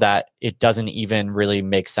great now that it doesn't even really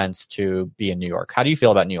make sense to be in New York? How do you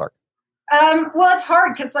feel about New York? Well, it's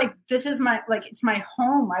hard because like this is it's my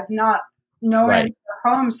home. I've not known right.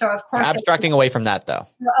 Home, so of course abstracting away from that though,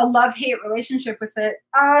 a love-hate relationship with it.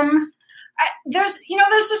 There's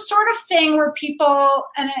this sort of thing where people,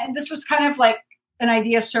 and this was kind of like an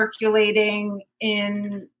idea circulating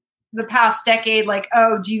in the past decade, like,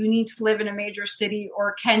 oh, do you need to live in a major city,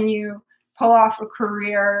 or can you pull off a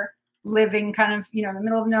career living kind of, in the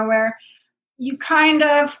middle of nowhere? You kind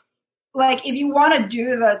of like, if you want to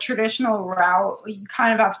do the traditional route, you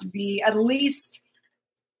kind of have to be at least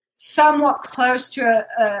somewhat close to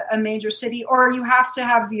a major city, or you have to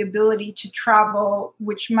have the ability to travel,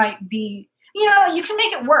 which might be, you can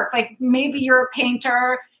make it work. Like maybe you're a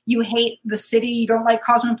painter, you hate the city, you don't like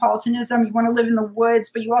cosmopolitanism, you want to live in the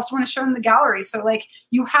woods, but you also want to show in the gallery. So like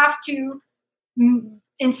you have to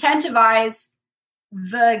incentivize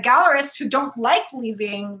the gallerists who don't like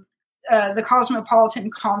leaving the cosmopolitan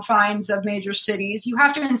confines of major cities. You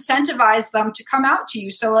have to incentivize them to come out to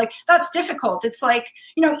you. So like, that's difficult. It's like,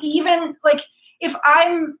 even like if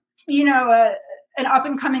I'm, an up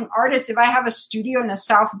and coming artist, if I have a studio in the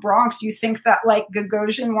South Bronx, you think that like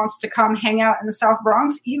Gagosian wants to come hang out in the South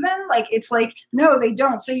Bronx even? Like, it's like, no, they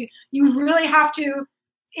don't. So you really have to,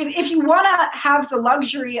 if you want to have the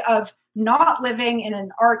luxury of not living in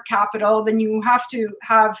an art capital, then you have to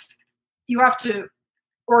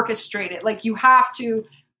orchestrate it. Like you have to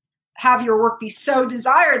have your work be so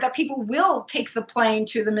desired that people will take the plane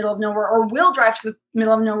to the middle of nowhere, or will drive to the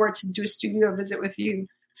middle of nowhere to do a studio visit with you,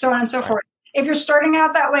 so on and so forth. If you're starting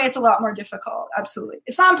out that way, it's a lot more difficult. Absolutely.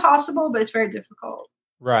 It's not impossible, but it's very difficult.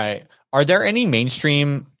 Right. Are there any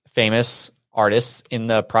mainstream famous artists in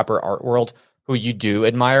the proper art world who you do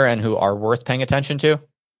admire and who are worth paying attention to?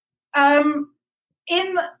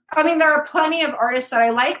 There are plenty of artists that I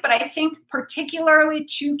like, but I think particularly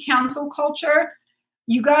to cancel culture,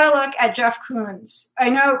 you got to look at Jeff Koons. I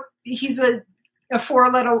know he's a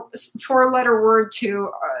four-letter word to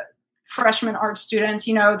freshman art students.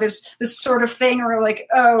 There's this sort of thing where like,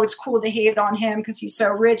 oh, it's cool to hate on him because he's so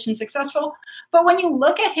rich and successful. But when you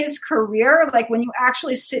look at his career, like when you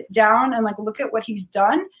actually sit down and like look at what he's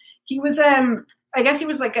done, he was, I guess he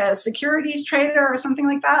was like a securities trader or something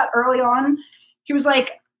like that early on. He was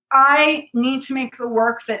like, I need to make the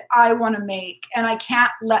work that I want to make, and I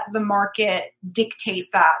can't let the market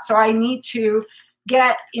dictate that. So I need to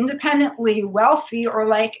get independently wealthy or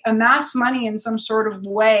like amass money in some sort of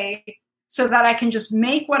way so that I can just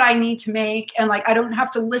make what I need to make. And like, I don't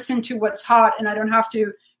have to listen to what's hot, and I don't have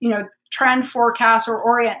to, trend forecast or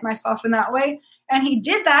orient myself in that way. And he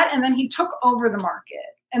did that. And then he took over the market.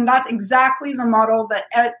 And that's exactly the model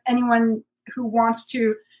that anyone who wants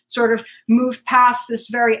to sort of move past this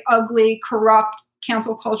very ugly, corrupt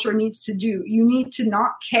cancel culture needs to do. You need to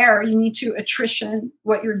not care. You need to attrition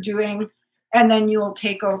what you're doing, and then you'll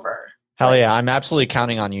take over. Hell yeah. I'm absolutely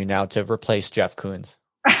counting on you now to replace Jeff Koons.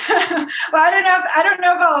 Well, I don't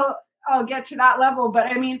know if I'll get to that level, but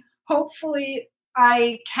I mean, hopefully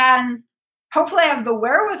I can. Hopefully, I have the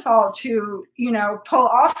wherewithal to, pull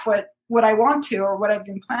off what I want to or what I've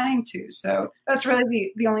been planning to. So that's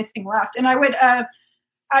really the only thing left. And I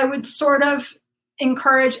would sort of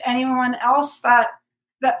encourage anyone else that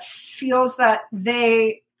feels that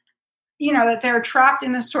that they're trapped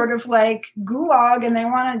in this sort of like gulag and they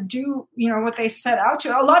want to do, what they set out to.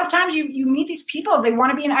 A lot of times you meet these people, they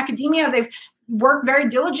want to be in academia. They've worked very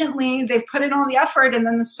diligently. They've put in all the effort, and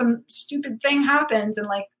then some stupid thing happens. And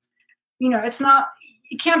like,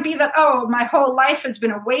 it can't be that, oh, my whole life has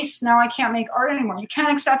been a waste. Now I can't make art anymore. You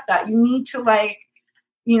can't accept that. You need to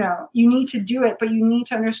you need to do it, but you need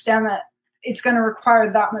to understand that it's going to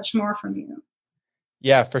require that much more from you.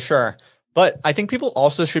 Yeah, for sure. But I think people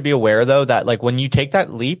also should be aware though, that like when you take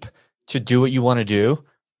that leap to do what you want to do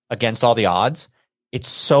against all the odds, it's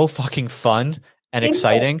so fucking fun and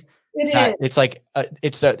exciting. It is. It's like,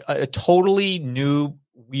 it's a totally new,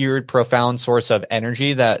 weird, profound source of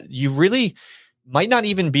energy that you really might not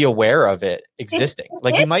even be aware of it existing.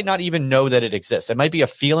 You might not even know that it exists. It might be a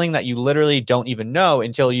feeling that you literally don't even know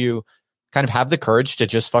until you kind of have the courage to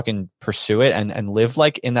just fucking pursue it and live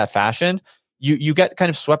like in that fashion. You get kind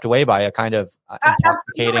of swept away by a kind of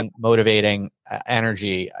intoxicating, motivating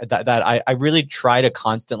energy that I really try to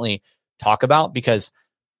constantly talk about, because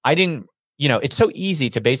I didn't, it's so easy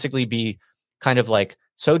to basically be kind of like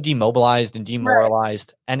so demobilized and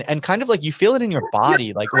demoralized, and kind of like you feel it in your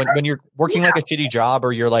body. Like when you're working like a shitty job,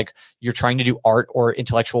 or you're trying to do art or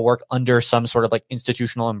intellectual work under some sort of like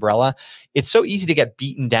institutional umbrella, it's so easy to get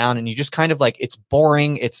beaten down, and you just kind of like, it's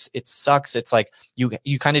boring. It sucks. It's like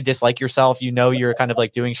you kind of dislike yourself. You're kind of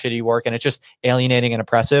like doing shitty work, and it's just alienating and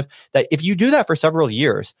oppressive. That if you do that for several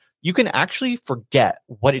years, you can actually forget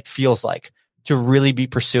what it feels like to really be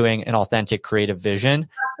pursuing an authentic creative vision.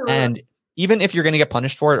 Absolutely. And even if you're going to get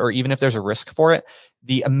punished for it, or even if there's a risk for it,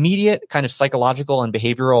 the immediate kind of psychological and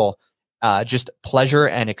behavioral just pleasure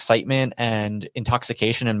and excitement and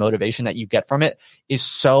intoxication and motivation that you get from it is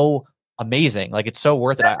so amazing. Like, it's so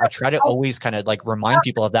worth it. I try to always kind of like remind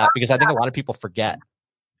people of that, because I think a lot of people forget.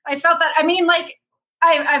 I felt that. I mean, like,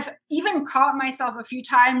 I've even caught myself a few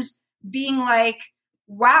times being like,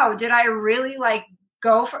 wow, did I really like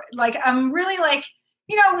go for, like, I'm really like,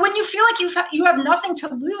 when you feel like you have nothing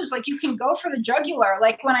to lose, like you can go for the jugular.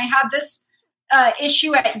 Like when I had this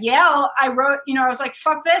issue at Yale, I wrote, I was like,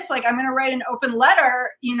 fuck this. Like, I'm going to write an open letter.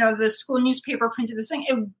 The school newspaper printed this thing.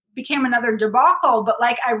 It became another debacle. But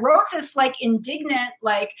like, I wrote this like indignant,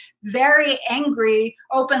 like very angry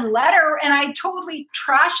open letter. And I totally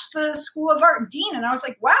trashed the School of Art dean. And I was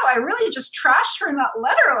like, wow, I really just trashed her in that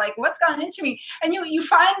letter. Like, what's gotten into me? And you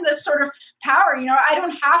find this sort of power, I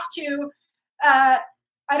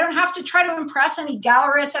don't have to try to impress any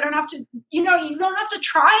gallerists. I don't have to, you don't have to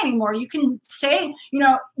try anymore. You can say,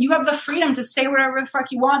 you have the freedom to say whatever the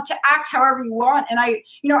fuck you want, to act however you want. And I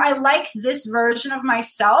like this version of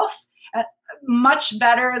myself much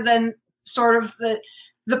better than sort of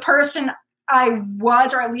the person I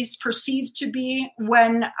was, or at least perceived to be,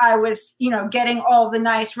 when I was, getting all the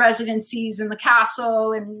nice residencies in the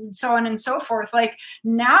castle and so on and so forth. Like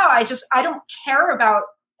now I don't care about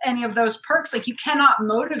any of those perks. Like, you cannot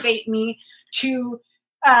motivate me to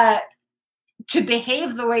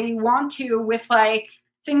behave the way you want to with like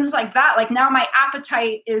things like that. Like now my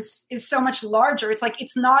appetite is so much larger. It's like,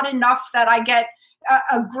 it's not enough that I get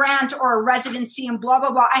a grant or a residency and blah, blah,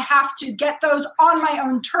 blah. I have to get those on my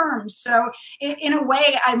own terms. So in a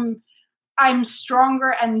way, I'm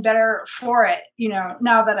stronger and better for it,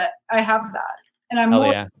 now that I have that. And I'm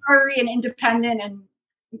more free and independent, and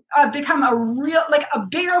become a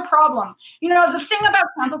bigger problem. The thing about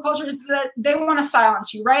cancel culture is that they want to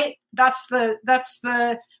silence you, right? That's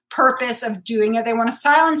the purpose of doing it. They want to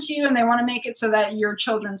silence you, and they want to make it so that your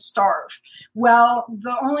children starve. Well,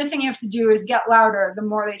 the only thing you have to do is get louder the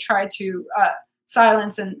more they try to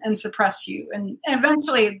silence and suppress you. And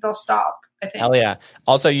eventually they'll stop, I think. Hell yeah.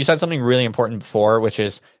 Also, you said something really important before, which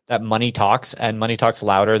is that money talks, and money talks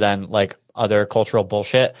louder than like other cultural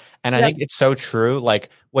bullshit. And I think it's so true. Like,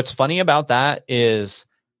 what's funny about that is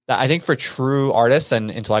that I think for true artists and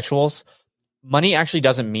intellectuals, money actually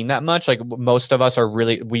doesn't mean that much. Like, most of us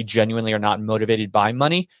we genuinely are not motivated by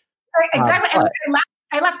money. Exactly.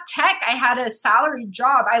 I left tech. I had a salaried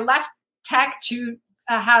job. I left tech to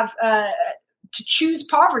have to choose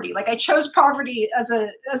poverty. Like, I chose poverty as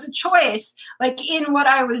a choice, like in what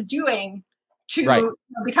I was doing to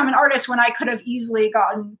become an artist, when I could have easily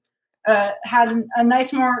gotten had a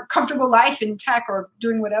nice, more comfortable life in tech or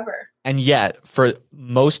doing whatever. And yet, for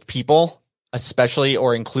most people, especially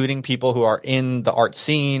or including people who are in the art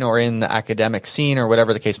scene or in the academic scene or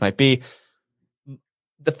whatever the case might be,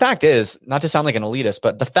 the fact is, not to sound like an elitist,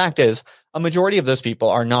 but the fact is a majority of those people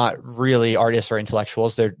are not really artists or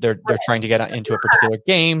intellectuals. They're trying to get into a particular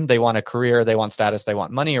game. They want a career, they want status, they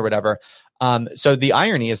want money or whatever. So the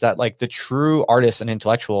irony is that like the true artists and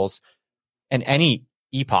intellectuals in any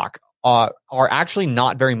epoch are actually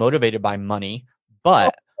not very motivated by money.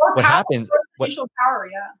 But what happens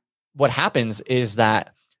is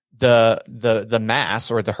that the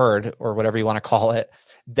mass or the herd or whatever you want to call it,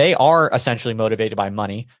 they are essentially motivated by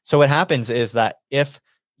money. So what happens is that if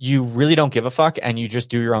you really don't give a fuck and you just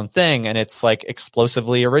do your own thing and it's like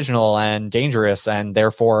explosively original and dangerous and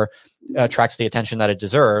therefore attracts the attention that it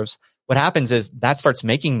deserves, what happens is that starts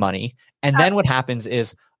making money. And then what happens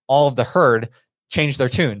is all of the herd change their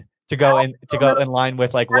tune to go in line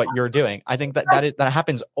with like what you're doing. I think that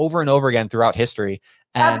happens over and over again throughout history.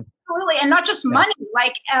 And absolutely. And not just money,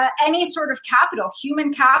 like any sort of capital,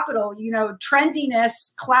 human capital,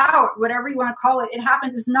 trendiness, clout, whatever you want to call it. It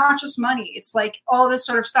happens. It's not just money. It's like all this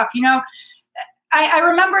sort of stuff. I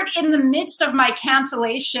remembered in the midst of my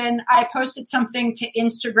cancellation, I posted something to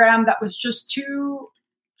Instagram that was just too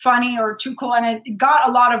funny or too cool, and it got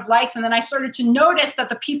a lot of likes. And then I started to notice that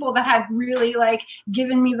the people that had really like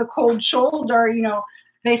given me the cold shoulder,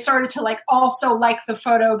 they started to like also like the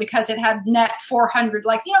photo because it had net 400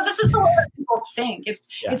 likes. This is the way that people think. It's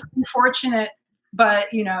unfortunate, but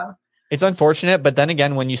it's unfortunate. But then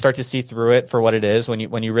again, when you start to see through it for what it is, when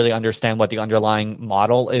you really understand what the underlying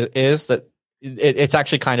model is that it's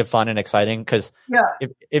actually kind of fun and exciting. Because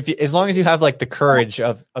if as long as you have like the courage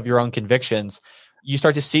of your own convictions, you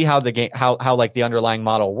start to see how the game, how like the underlying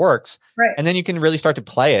model works. Right. And then you can really start to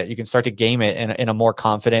play it. You can start to game it in a more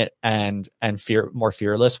confident and more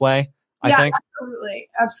fearless way. I think.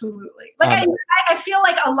 Absolutely. Like I feel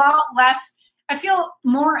like a lot less, I feel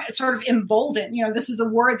more sort of emboldened. This is a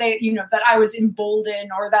word that I was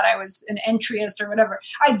emboldened or that I was an entryist or whatever.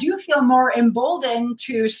 I do feel more emboldened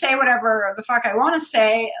to say whatever the fuck I want to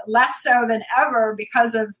say, less so than ever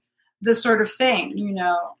because of this sort of thing.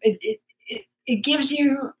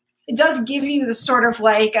 It does give you the sort of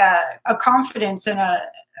like a confidence and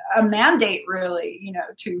a mandate really,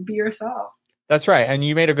 to be yourself. That's right. And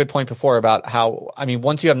you made a good point before about how,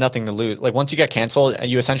 once you have nothing to lose, like once you get canceled,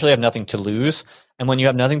 you essentially have nothing to lose. And when you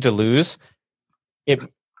have nothing to lose,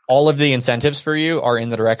 all of the incentives for you are in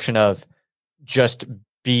the direction of just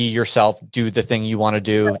be yourself, do the thing you want to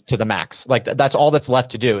do to the max. Like that's all that's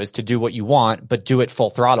left to do is to do what you want, but do it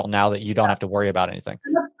full throttle now that you don't have to worry about anything.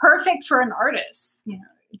 And that's perfect for an artist.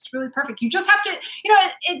 It's really perfect. You just have to,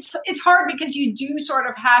 it's hard because you do sort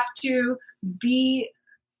of have to be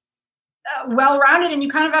well-rounded and you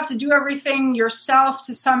kind of have to do everything yourself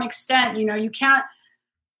to some extent. You can't,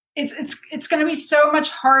 it's going to be so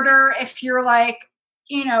much harder if you're like,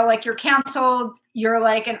 like you're canceled, you're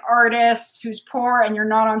like an artist who's poor and you're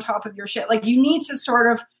not on top of your shit. Like you need to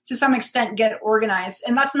sort of, to some extent, get organized.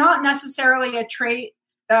 And that's not necessarily a trait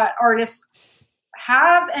that artists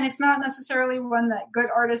have. And it's not necessarily one that good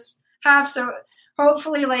artists have. So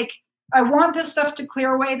hopefully like, I want this stuff to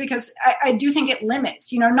clear away because I do think it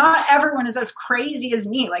limits, not everyone is as crazy as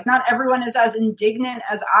me. Like not everyone is as indignant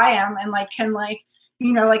as I am and like, can like,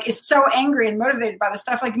 like is so angry and motivated by the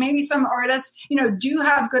stuff. Like maybe some artists, do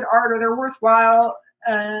have good art or they're worthwhile,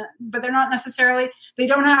 but they're not necessarily, they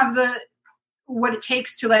don't have what it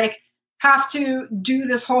takes to like have to do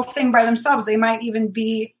this whole thing by themselves. They might even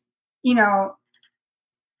be,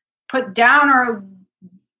 put down or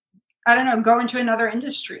I don't know, go into another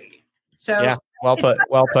industry. So yeah, well put.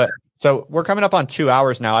 So we're coming up on 2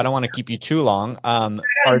 hours now. I don't want to keep you too long. Are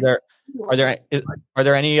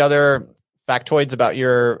there any other factoids about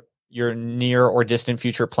your near or distant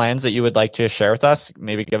future plans that you would like to share with us?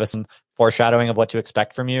 Maybe give us some foreshadowing of what to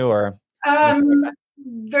expect from you or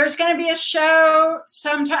there's going to be a show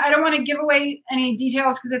sometime. I don't want to give away any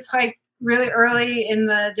details because it's like really early in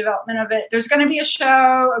the development of it. There's going to be a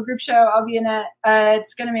group show. I'll be in it.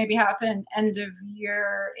 It's going to maybe happen end of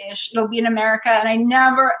year-ish. It'll be in America. And I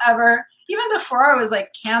never, ever, even before I was like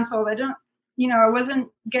canceled, I wasn't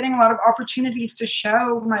getting a lot of opportunities to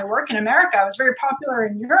show my work in America. I was very popular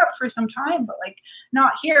in Europe for some time, but like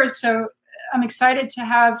not here. So I'm excited to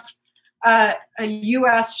have a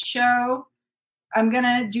US show. I'm going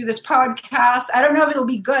to do this podcast. I don't know if it'll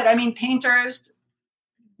be good. Painters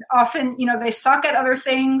often, they suck at other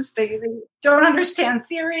things. They don't understand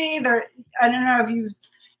theory. I don't know if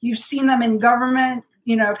you've seen them in government,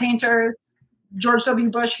 painters, George W.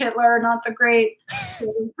 Bush, Hitler, not the great, it's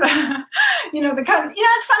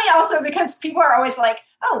funny also because people are always like,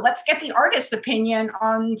 oh, let's get the artist's opinion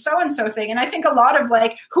on so-and-so thing. And I think a lot of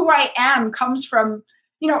like who I am comes from,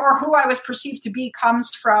 or who I was perceived to be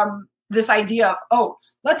comes from this idea of, oh,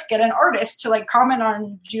 let's get an artist to like comment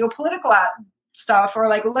on geopolitical stuff, or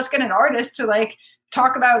like, let's get an artist to like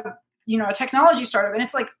talk about, a technology startup. And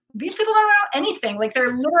it's like, these people don't know anything. Like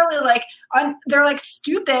they're literally like, they're like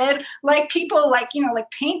stupid, like people like,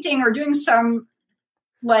 like painting or doing some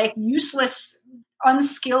like useless,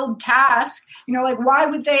 unskilled task, like why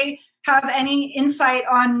would they have any insight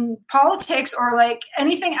on politics or like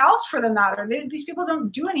anything else for the matter? These people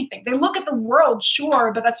don't do anything. They look at the world,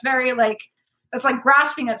 sure, but that's very like, that's like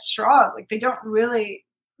grasping at straws. Like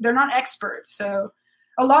they're not experts. So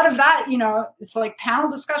a lot of that, it's like panel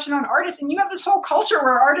discussion on artists, and you have this whole culture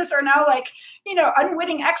where artists are now like,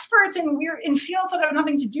 unwitting experts and we're in fields that have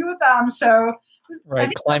nothing to do with them. So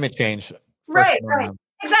right, climate change. Right.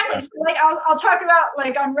 Exactly. So like I'll talk about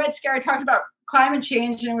like on Red Scare, I talked about climate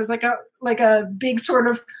change, and it was like a big sort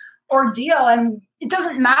of ordeal. And it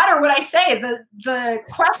doesn't matter what I say. The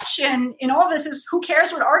question in all this is, who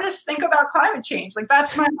cares what artists think about climate change? Like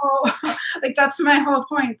that's my whole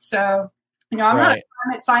point. So, I'm not a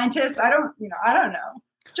climate scientist. I don't know.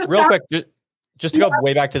 Just real quick, just to go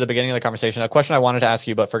way back to the beginning of the conversation, a question I wanted to ask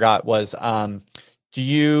you but forgot was,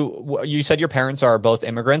 you said your parents are both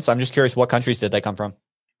immigrants. I'm just curious, what countries did they come from?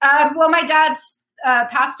 Well, my dad's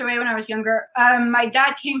passed away when I was younger. My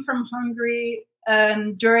dad came from Hungary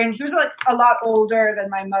he was like a lot older than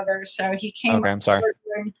my mother. So he came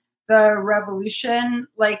during the revolution,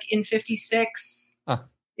 like in 56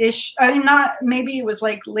 ish. I mean, maybe it was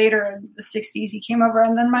like later in the 60s he came over.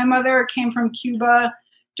 And then my mother came from Cuba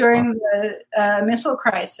during the missile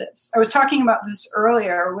crisis. I was talking about this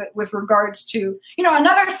earlier with regards to,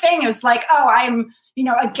 another thing is like, oh, I'm,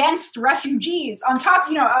 against refugees. On top,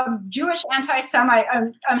 I'm Jewish anti-Semite.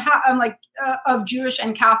 I'm like of Jewish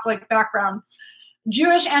and Catholic background.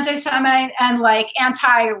 Jewish anti-Semite and like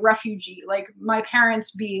anti-refugee, like my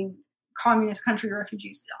parents being communist country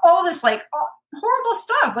refugees. All this like horrible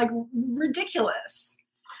stuff, like ridiculous.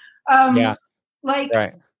 So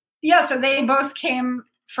they both came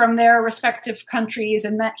from their respective countries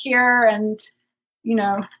and met here, and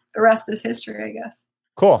the rest is history, I guess.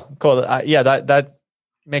 Cool. That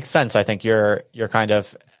makes sense. I think your kind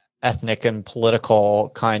of ethnic and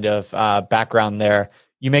political kind of background there.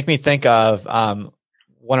 You make me think of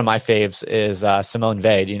one of my faves is Simone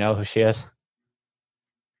Weil. Do you know who she is?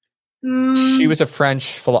 She was a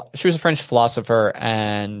French philosopher,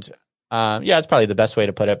 and it's probably the best way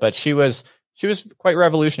to put it. But she was quite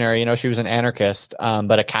revolutionary. She was an anarchist,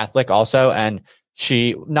 but a Catholic also, and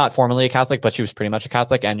she not formally a Catholic, but she was pretty much a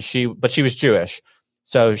Catholic, but she was Jewish.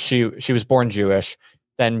 So she was born Jewish,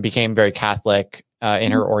 then became very Catholic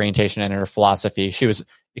in her orientation and in her philosophy. She was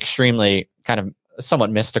extremely kind of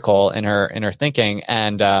somewhat mystical in her thinking,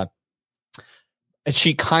 and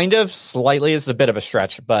she kind of slightly, it's a bit of a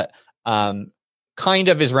stretch, but kind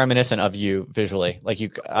of is reminiscent of you visually. Like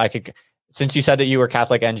since you said that you were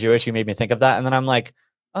Catholic and Jewish, you made me think of that, and then I'm like,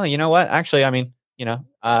 oh, you know what? Actually, I mean, there's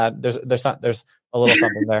a little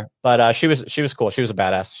something there. But she was cool. She was a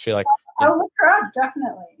badass. She like. I'll look her up,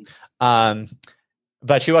 definitely.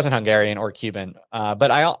 But she wasn't Hungarian or Cuban.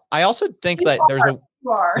 But I also think that there's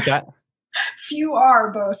few are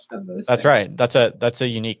both of those. That's right. That's a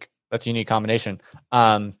unique combination.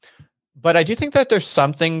 But I do think that there's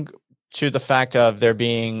something to the fact of there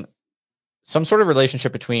being some sort of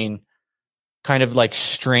relationship between kind of like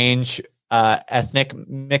strange ethnic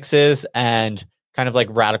mixes and kind of like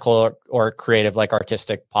radical or creative, like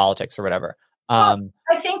artistic politics or whatever. I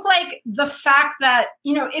think like the fact that,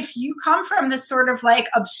 if you come from this sort of like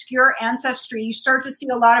obscure ancestry, you start to see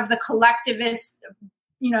a lot of the collectivist,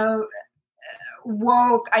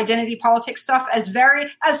 woke identity politics stuff as very,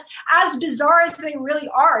 as bizarre as they really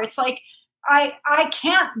are. It's like, I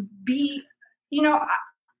can't be,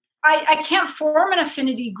 I can't form an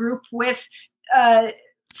affinity group with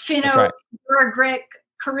Finno, Ugric,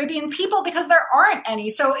 Caribbean people because there aren't any.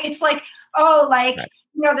 So it's like,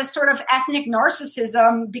 this sort of ethnic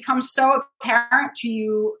narcissism becomes so apparent to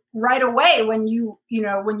you right away when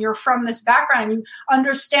when you're from this background and you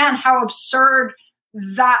understand how absurd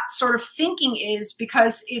that sort of thinking is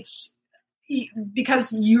because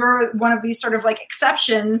you're one of these sort of like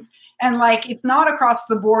exceptions. And like, it's not across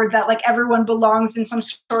the board that like everyone belongs in some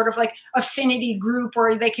sort of like affinity group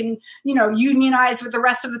where they can, unionize with the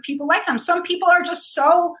rest of the people like them. Some people are just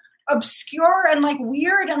so obscure and like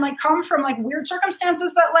weird and like come from like weird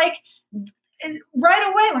circumstances that like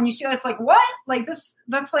right away when you see that, it's like, what? Like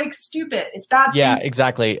that's like stupid. It's bad. Yeah,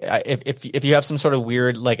 exactly. If you have some sort of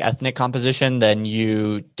weird like ethnic composition, then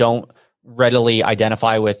you don't readily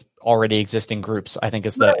identify with already existing groups, I think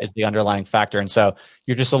is the underlying factor. And so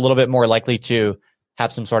you're just a little bit more likely to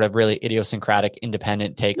have some sort of really idiosyncratic,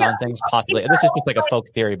 independent take on things, possibly. This is just like a folk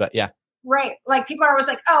theory, but yeah. Right. Like people are always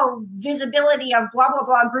like, oh, visibility of blah, blah,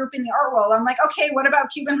 blah group in the art world. I'm like, okay, what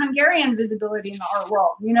about Cuban Hungarian visibility in the art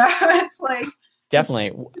world? You know, it's like.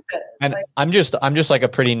 Definitely. And like, I'm just like a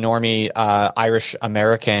pretty normie Irish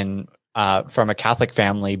American from a Catholic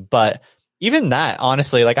family. But even that,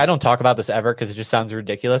 honestly, like I don't talk about this ever because it just sounds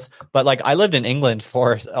ridiculous. But like I lived in England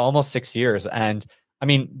for almost 6 years. And I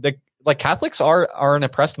mean, Catholics are an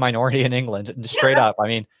oppressed minority in England, straight up. I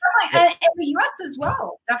mean, and in the US as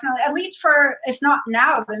well, definitely. At least for, if not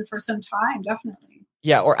now, then for some time, definitely.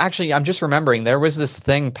 Yeah, or actually, I'm just remembering there was this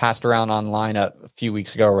thing passed around online a few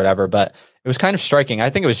weeks ago or whatever, but it was kind of striking. I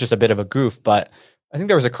think it was just a bit of a goof, but I think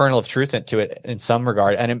there was a kernel of truth to it in some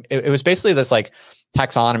regard. And it was basically this like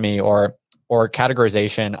taxonomy or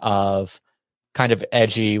categorization of kind of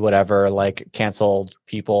edgy, whatever, like canceled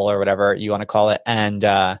people or whatever you want to call it. And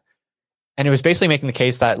it was basically making the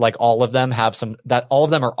case that like all of them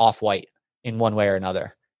are off-white in one way or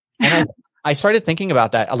another. And I started thinking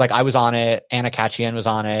about that. Like I was on it. Anna Khachiyan was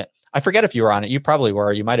on it. I forget if you were on it. You probably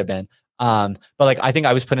were. You might have been. But like, I think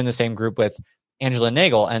I was put in the same group with Angela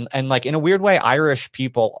Nagel, and like in a weird way, Irish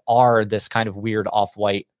people are this kind of weird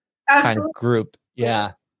off-white kind of group.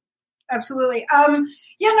 Yeah, absolutely.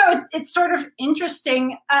 It's sort of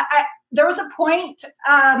interesting. There was a point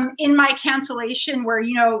in my cancellation where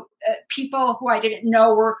people who I didn't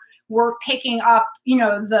know were picking up,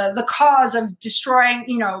 the cause of destroying,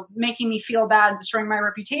 making me feel bad, destroying my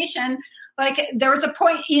reputation. Like there was a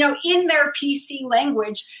point, in their PC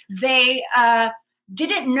language, they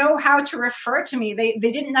didn't know how to refer to me. They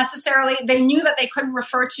didn't necessarily, they knew that they couldn't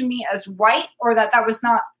refer to me as white, or that was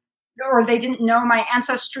not, or they didn't know my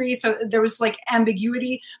ancestry. So there was like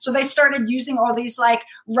ambiguity. So they started using all these, like,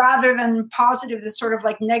 rather than positive, this sort of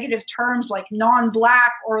like negative terms, like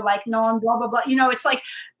non-black or like non-blah, blah, blah. It's like,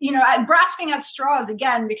 grasping at straws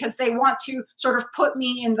again, because they want to sort of put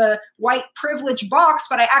me in the white privilege box,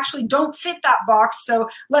 but I actually don't fit that box. So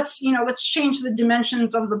let's change the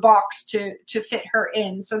dimensions of the box to fit her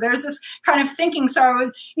in. So there's this kind of thinking.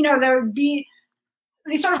 So, there would be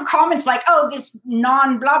these sort of comments like, oh, this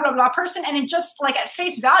non blah, blah, blah person. And it just like at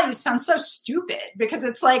face value sounds so stupid, because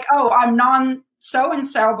it's like, oh, I'm non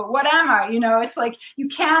so-and-so, but what am I? It's like, you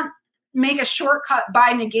can't make a shortcut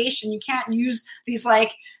by negation. You can't use these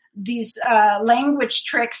language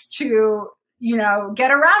tricks to, get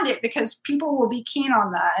around it, because people will be keen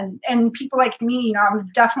on that. And people like me, I'm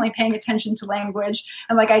definitely paying attention to language.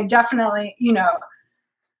 And like, I definitely,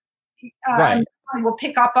 right. I will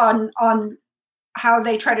pick up on how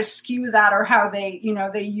they try to skew that, or how they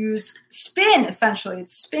use spin. Essentially,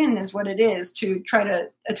 spin is what it is to try to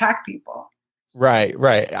attack people. Right.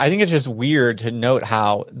 I think it's just weird to note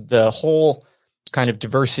how the whole kind of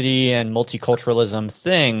diversity and multiculturalism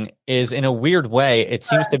thing is, in a weird way, it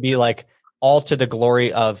seems to be like all to the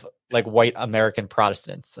glory of like white American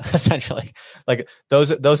Protestants, essentially. Like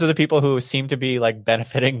those are the people who seem to be like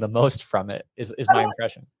benefiting the most from it, is my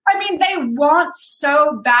impression. I mean, they want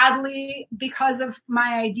so badly, because of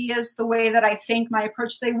my ideas, the way that I think, my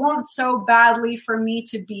approach, they want so badly for me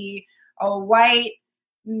to be a white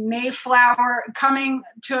Mayflower, coming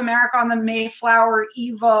to America on the Mayflower,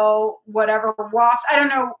 evil, whatever, wasp, I don't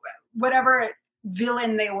know, whatever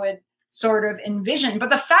villain they would sort of envision.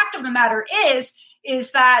 But the fact of the matter is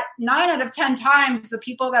that 9 out of 10 times the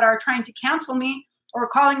people that are trying to cancel me or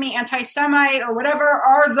calling me anti-Semite or whatever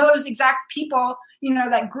are those exact people,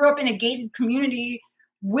 that grew up in a gated community,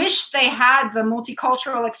 wish they had the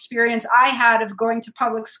multicultural experience I had of going to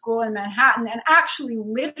public school in Manhattan and actually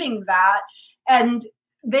living that. And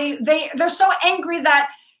they're so angry that,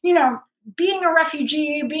 being a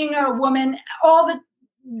refugee, being a woman,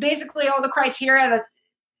 basically all the criteria that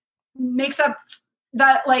makes up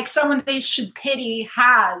that, like, someone they should pity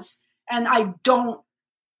has, and I don't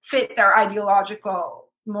fit their ideological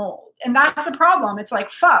mold. And that's a problem. It's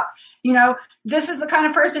like, fuck, this is the kind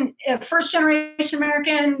of person, first generation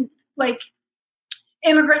American, like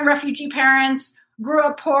immigrant refugee parents, grew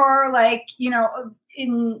up poor, like,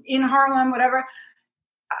 in Harlem, whatever.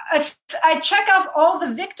 I check off all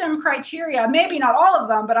the victim criteria, maybe not all of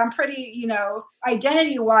them, but I'm pretty,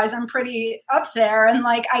 identity wise, I'm pretty up there. And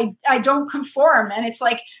like, I don't conform. And it's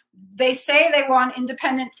like, they say they want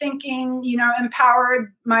independent thinking,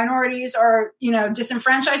 empowered minorities or,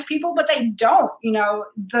 disenfranchised people, but they don't.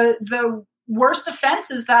 The worst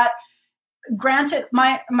offense is that, granted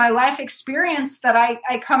my life experience, that I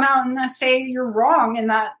come out and I say you're wrong, and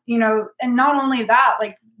that, and not only that,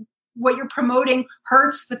 like, what you're promoting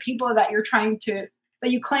hurts the people that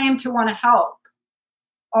you claim to want to help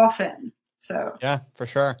often. So yeah, for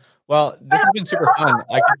sure. Well, this has been super fun.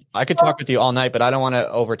 I could talk with you all night, but I don't want to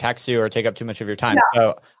overtax you or take up too much of your time. Yeah.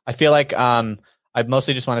 So I feel like I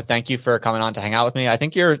mostly just want to thank you for coming on to hang out with me. I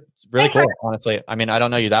think you're really cool, honestly. I mean, I don't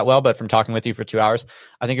know you that well, but from talking with you for 2 hours,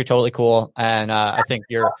 I think you're totally cool. And I think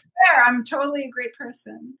you're I'm totally a great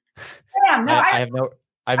person. Yeah, no, I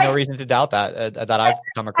have no reason to doubt that I've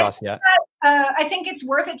come across yet. I think it's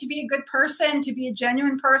worth it to be a good person, to be a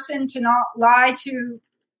genuine person, to not lie, to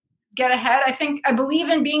get ahead. I believe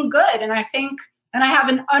in being good, and I have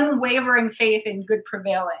an unwavering faith in good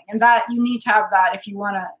prevailing, and that you need to have that if you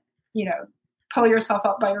want to, pull yourself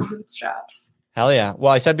up by your bootstraps. Hell yeah.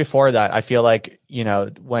 Well, I said before that I feel like,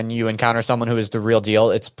 when you encounter someone who is the real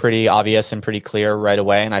deal, it's pretty obvious and pretty clear right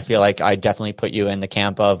away. And I feel like I definitely put you in the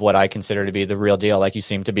camp of what I consider to be the real deal. Like you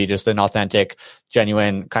seem to be just an authentic,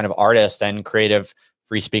 genuine kind of artist and creative,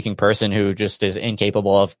 free speaking person who just is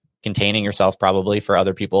incapable of containing yourself probably for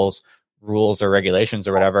other people's rules or regulations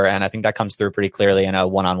or whatever. And I think that comes through pretty clearly in a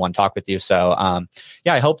one-on-one talk with you. So,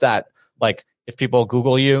 yeah, I hope that if people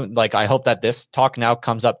Google you, I hope that this talk now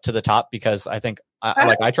comes up to the top, because I think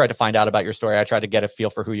I tried to find out about your story. I tried to get a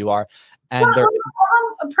feel for who you are. And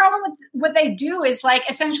a problem with what they do is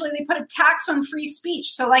essentially they put a tax on free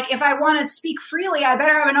speech. So if I want to speak freely, I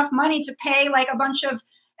better have enough money to pay a bunch of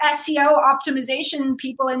SEO optimization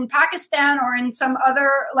people in Pakistan or in some other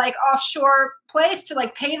offshore place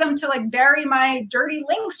to pay them to bury my dirty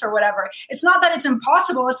links or whatever. It's not that it's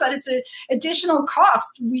impossible. It's that it's an additional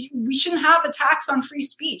cost. We shouldn't have a tax on free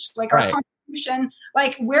speech. Our Constitution,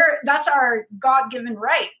 that's our God-given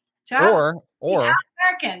right to have. Or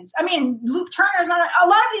Americans. I mean, Luke Turner's not a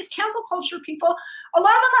lot of these cancel culture people. A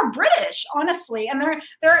lot of them are British, honestly, and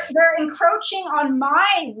they're encroaching on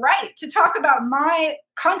my right to talk about my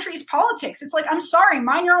country's politics. It's I'm sorry,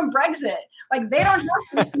 mind your own Brexit. They don't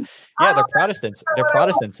have to. Yeah, they're Protestants. They're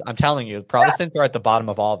Protestants. I'm telling you, Protestants are at the bottom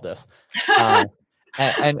of all of this.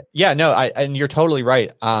 And yeah, no, and you're totally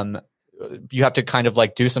right. You have to kind of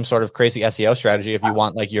do some sort of crazy SEO strategy if you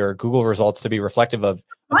want your Google results to be reflective of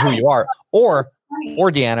who you are, or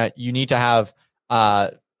Deanna, you need to have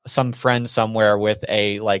some friend somewhere with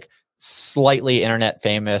a slightly internet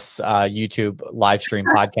famous YouTube live stream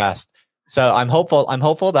podcast. So I'm hopeful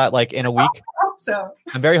that in a week,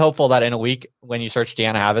 I'm very hopeful that in a week when you search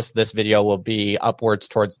Deanna Havas, this video will be upwards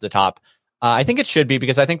towards the top. I think it should be,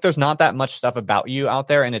 because I think there's not that much stuff about you out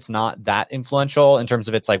there, and it's not that influential in terms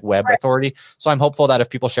of its web authority. So I'm hopeful that if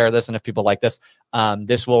people share this and if people like this,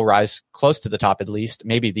 this will rise close to the top, at least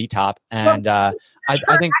maybe the top. And I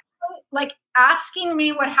think asking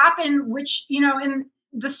me what happened, which in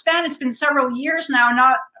the span, it's been several years now.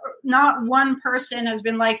 Not one person has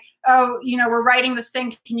been oh, we're writing this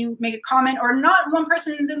thing. Can you make a comment? Or not one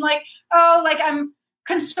person has been I'm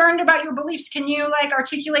concerned about your beliefs. Can you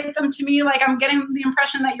articulate them to me? I'm getting the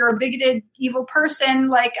impression that you're a bigoted, evil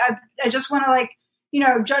person. I just want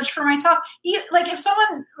to judge for myself. If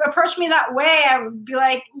someone approached me that way, I would be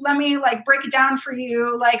let me break it down for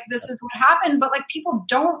you. This is what happened. But people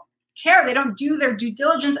don't care. They don't do their due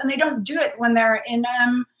diligence, and they don't do it when they're in,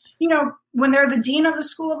 when they're the dean of the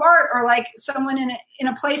School of Art, or someone in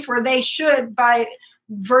a place where they should, by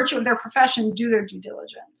virtue of their profession, do their due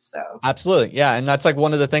diligence. So absolutely. Yeah. And that's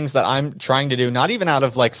one of the things that I'm trying to do, not even out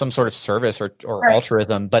of some sort of service or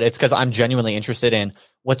altruism, but it's because I'm genuinely interested in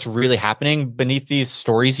what's really happening beneath these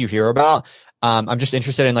stories you hear about. I'm just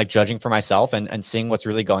interested in judging for myself and seeing what's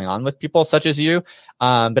really going on with people such as you.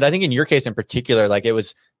 But I think in your case in particular, it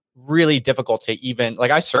was really difficult to even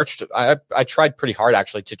I tried pretty hard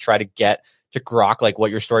actually to try to get to grok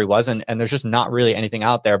what your story was, and there's just not really anything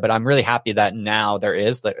out there. But I'm really happy that now there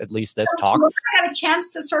is at least this talk. I had a chance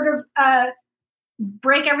to sort of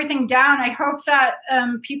break everything down. I hope that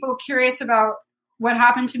people curious about what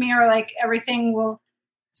happened to me, or everything,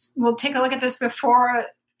 will take a look at this before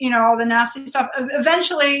all the nasty stuff.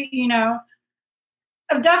 Eventually,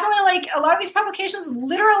 I've definitely a lot of these publications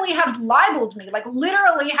literally have libeled me,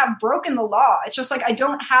 literally have broken the law. It's just I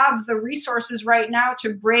don't have the resources right now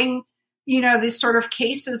to bring these sort of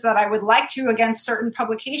cases that I would like to against certain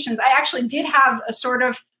publications. I actually did have a sort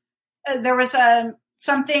of, there was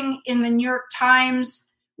something in the New York Times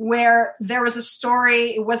where there was a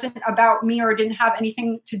story, it wasn't about me or didn't have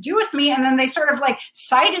anything to do with me. And then they sort of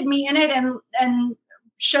cited me in it and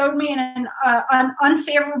showed me in an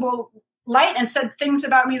unfavorable light and said things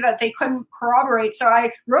about me that they couldn't corroborate. So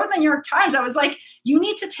I wrote in the New York Times, I was you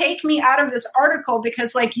need to take me out of this article,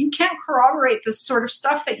 because you can't corroborate this sort of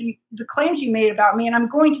stuff that the claims you made about me, and I'm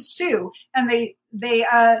going to sue. And they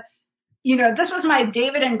this was my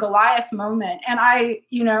David and Goliath moment. And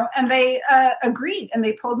and they agreed and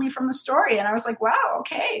they pulled me from the story. And I was like, wow,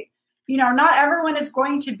 okay. Not everyone is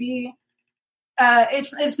going to be,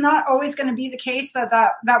 it's not always going to be the case that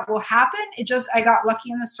will happen. I got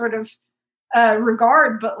lucky in this sort of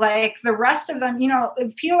regard, but like the rest of them,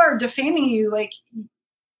 if people are defaming you, like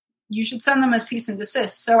you should send them a cease and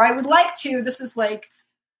desist. So I would like to, this is like,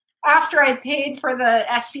 after I paid for the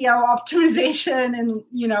SEO optimization and,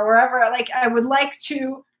 wherever, like I would like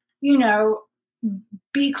to,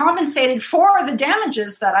 be compensated for the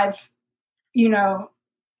damages that I've,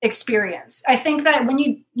 experienced. I think that when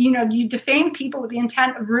you defame people with the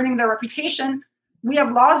intent of ruining their reputation, we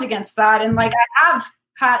have laws against that. And like I have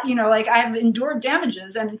had, I have endured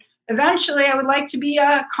damages, and eventually I would like to be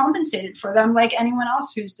compensated for them like anyone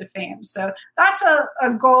else who's defamed. So that's a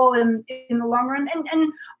goal in the long run.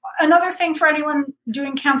 And another thing for anyone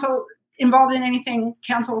doing involved in anything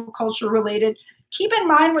cancel culture related, keep in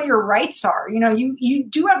mind what your rights are. You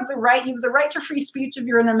do have the right. You have the right to free speech if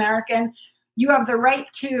you're an American. You have the right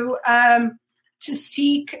to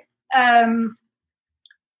seek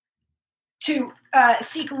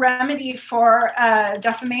seek remedy for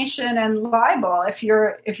defamation and libel if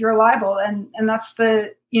you're liable, and that's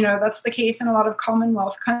the case in a lot of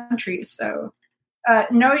Commonwealth countries. So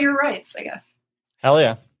know your rights, I guess. Hell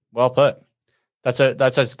yeah, well put. That's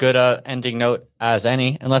as good a ending note as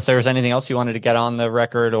any, unless there was anything else you wanted to get on the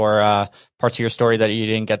record or parts of your story that you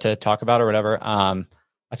didn't get to talk about or whatever.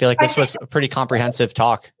 I feel like this was a pretty comprehensive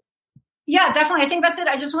talk. Yeah, definitely. I think that's it.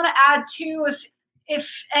 I just want to add too,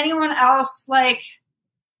 if anyone else like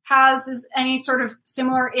has any sort of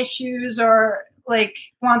similar issues or like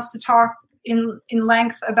wants to talk in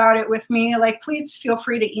length about it with me, like please feel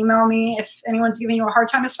free to email me if anyone's giving you a hard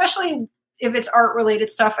time, especially if it's art related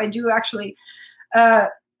stuff. I do actually,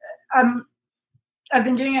 I've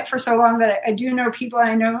been doing it for so long that I do know people and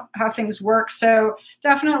I know how things work. So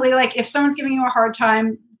definitely, like if someone's giving you a hard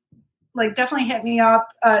time, like definitely hit me up.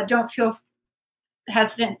 Don't feel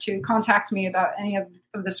hesitant to contact me about any of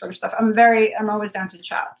this sort of stuff. I'm always down to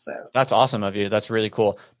chat. So that's awesome of you. That's really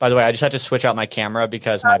cool. By the way, I just had to switch out my camera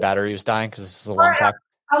because my battery was dying because this is a long talk.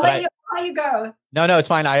 I'll let you go. No, it's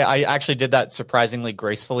fine. I actually did that surprisingly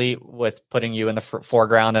gracefully with putting you in the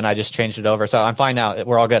foreground, and I just changed it over. So I'm fine now.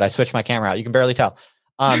 We're all good. I switched my camera out. You can barely tell.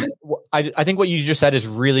 I think what you just said is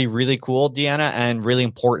really, really cool, Deanna, and really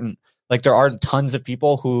important. Like there are tons of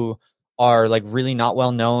people who are like really not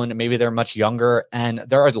well known. Maybe they're much younger, and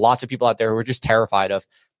there are lots of people out there who are just terrified of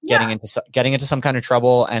getting into some kind of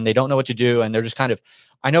trouble, and they don't know what to do. And they're just kind of,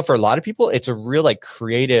 I know for a lot of people, it's a real like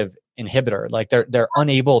creative inhibitor. Like they're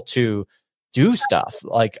unable to do stuff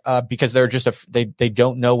like, because they're just, they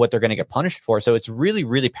don't know what they're going to get punished for. So it's really,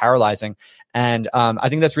 really paralyzing. And, I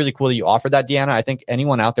think that's really cool that you offered that, Deanna. I think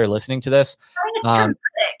anyone out there listening to this, it's traumatic.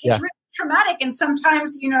 It's really traumatic. And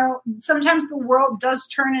sometimes, sometimes the world does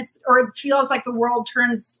turn or it feels like the world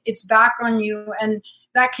turns its back on you, and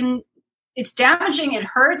it's damaging, it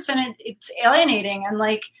hurts, and it's alienating. And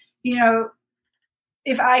like,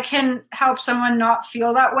 if I can help someone not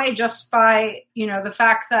feel that way just by, the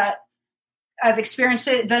fact that I've experienced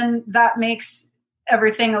it, then that makes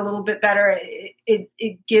everything a little bit better.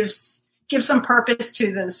 It gives some purpose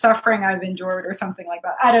to the suffering I've endured or something like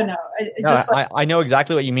that. I don't know. I know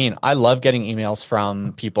exactly what you mean. I love getting emails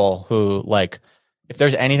from people who like, if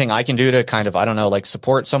there's anything I can do to kind of, I don't know, like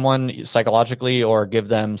support someone psychologically or give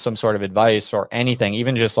them some sort of advice or anything,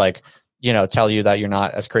 even just like, tell you that you're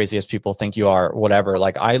not as crazy as people think you are, whatever.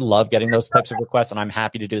 Like I love getting those types of requests, and I'm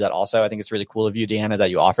happy to do that also. I think it's really cool of you, Deanna,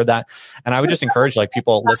 that you offered that. And I would just encourage like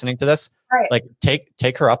people listening to this, like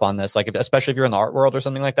take her up on this. Like especially if you're in the art world or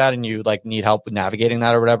something like that and you like need help with navigating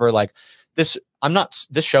that or whatever, like this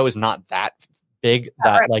show is not that big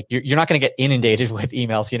that like you're not going to get inundated with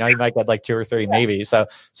emails. You might get like 2 or 3 maybe. So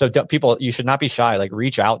people, you should not be shy. Like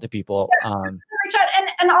reach out to people. Reach out.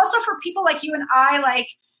 And also for people like you and I, like,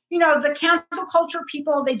 the cancel culture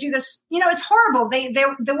people, they do this, it's horrible. They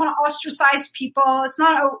want to ostracize people.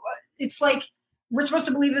 It's like, we're supposed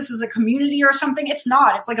to believe this is a community or something. It's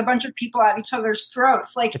not. It's like a bunch of people at each other's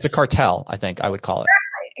throats. Like it's a cartel, I think I would call it.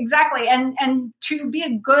 Exactly. And to be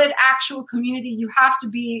a good actual community, you have to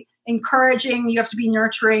be encouraging. You have to be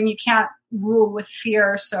nurturing. You can't rule with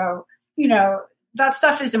fear. So, that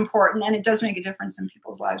stuff is important, and it does make a difference in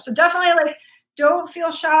people's lives. So definitely like, don't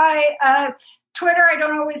feel shy. Twitter, I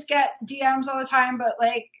don't always get DMs all the time, but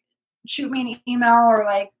like shoot me an email or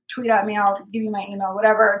like tweet at me. I'll give you my email,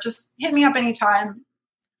 whatever. Just hit me up anytime.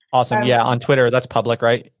 Awesome. Yeah. On Twitter, that's public,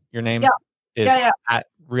 right? Your name is at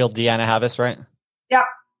Real Deanna Havas, right? Yeah,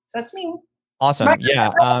 that's me. Awesome. Right.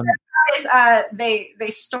 Yeah. They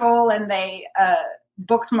stole and they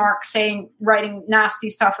bookmark writing nasty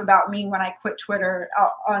stuff about me when I quit Twitter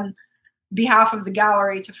on behalf of the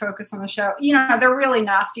gallery to focus on the show. They're really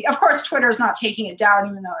nasty. Of course, Twitter is not taking it down,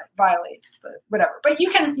 even though it violates the whatever. But you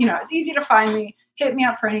can, it's easy to find me. Hit me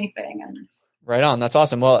up for anything. And right on. That's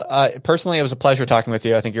awesome. Well, personally, it was a pleasure talking with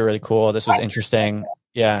you. I think you're really cool. This was interesting.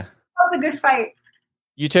 Yeah. That was a good fight.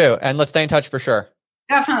 You too. And let's stay in touch for sure.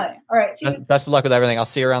 Definitely. All right. See you. Best of luck with everything. I'll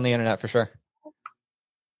see you around the internet for sure.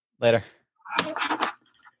 Later.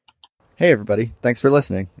 Hey everybody, thanks for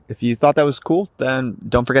listening. If you thought that was cool, then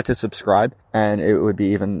don't forget to subscribe, and it would be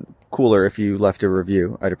even cooler if you left a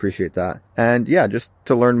review. I'd appreciate that. And yeah, just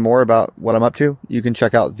to learn more about what I'm up to, you can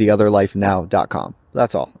check out theotherlifenow.com.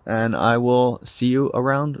 That's all. And I will see you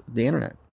around the internet.